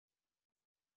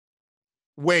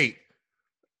 Wait.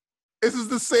 This is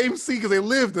the same scene because they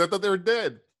lived. I thought they were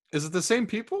dead. Is it the same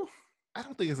people? I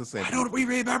don't think it's the same. Why don't we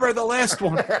remember the last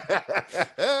one?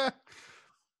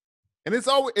 And it's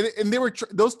always and they were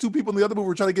those two people in the other movie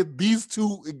were trying to get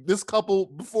this couple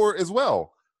before as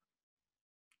well.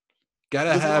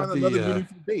 Gotta have the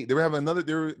meaningful date. They were having another.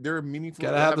 They're meaningful.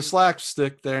 Gotta have the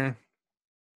slapstick there.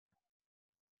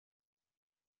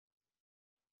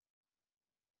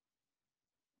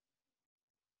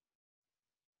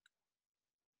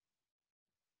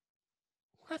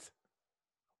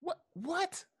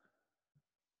 What?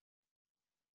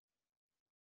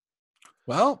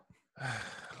 Well,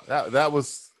 that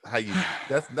was how you.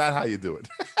 That's not how you do it.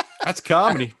 That's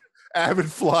comedy.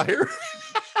 Avid Flyer.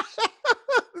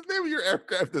 The name of your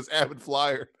aircraft is Avid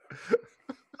Flyer.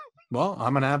 Well,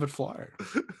 I'm an avid flyer.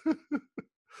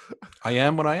 I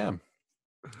am what I am.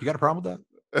 You got a problem with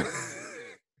that?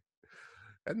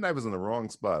 That knife is in the wrong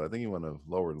spot. I think you want to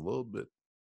lower it a little bit.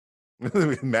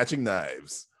 Matching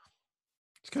knives.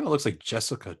 She kind of looks like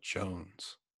Jessica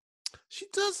Jones. She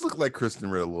does look like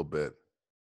Kristen Ritt a little bit.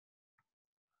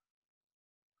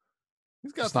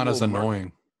 He's got it's not as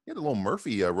annoying. He had a little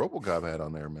Murphy RoboCop hat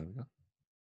on there a minute ago.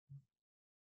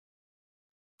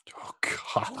 Oh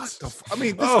God! I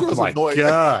mean, this oh girl's my annoying.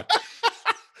 God!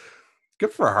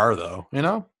 Good for her, though. You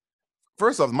know.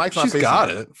 First off, Mike's not She's facing got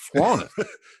you. it. Flown it. You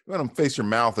want him to face your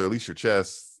mouth or at least your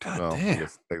chest. God I damn.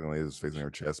 guess technically it is facing her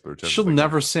chest, but her chest She'll is like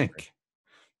never sink.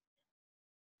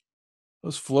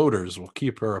 Those floaters will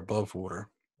keep her above water.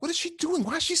 What is she doing?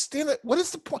 Why is she standing? What is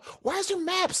the point? Why is there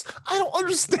maps? I don't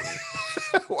understand.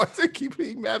 Why do they keep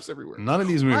hitting maps everywhere? None of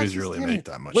these movies really make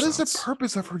that much What sense. is the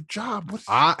purpose of her job?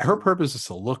 Her purpose is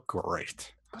to look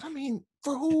great. But I mean,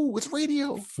 for who? It's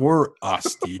radio. For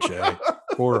us, DJ.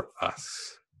 For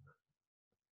us.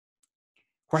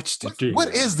 What's the deal?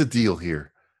 What is the deal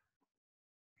here?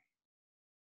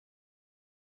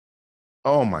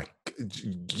 Oh my,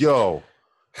 yo.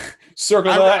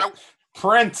 Circle that.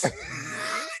 Print.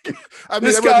 I mean,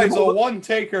 This guy's a one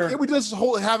taker. Can we just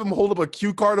have him hold up a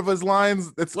cue card of his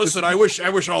lines? Listen, I wish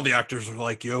all the actors were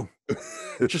like you.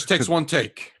 It just takes one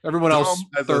take. Everyone else,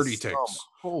 30 takes.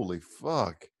 Holy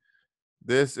fuck.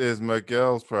 This is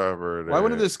Miguel's property. Why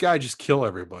wouldn't this guy just kill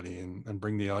everybody and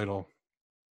bring the idol?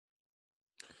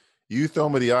 You throw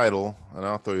me the idol, and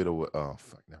I'll throw you the... Oh,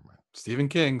 fuck, never mind. Stephen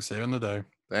King, saving the day.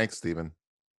 Thanks, Stephen.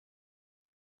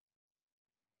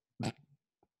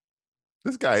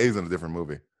 This guy is in a different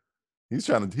movie. He's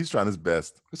trying his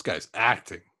best. This guy's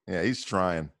acting. Yeah, he's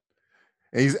trying.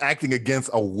 And he's acting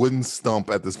against a wooden stump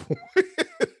at this point.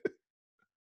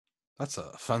 That's an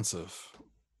offensive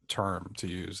term to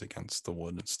use against the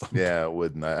wood and stump. Yeah,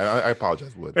 wooden. I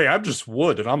apologize, wood. Hey, I'm just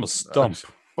wood and I'm a stump.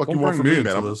 Fuck Don't you want bring from me me,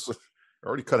 man. into this. I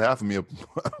already cut half of me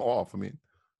off. I mean,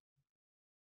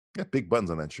 got big buttons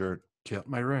on that shirt. Get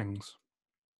my rings.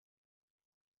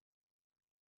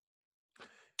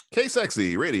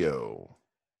 K-Sexy Radio.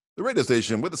 The radio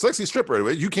station with the sexy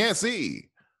stripper you can't see.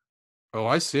 Oh,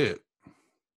 I see it.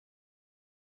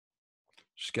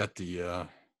 She's got the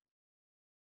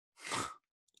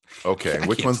Okay, I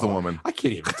which can't one's talk. the woman? I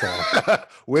can't even talk.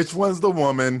 Which one's the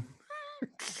woman?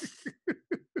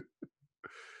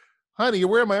 Honey, you're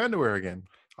wearing my underwear again.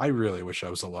 I really wish I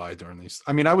was alive during these.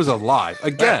 I mean, I was alive.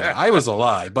 Again, I was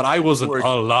alive, but I wasn't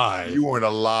alive. You weren't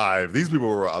alive. These people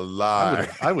were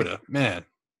alive. I would have, man.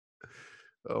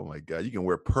 Oh my God. You can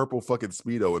wear purple fucking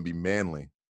Speedo and be manly.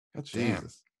 God damn.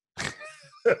 Jesus.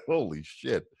 Holy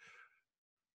shit.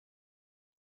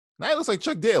 Now he looks like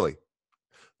Chuck Daly.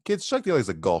 Kids, Chuck Daly's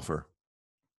a golfer.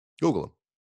 Google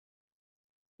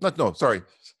him. No, sorry.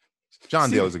 John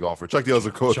Daly's a golfer. Chuck Daly's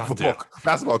a coach,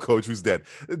 basketball coach who's dead.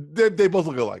 They both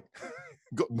look alike.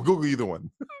 Google either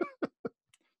one.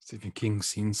 Stephen King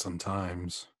seen some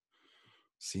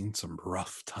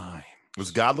rough time.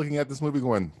 Was God looking at this movie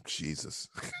going, Jesus?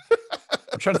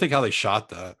 I'm trying to think how they shot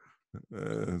that.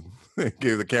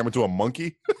 Gave the camera to a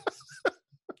monkey?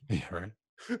 Yeah, right.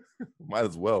 Might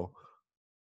as well.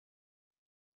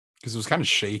 Because it was kind of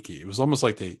shaky. It was almost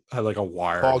like they had like a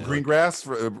wire. Paul Greengrass,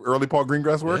 for early Paul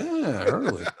Greengrass work? Yeah,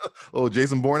 early. A little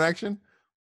Jason Bourne action?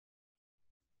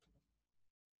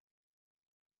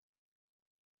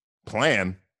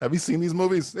 Plan? Have you seen these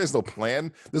movies? There's no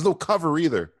plan. There's no cover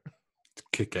either.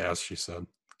 Kick ass, she said.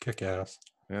 Kick ass.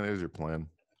 Yeah, there's your plan.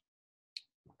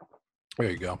 There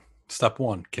you go. Step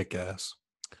one, kick ass.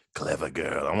 Clever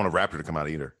girl. I want a raptor to come out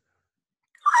and eat her.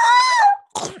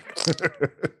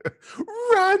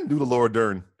 Run! Do the Laura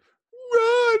Dern.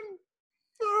 Run!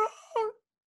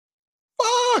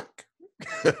 Fuck!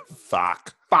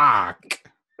 Fuck. Fuck.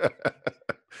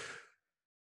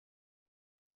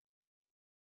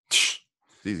 Jeez,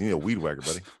 you need a weed whacker,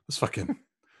 buddy.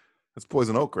 That's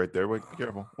poison oak right there. Wait, be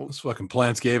careful. Oh. This fucking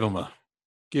plants gave him a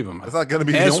That's not gonna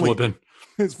be ass the only. whooping.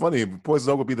 It's funny.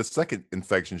 Poison oak would be the second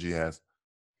infection she has.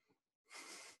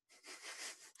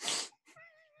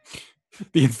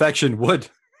 The infection would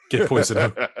get poison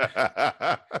oak.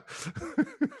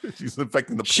 She's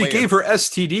infecting the She plant. gave her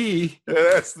STD.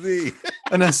 SD.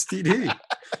 An STD.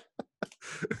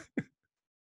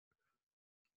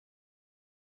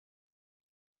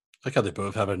 Like how they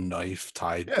both have a knife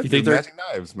tied. Yeah, You think they're matching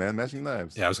knives, man. Matching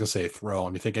knives. Yeah, I was gonna say throw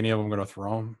them. You think any of them are gonna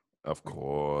throw them? Of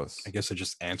course. I guess I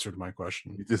just answered my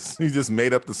question. You just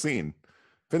made up the scene.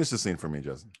 Finish the scene for me,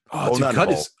 Justin. Oh, not in dude, the cut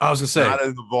balls. his. I was gonna say. Not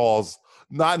in the balls.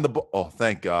 Not in the ball. Oh,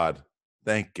 thank God.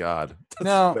 Thank God. That's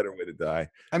Now- a better way to die.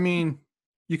 I mean,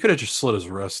 you could have just slit his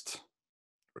wrist.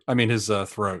 I mean, his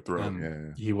throat. Throat, and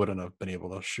yeah. He wouldn't have been able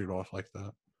to shoot off like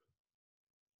that.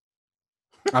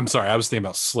 I'm sorry. I was thinking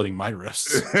about slitting my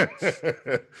wrists.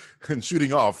 And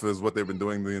shooting off is what they've been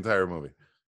doing the entire movie.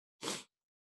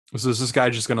 So is this guy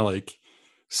just gonna like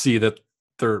see that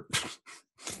they're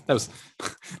that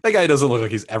guy doesn't look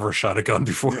like he's ever shot a gun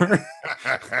before.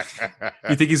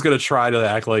 You think he's gonna try to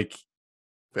act like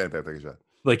Fantastic shot.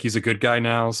 like he's a good guy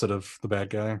now instead of the bad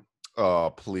guy?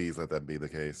 Oh, please let that be the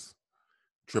case.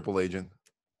 Triple agent.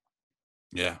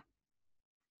 Yeah.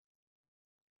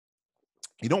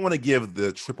 You don't want to give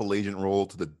the triple agent role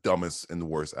to the dumbest and the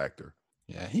worst actor.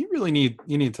 Yeah. You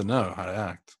need to know how to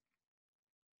act.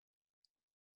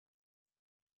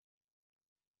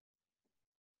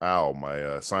 Ow,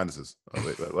 my sinuses. Oh,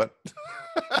 wait, what?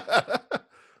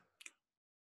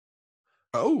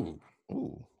 Oh.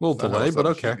 Ooh, A little it's not how delay, a but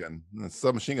submachine okay. gun- A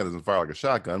submachine gun doesn't fire like a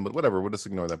shotgun, but whatever. We'll just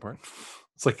ignore that part.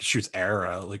 It's like it shoots air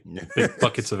out, like big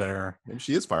buckets of air. Maybe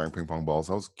she is firing ping pong balls.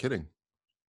 I was kidding.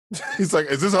 He's like,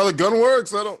 "Is this how the gun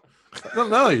works?" I don't. I don't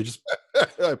know. You just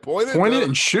I point it. point it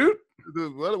and shoot.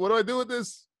 What do I do with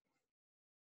this?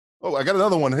 Oh, I got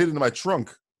another one hidden in my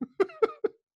trunk.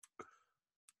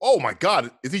 Oh my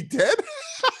God, is he dead?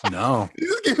 No. He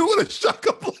just gave him with a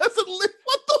shotgun blast and live.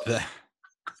 What the?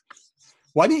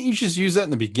 Why didn't you just use that in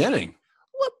the beginning?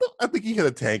 What the? I think he hit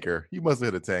a tanker. He must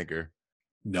have hit a tanker.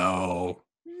 No.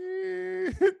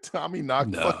 Tommy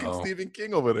knocked fucking No. Stephen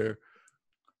King over there.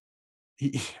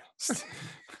 He,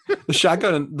 the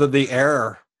shotgun, the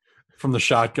air from the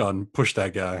shotgun pushed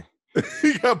that guy.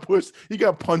 He got pushed. He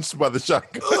got punched by the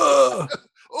shotgun. Ugh.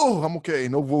 Oh, I'm okay.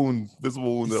 No wound,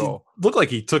 visible wound at all. Looked like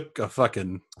he took a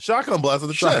fucking Shotgun blast to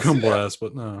the chest. shotgun yeah. blast,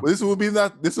 but no. Well, this would be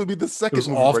the second was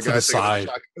movie off where a to guy the took a side.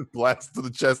 shotgun blast to the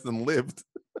chest and lived.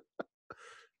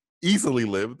 Easily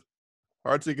lived.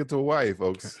 Hard to get to Hawaii,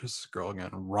 folks. This girl again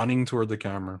running toward the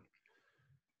camera.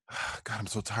 God, I'm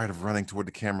so tired of running toward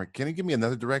the camera. Can you give me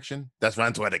another direction? That's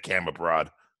run toward the camera,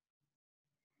 broad.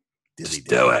 Just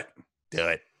do it. Do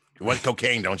it. You want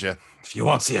cocaine, don't you? If you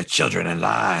want to see your children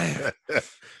alive.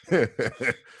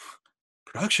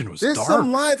 Production was There's dark.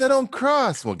 some lines that don't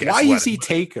cross. Well, guess Why what? is he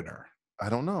taking her? I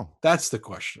don't know. That's the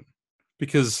question.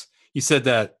 Because he said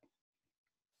that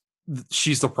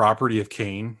she's the property of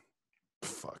Cain,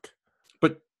 Fuck.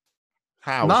 but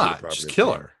How? is she the not property just of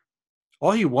kill Cain? her.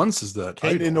 All he wants is the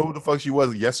Cain didn't know who the fuck she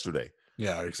was yesterday.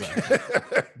 Yeah, exactly.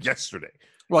 Yesterday.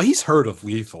 Well, he's heard of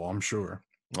Lethal, I'm sure.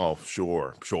 Oh,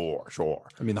 sure.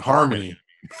 I mean, the harmony.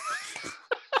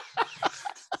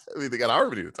 I mean, they got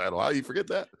Harmony in the title. How do you forget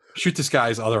that? Shoot this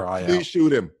guy's other eye Please out.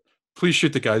 shoot him. Please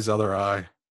shoot the guy's other eye.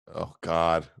 Oh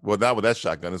God. Well, not with that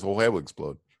shotgun. His whole head would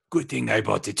explode. Good thing I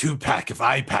bought the 2-pack of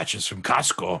eye patches from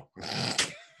Costco.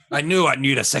 I knew I'd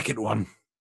need a second one.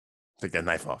 Take that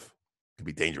knife off. Could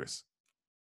be dangerous.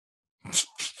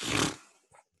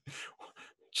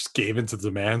 Just gave into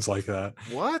demands like that.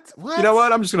 What? You know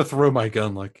what? I'm just gonna throw my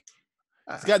gun. Like,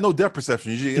 He's got no depth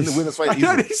perception. Usually in the witness fight,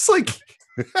 he's like,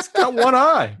 he's got one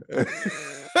eye.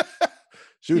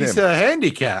 Shoot He's him. a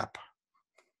handicap.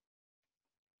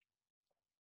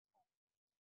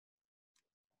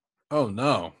 Oh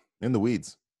no! In the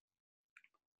weeds.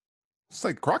 It's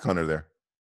like Croc Hunter there.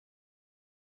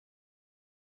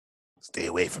 Stay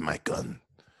away from my gun.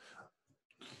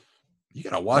 You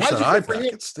gotta watch Why'd that you eye go for pack.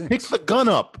 him? It stinks. Pick the gun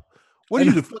up. What I are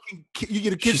you, know. the fucking you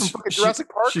get a kid from fucking Jurassic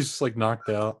Park? She's like knocked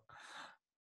out.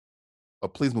 Oh,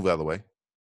 please move out of the way.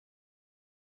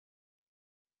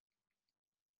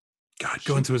 God,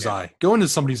 go into his eye. Go into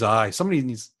somebody's eye. Somebody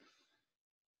needs.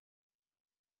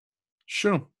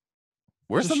 Shoot him.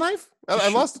 Where's the Just- knife? just I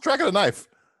shoot. lost the track of the knife.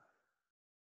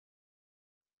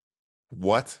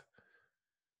 What?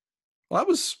 Well, that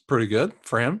was pretty good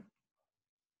for him.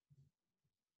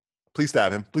 Please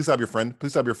stab him. Please stab your friend.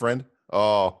 Please stab your friend.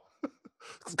 Oh.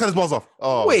 Cut his balls off.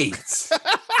 Oh. Wait,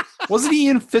 wasn't he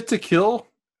in Fit to Kill?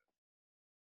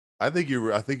 I think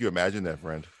you imagined that,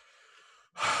 friend.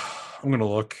 I'm gonna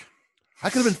look. I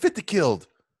could have been fit to killed.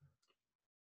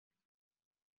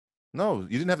 No,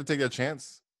 you didn't have to take that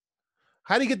chance.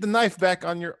 How do you get the knife back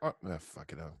on your arm? Ah,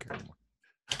 fuck it, I don't care anymore.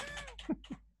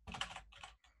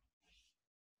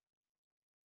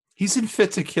 He's in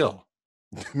Fit to Kill.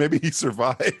 Maybe he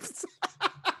survived.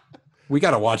 We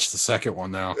gotta watch the second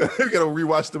one now. We gotta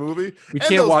rewatch the movie. We And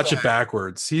can't those watch it guys.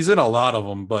 backwards. He's in a lot of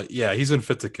them, but yeah, he's in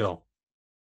Fit to Kill,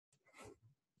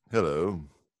 Hello.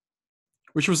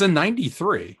 which was in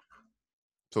 '93.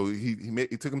 So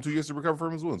it took him 2 years to recover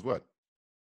from his wounds. What?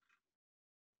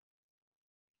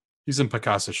 He's in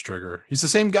Picasso's Trigger. He's the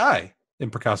same guy in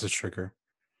Picasso's Trigger.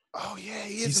 Oh yeah,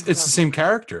 he is. It's the same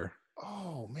character.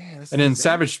 Oh man. this And is then insane.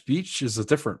 Savage Beach is a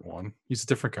different one. He's a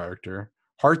different character.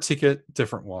 Hard Ticket,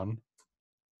 different one.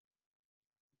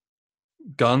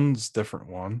 Guns, different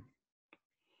one.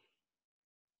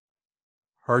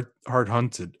 Hard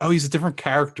Hunted. Oh, he's a different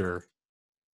character.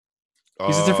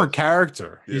 He's a different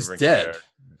character. He's different dead. character.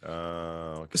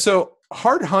 Okay. So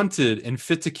Hard Hunted and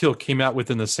Fit to Kill came out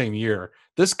within the same year.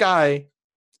 This guy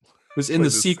was in Played the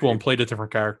the sequel same- and played a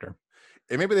different character.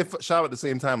 And maybe they shot at the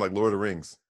same time, like Lord of the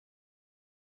Rings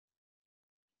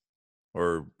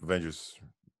or Avengers: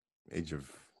 Age of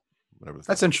whatever. the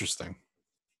That's fuck. interesting.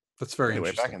 That's very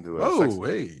Anyway, back interesting. into, Oh, sex-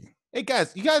 hey. Hey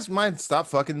guys, you guys mind stop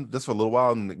fucking this for a little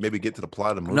while and maybe get to the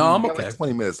plot of the movie? No, I'm We got, like, okay.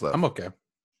 20 minutes left. I'm okay.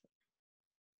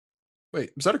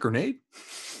 Wait, was that a grenade?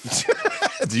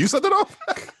 Do you set that off?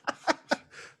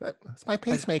 That's my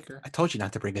pacemaker. I told you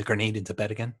not to bring a grenade into bed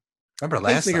again. Remember The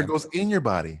last pacemaker time? goes in your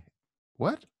body.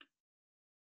 What?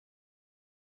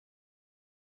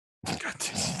 God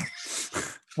damn.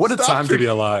 What a Stop time to be drinking.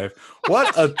 alive.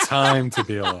 What a time to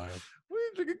be alive. What are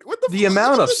you drinking? What the The fuck?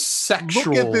 amount Look of at this-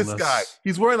 Look at this guy. sexualness.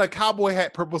 He's wearing a cowboy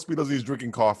hat, purple speedos. He's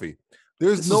drinking coffee.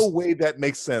 There's This no is- way that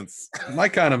makes sense. My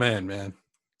kind of man, man.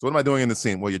 So what am I doing in the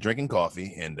scene? Well, you're drinking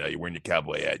coffee and you're wearing your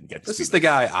cowboy hat. And you got your This is speedos. the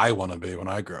guy I want to be when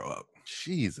I grow up.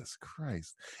 Jesus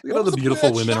Christ! Look at What all was the the point of beautiful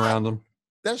that women shot? around him.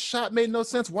 That shot made no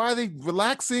sense. Why are they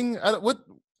relaxing? What?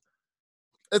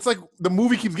 It's like the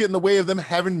movie keeps getting in the way of them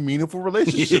having meaningful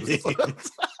relationships.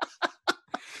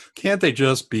 Can't they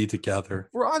just be together?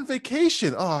 We're on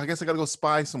vacation. Oh, I guess I gotta go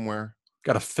spy somewhere.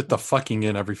 Got to fit the fucking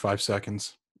in every 5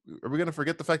 seconds. Are we gonna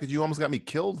forget the fact that you almost got me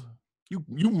killed?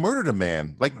 You murdered a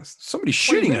man. Like Somebody's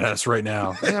shooting at us right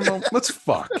now. Man, well, let's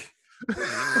fuck.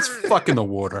 Let's fuck in the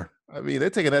water. I mean, they're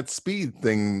taking that speed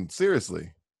thing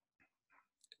seriously.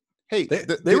 Hey,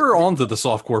 They were on to the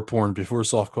softcore porn before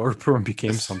softcore porn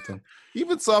became something.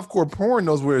 even softcore porn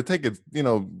knows where to take it.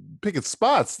 Pick its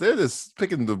spots. They're just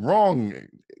picking the wrong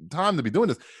time to be doing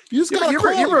this. You just got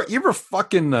You ever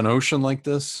fucking an ocean like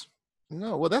this?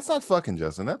 No, well, that's not fucking,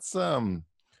 Justin. That's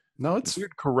No, it's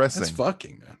weird caressing. It's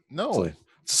fucking, man. No,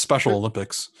 It's Special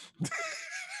Olympics.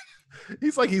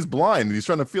 he's like he's blind and he's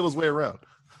trying to feel his way around.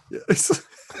 It's-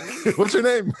 What's your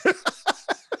name?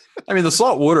 I mean, the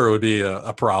salt water would be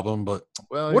a problem, but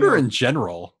Well, water in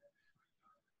general,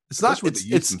 it's not. Especially with It's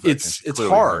the yeast infection, it's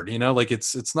clearly. hard. Like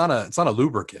it's not a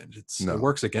lubricant. No. It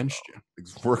works against you.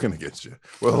 it's working against you.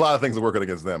 Well, a lot of things are working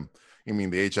against them. I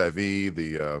mean, the HIV,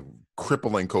 the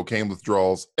crippling cocaine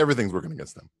withdrawals, everything's working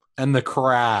against them. And the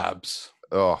crabs.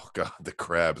 Oh God, the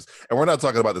crabs, and we're not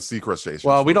talking about the sea crustaceans.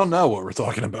 Well, we don't know what we're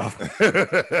talking about.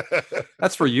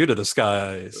 That's for you to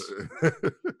disguise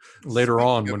later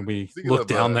on when we speaking look of,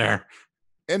 down there.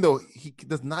 Endo, he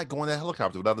does not go in that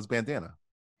helicopter without his bandana.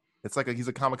 It's like he's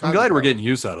a kamikaze. I'm glad we're getting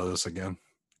use out of this again.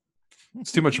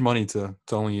 It's too much money to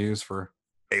only use for.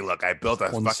 Hey, look, I built a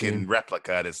One fucking scene.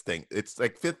 replica of this thing. It's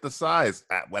like fit the size.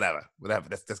 Whatever.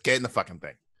 Let's get in the fucking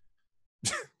thing.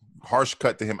 Harsh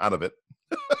cut to him out of it.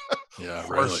 Yeah, Harsh.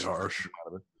 really harsh.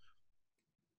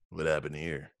 What happened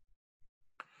here?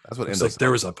 That's what It's Endo. like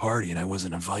there was a party and I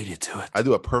wasn't invited to it. I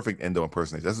do a perfect Endo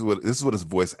impersonation. This is what his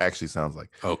voice actually sounds like.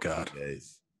 Oh God.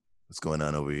 Guys, what's going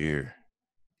on over here?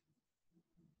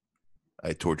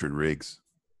 I tortured Riggs.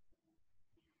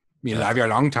 Me love you a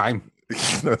long time.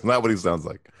 That's not what he sounds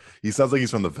like. He sounds like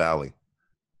he's from the valley.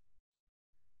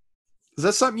 Is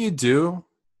that something you do?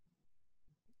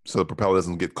 So the propeller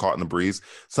doesn't get caught in the breeze.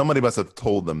 Somebody must have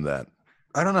told them that.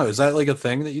 I don't know. Is that like a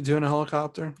thing that you do in a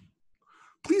helicopter?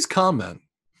 Please comment.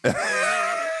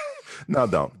 No,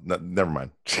 don't. No, never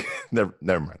mind. never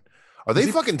mind. Are they Is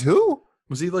he- fucking two?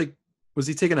 Was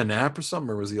he taking a nap or something?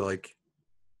 Or was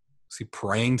he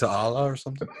praying to Allah or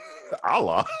something?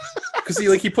 Allah. Because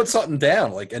he put something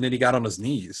down, and then he got on his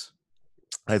knees.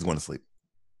 He's going to sleep.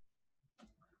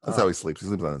 That's Oh. how he sleeps. He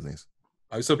sleeps on his knees.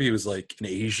 I was hoping he was like an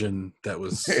Asian that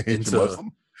was Asian into.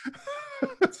 Muslim.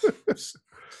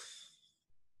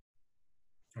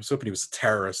 I was hoping he was a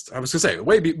terrorist. I was gonna say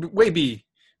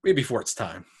way before its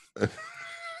time.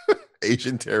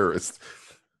 Asian terrorist.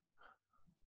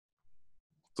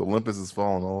 So Olympus is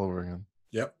falling all over again.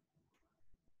 Yep.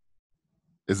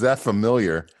 Is that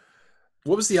familiar?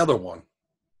 What was the other one?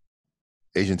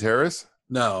 Asian terrorist?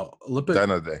 No, Olympic. Die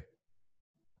Another Day.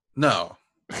 No.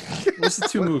 What's the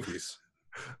two movies?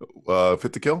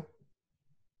 Fit to Kill?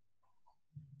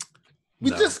 We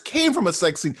No. just came from a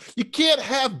sex scene. You can't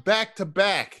have back to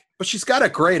back. But she's got a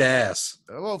great ass.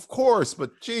 Well, of course,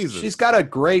 but Jesus. She's got a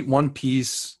great one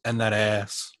piece and that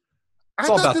ass. I It's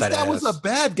all thought about this that guy was ass. a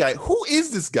bad guy. Who is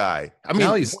this guy? I mean,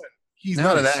 Now he's now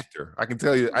not an he's- actor. I can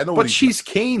tell you. I know. But she's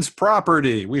Kane's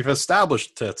property. We've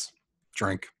established tits.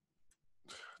 Drink.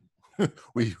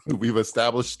 we've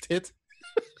established it.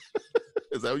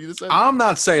 Is that what you just said? I'm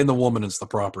not saying the woman is the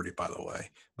property, by the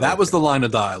way. That was Okay. the line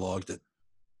of dialogue that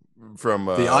From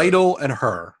the idol and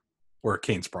her were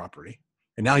Kane's property.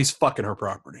 And now he's fucking her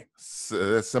property.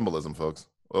 That's symbolism, folks.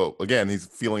 Oh, again, he's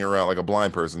feeling around like a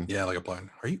blind person. Yeah, like a blind.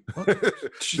 Are you what?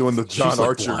 Doing the She's John like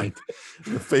Archer blind.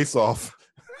 face off.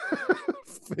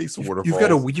 Face waterfall. You've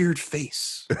got a weird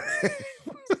face.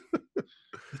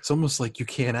 It's almost like you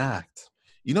can't act.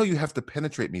 You know you have to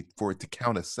penetrate me for it to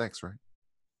count as sex, right?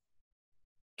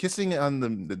 Kissing on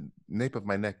the nape of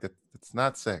my neck, that's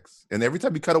not sex. And every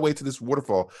time you cut away to this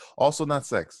waterfall, also not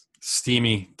sex.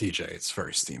 Steamy DJ. It's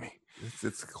very steamy.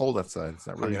 It's cold outside. It's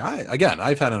not I really. mean,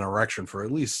 I've had an erection for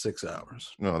at least 6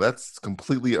 hours. No, that's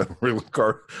completely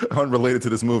unrelated to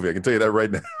this movie. I can tell you that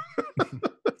right now.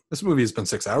 This movie has been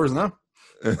 6 hours now.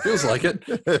 Feels like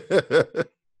it.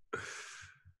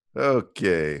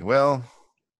 Okay, well,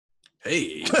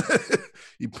 Hey.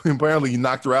 apparently you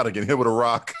knocked her out again, hit with a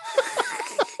rock.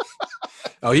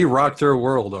 Oh, he rocked her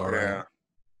world, all right.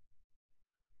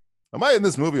 Am I in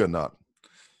this movie or not?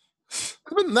 There's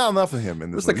been not enough of him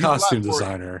in this. Who's the movie. He's a lot costume more-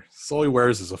 designer? So all he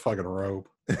wears is a fucking robe.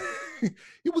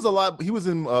 He was a lot. He was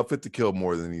in Fit to Kill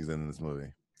more than he's in this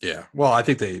movie. Yeah. Well, I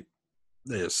think they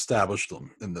established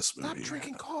him in this Stop movie.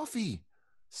 drinking coffee.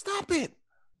 Stop it.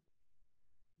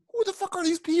 Who the fuck are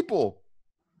these people?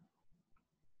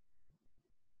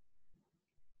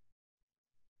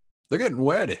 They're getting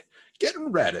ready.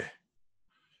 Getting ready.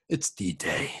 It's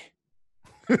D-Day.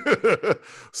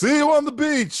 See you on the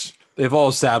beach. They've all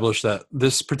established that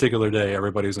this particular day,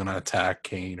 everybody's going to attack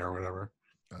Kane or whatever.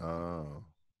 Oh.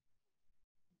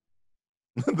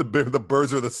 The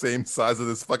birds are the same size of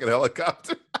this fucking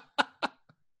helicopter.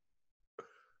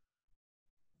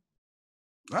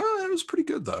 Oh, it was pretty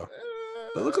good though.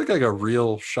 That looked like a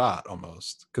real shot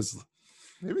almost because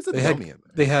Maybe it's a they dummy in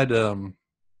there. they had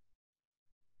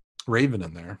Raven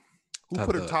in there. Who had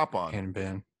put her the top on?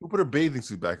 Handband. Who put her bathing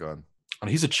suit back on?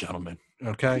 And he's a gentleman.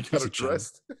 Okay, Got he's her a gentleman.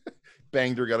 dressed.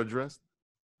 Banged her, got her dressed.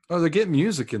 Oh, they're getting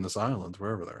music in this island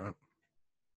wherever they're at.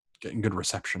 Getting good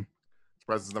reception,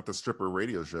 Surprised it's not the stripper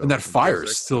radio show. and that It's fire music.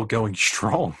 is still going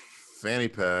strong. Fanny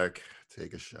pack.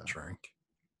 Take a shot. Drink.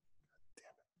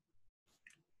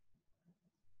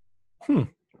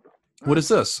 What is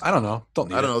this? I don't know. Don't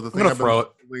need I don't know. it. The I'm thing gonna I've been throw it.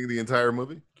 following the entire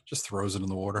movie. Just throws it in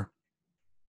the water.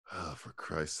 Oh, for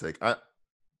Christ's sake!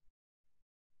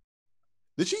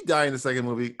 Did she die in the second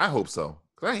movie? I hope so.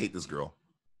 Cause I hate this girl.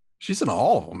 She's in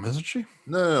all of them, isn't she?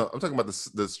 No. I'm talking about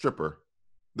the stripper,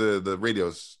 the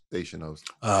radio station host.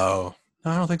 Oh,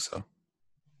 no, I don't think so.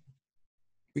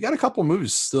 We got a couple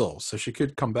movies still, so she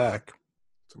could come back.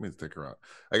 Somebody take her out.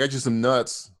 I got you some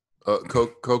nuts.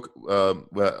 Coke.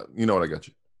 Well, you know what I got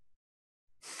you.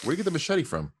 Where do you get the machete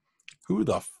from? Who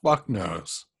the fuck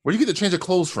knows? Where do you get the change of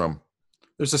clothes from?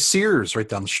 There's a Sears right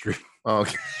down the street. Oh,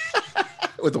 okay.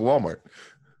 With the Walmart.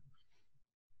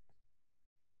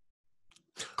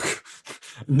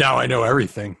 Now I know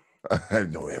everything. I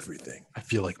know everything. I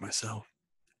feel like myself.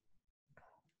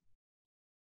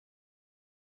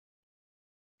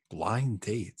 Blind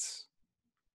dates.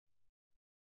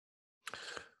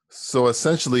 So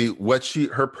essentially, what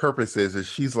her purpose is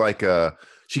she's like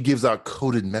she gives out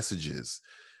coded messages.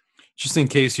 Just in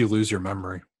case you lose your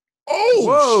memory. Oh,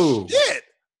 whoa! Shit!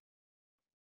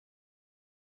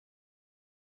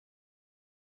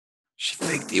 She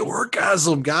faked the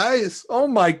orgasm, guys. Oh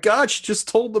my God! She just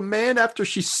told the man after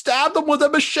she stabbed him with a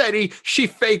machete, she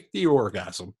faked the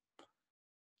orgasm.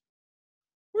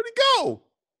 Where'd he go?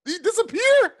 Did he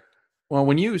disappear? Well,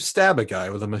 when you stab a guy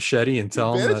with a machete and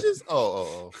tell him that,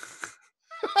 oh.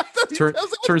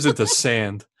 turns into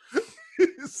sand.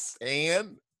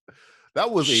 Sand?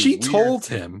 That was a She weird told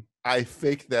thing. him I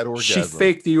faked that orgasm. she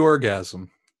faked the orgasm.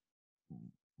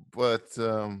 But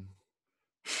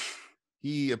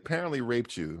he apparently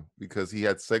raped you because he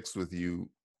had sex with you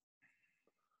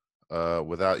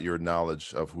without your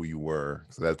knowledge of who you were.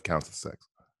 So that counts as sex.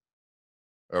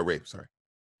 Rape, sorry.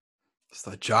 It's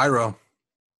the gyro.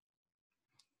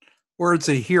 Or it's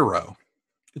a hero.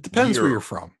 It depends where Hero. you're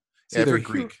from. It's Yeah, if either you're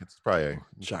Greek, it's probably a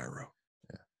gyro.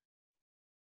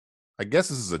 I guess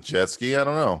this is a jet ski. I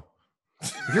don't know.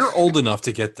 If you're old enough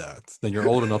to get that, then you're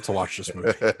old enough to watch this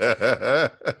movie.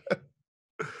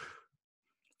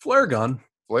 Flare gun.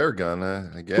 Flare gun,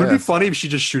 I guess. Would it be funny if she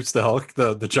just shoots the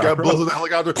God gyro? blows with the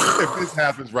helicopter. If this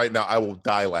happens right now, I will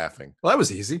die laughing. Well, that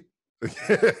was easy.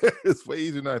 It's way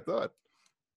easier than I thought.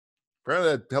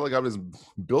 Apparently, that helicopter is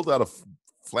built out of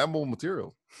flammable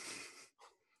material.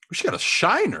 She got a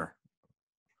shiner.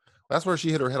 That's where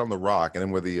she hit her head on the rock, and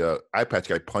then where the eye patch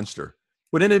guy punched her.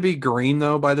 Wouldn't it be green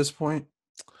though by this point?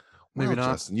 Maybe Well,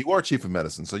 not. Justin, you are chief of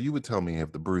medicine, so you would tell me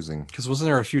if the bruising. Because wasn't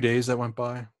there a few days that went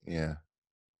by? Yeah.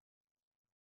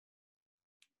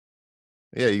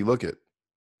 Yeah, you look it.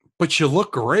 But you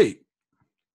look great.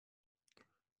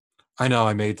 I know.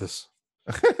 I made this.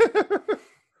 I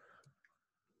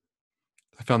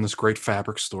found this great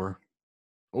fabric store.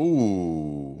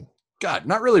 Ooh. God,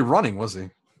 not really running, was he?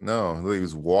 No, he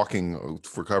was walking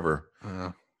for cover.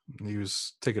 He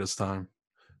was taking his time.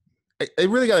 I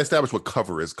really got to establish what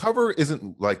cover is. Cover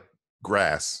isn't like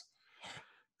grass.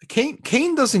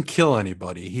 Kane doesn't kill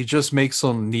anybody. He just makes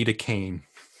them need a cane.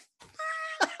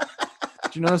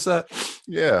 Did you notice that?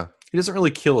 Yeah. He doesn't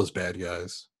really kill his bad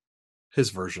guys. His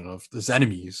version of his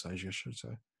enemies, I guess should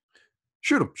say.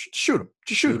 Shoot him. Shoot him.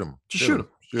 Just shoot him. Just shoot him.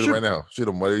 Shoot him right now. Shoot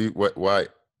him. Why?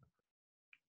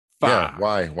 Yeah,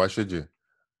 why? Why should you?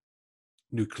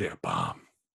 Nuclear bomb.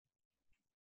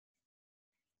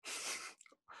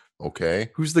 Okay.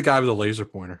 Who's the guy with the laser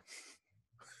pointer?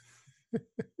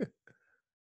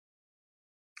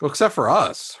 Well, except for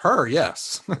us. Her,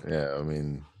 yes. Yeah, I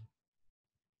mean,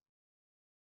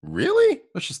 really?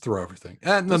 Let's just throw everything.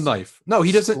 And the knife. No,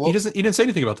 he doesn't. He didn't say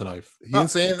anything about the knife. He didn't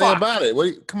say anything about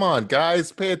it. Come on,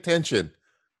 guys, pay attention.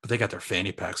 But they got their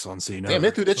fanny packs on, so you know. Damn,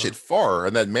 they threw that shit far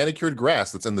in that manicured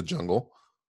grass that's in the jungle.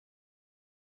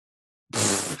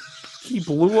 He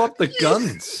blew up the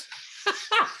guns.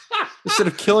 Instead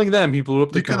of killing them, he blew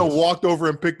up the You could guns. have walked over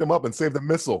and picked them up and saved the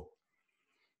missile.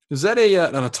 Is that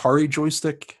an Atari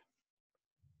joystick?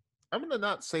 I'm going to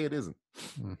not say it isn't.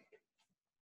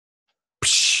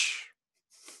 Psh.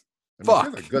 I mean, Fuck.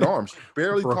 she has a good arm. She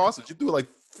barely tossed it. She threw it like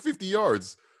 50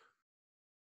 yards.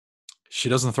 She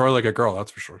doesn't throw like a girl,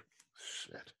 that's for sure.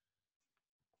 Shit.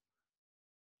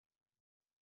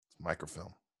 It's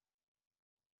microfilm.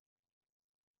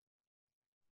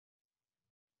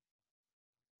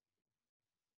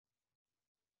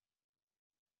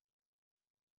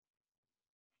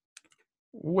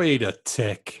 Wait a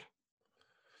tick.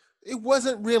 It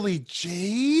wasn't really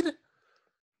Jade.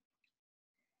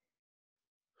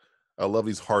 I love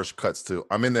these harsh cuts too.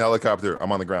 I'm in the helicopter.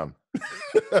 I'm on the ground.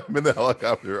 I'm in the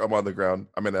helicopter. I'm on the ground.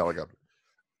 I'm in the helicopter.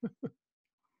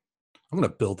 I'm going to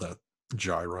build that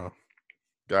gyro.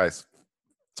 Guys.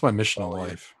 It's my mission in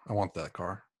life. I want that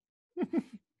car.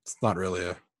 It's not really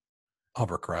a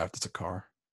hovercraft. It's a car.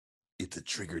 It's a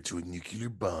trigger to a nuclear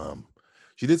bomb.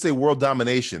 She did say world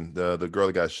domination, the girl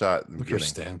that got shot in the Look at her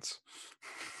beginning. stance.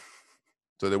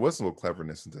 So there was a little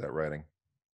cleverness into that writing.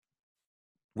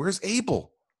 Where's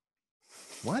Abel?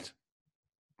 What?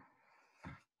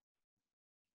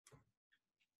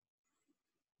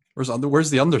 Where's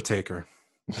the Undertaker?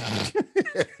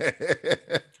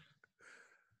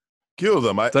 Kill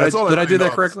them. Did I do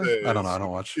that correctly? I don't know. I don't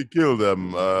watch. Kill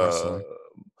them. wrestling.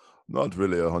 Not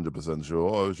really 100%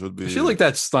 sure. I should be. I feel like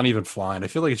that's not even flying. I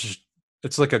feel like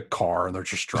it's like a car and they're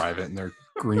just driving and they're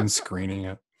green screening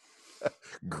it.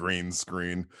 Green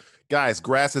screen. Guys,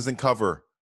 grass isn't cover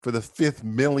for the 5th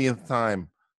millionth time.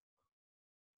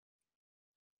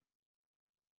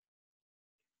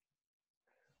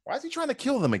 Why is he trying to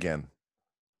kill them again?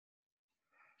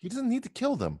 He doesn't need to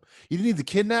kill them. He didn't need to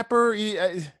kidnap her.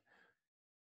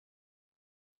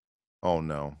 Oh,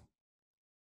 no.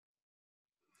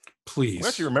 Please. I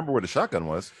actually remember where the shotgun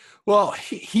was. Well,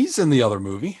 he's in the other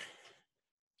movie.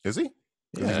 Is he? 'Cause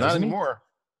Yeah, he's not isn't he? anymore.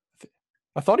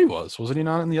 I thought he was. Wasn't he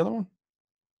not in the other one?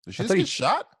 Did she I just thought get he-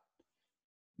 shot?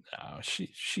 No,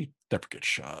 she never gets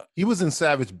shot. He was in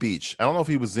Savage Beach. I don't know if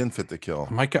he was in Fit to Kill.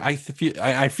 Mike, I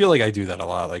feel like I do that a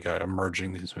lot. Like I'm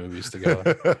merging these movies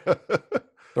together.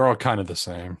 They're all kind of the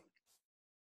same.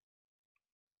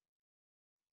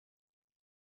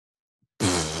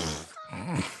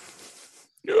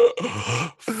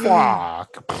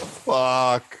 Fuck.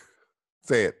 Fuck.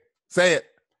 Say it. Say it.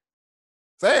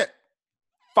 Say it.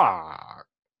 Fuck.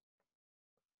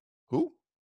 Who?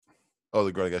 Oh,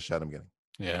 the girl that got shot. I'm getting.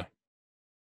 Yeah.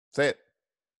 Say it.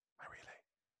 My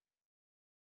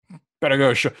relay. Better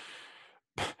go.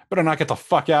 Better not get the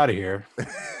fuck out of here.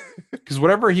 Because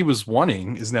whatever he was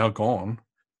wanting is now gone.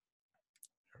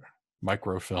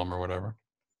 Microfilm or whatever.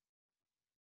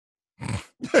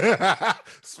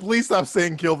 Please stop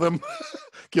saying kill them.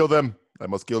 Kill them. I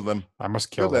must kill them. I must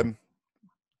Kill kill them. them.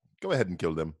 Go ahead and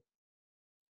kill them.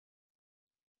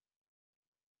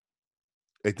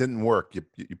 It didn't work.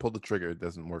 You pulled the trigger. It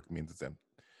doesn't work. It means it's empty.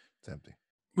 It's empty.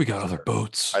 We got other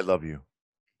boats. I love you.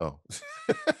 Oh.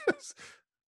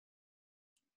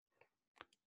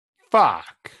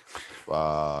 Fuck.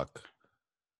 Fuck.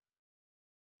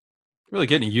 Really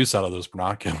getting use out of those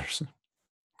binoculars.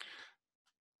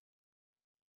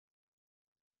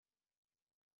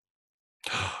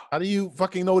 How do you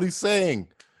fucking know what he's saying?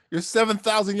 You're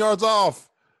 7,000 yards off.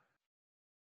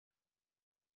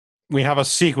 We have a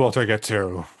sequel to get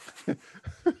to.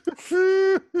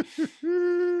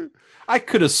 I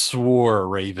could have swore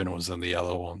Raven was in the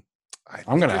other one.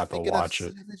 I'm gonna have to watch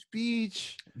it. Savage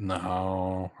Beach.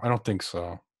 No, I don't think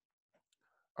so.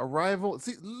 Arrival.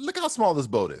 See, look how small this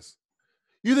boat is.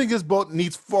 You think this boat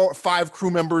needs 5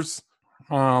 crew members?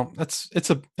 It's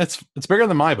bigger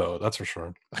than my boat, that's for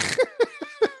sure.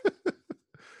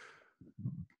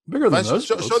 Bigger than those.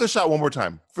 Show the shot one more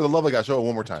time. For the love of God, show it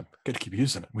one more time. Gotta keep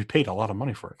using it. We paid a lot of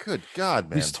money for it. Good God, At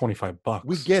man. least $25.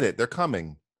 We get it. They're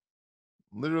coming.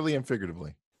 Literally and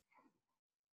figuratively.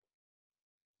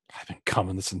 I've been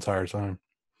coming this entire time.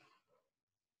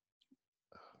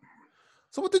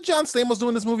 So what did John Stamos do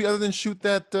in this movie other than shoot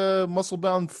that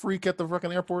muscle-bound freak at the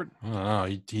fucking airport? I don't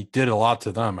know. He did a lot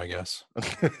to them, I guess.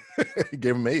 He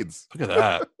gave him AIDS. Look at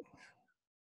that.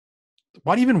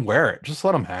 Why do you even wear it? Just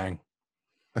let him hang.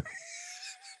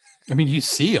 I mean, you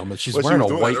see him, but she's Well, she wearing was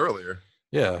a doing white. that earlier.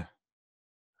 Yeah.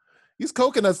 These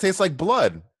coconuts taste like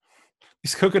blood.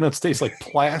 These coconuts taste like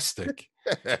plastic.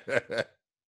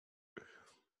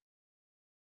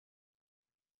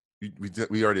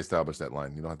 we already established that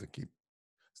line. You don't have to keep.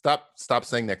 Stop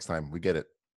saying next time. We get it.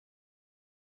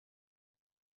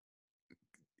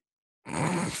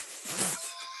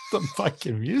 The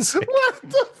fucking music. What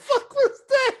the fuck was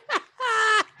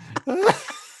that?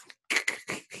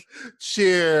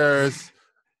 Cheers.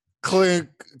 Clink.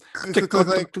 Clink,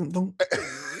 clink, clink.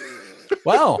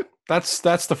 Well, that's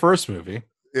the first movie.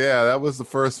 Yeah, that was the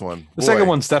first one. The second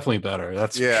one's definitely better.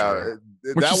 That's for yeah, sure.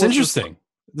 that Which is was interesting.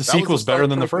 The sequel's better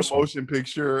than the Star Trek first one. motion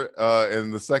picture,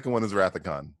 and the second one is Wrath of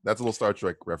Khan. That's a little Star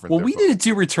Trek reference. Well, there, we folks. didn't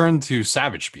do Return to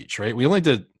Savage Beach, right? We only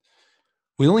did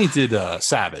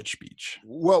Savage Beach.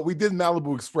 Well, we did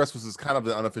Malibu Express, which is kind of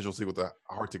the unofficial sequel to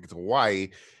Hard Ticket to Hawaii,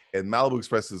 and Malibu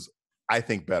Express is, I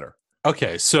think, better.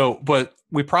 Okay, but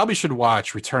we probably should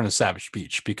watch Return to Savage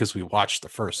Beach because we watched the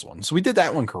first one. So we did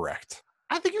that one correct.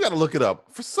 I think you got to look it up.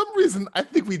 For some reason, I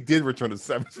think we did Return to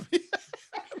Savage Beach.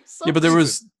 Yeah, but there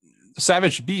was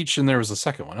Savage Beach and there was a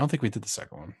second one. I don't think we did the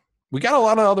second one. We got a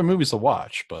lot of other movies to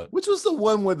watch, but Which was the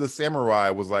one where the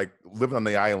samurai was like living on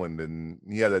the island and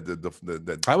he had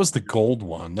the that was the gold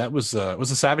one. That was it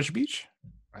Savage Beach?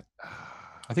 I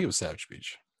think it was Savage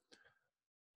Beach.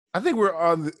 I think we're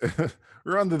on the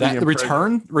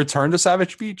The Return to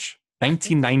Savage Beach,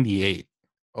 1998.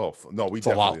 Oh no, we It's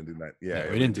a lot. definitely didn't do that. Yeah,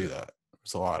 Yeah, we didn't do that. It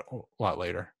was a lot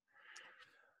later.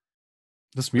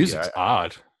 This music's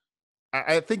odd.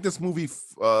 I think this movie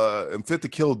and Fit to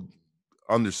Kill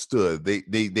understood.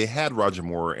 They had Roger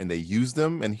Moore and they used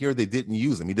him, and here they didn't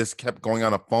use him. He just kept going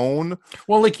on a phone.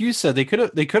 Well, like you said, they could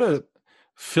have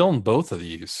filmed both of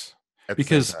these At the same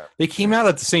because time. they came out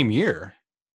at the same year.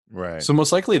 Right. So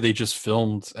most likely they just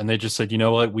filmed and they just said, you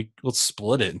know what, let's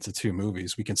split it into 2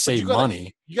 movies. We can save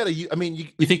money. You gotta. I mean,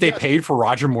 You think they paid for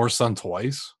Roger Moore's son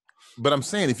twice? But I'm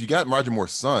saying, if you got Roger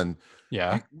Moore's son,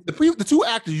 Yeah. the 2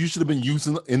 actors you should have been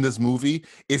using in this movie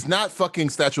is not fucking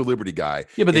Statue of Liberty guy.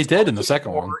 Yeah, but they It's did in the Roger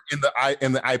second Moore one.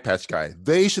 and the eye patch guy.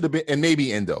 They should have been, and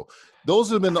maybe Endo.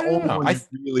 Those have been the only know. ones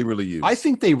you really, really used. I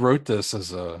think they wrote this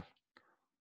as a.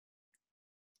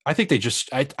 I think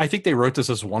they wrote this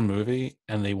as one movie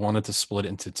and they wanted to split it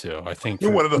into 2. I think They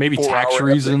wanted a maybe 4-hour tax epic.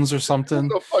 reasons or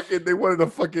something. They wanted a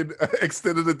fucking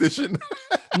extended edition.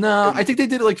 No, I think they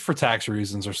did it like for tax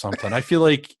reasons or something. I feel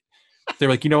like they're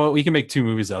like, you know what, we can make 2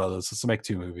 movies out of this. Let's make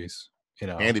 2 movies. You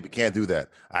know, Andy, we can't do that.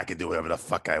 I can do whatever the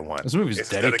fuck I want. This movie's it's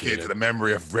dedicated to the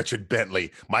memory of Richard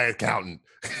Bentley, my accountant.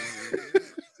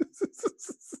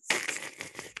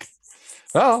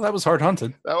 well, that was Hard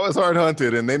Hunted, That was Hard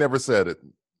Hunted, and they never said it.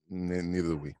 Neither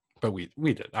did we. but we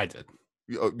did. I did.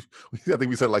 I think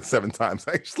we said it like 7 times,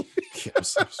 actually. I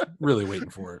was really waiting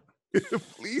for it.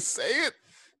 Please say it.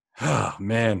 Oh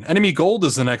man, Enemy Gold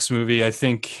is the next movie. I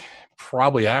think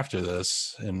probably after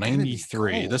this in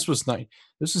 '93. This was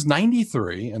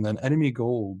 93, and then Enemy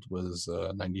Gold was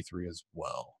 93 as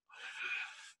well.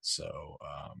 So,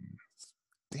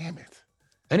 Damn it.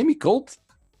 Enemy Gold,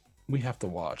 we have to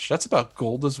watch. That's about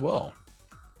gold as well.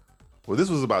 Well,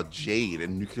 this was about jade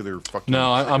and nuclear fucking.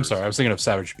 No, I'm triggers. sorry. I was thinking of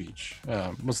Savage Beach.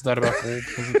 Wasn't that about gold?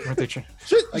 Weren't they?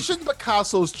 Shouldn't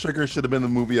Picasso's trigger should have been a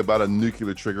movie about a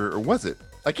nuclear trigger, or was it?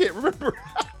 I can't remember.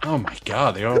 Oh my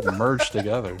God, they all merged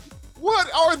together. What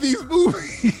are these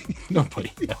movies?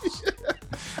 Nobody knows,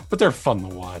 but they're fun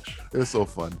to watch. They're so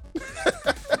fun.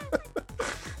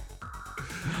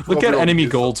 Look at Well, Enemy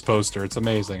it's- Gold's poster. It's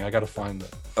amazing. I gotta find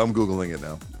it. I'm Googling it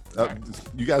now.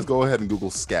 You guys go ahead and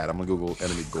Google scat. I'm gonna Google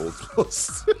Enemy Gold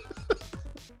post.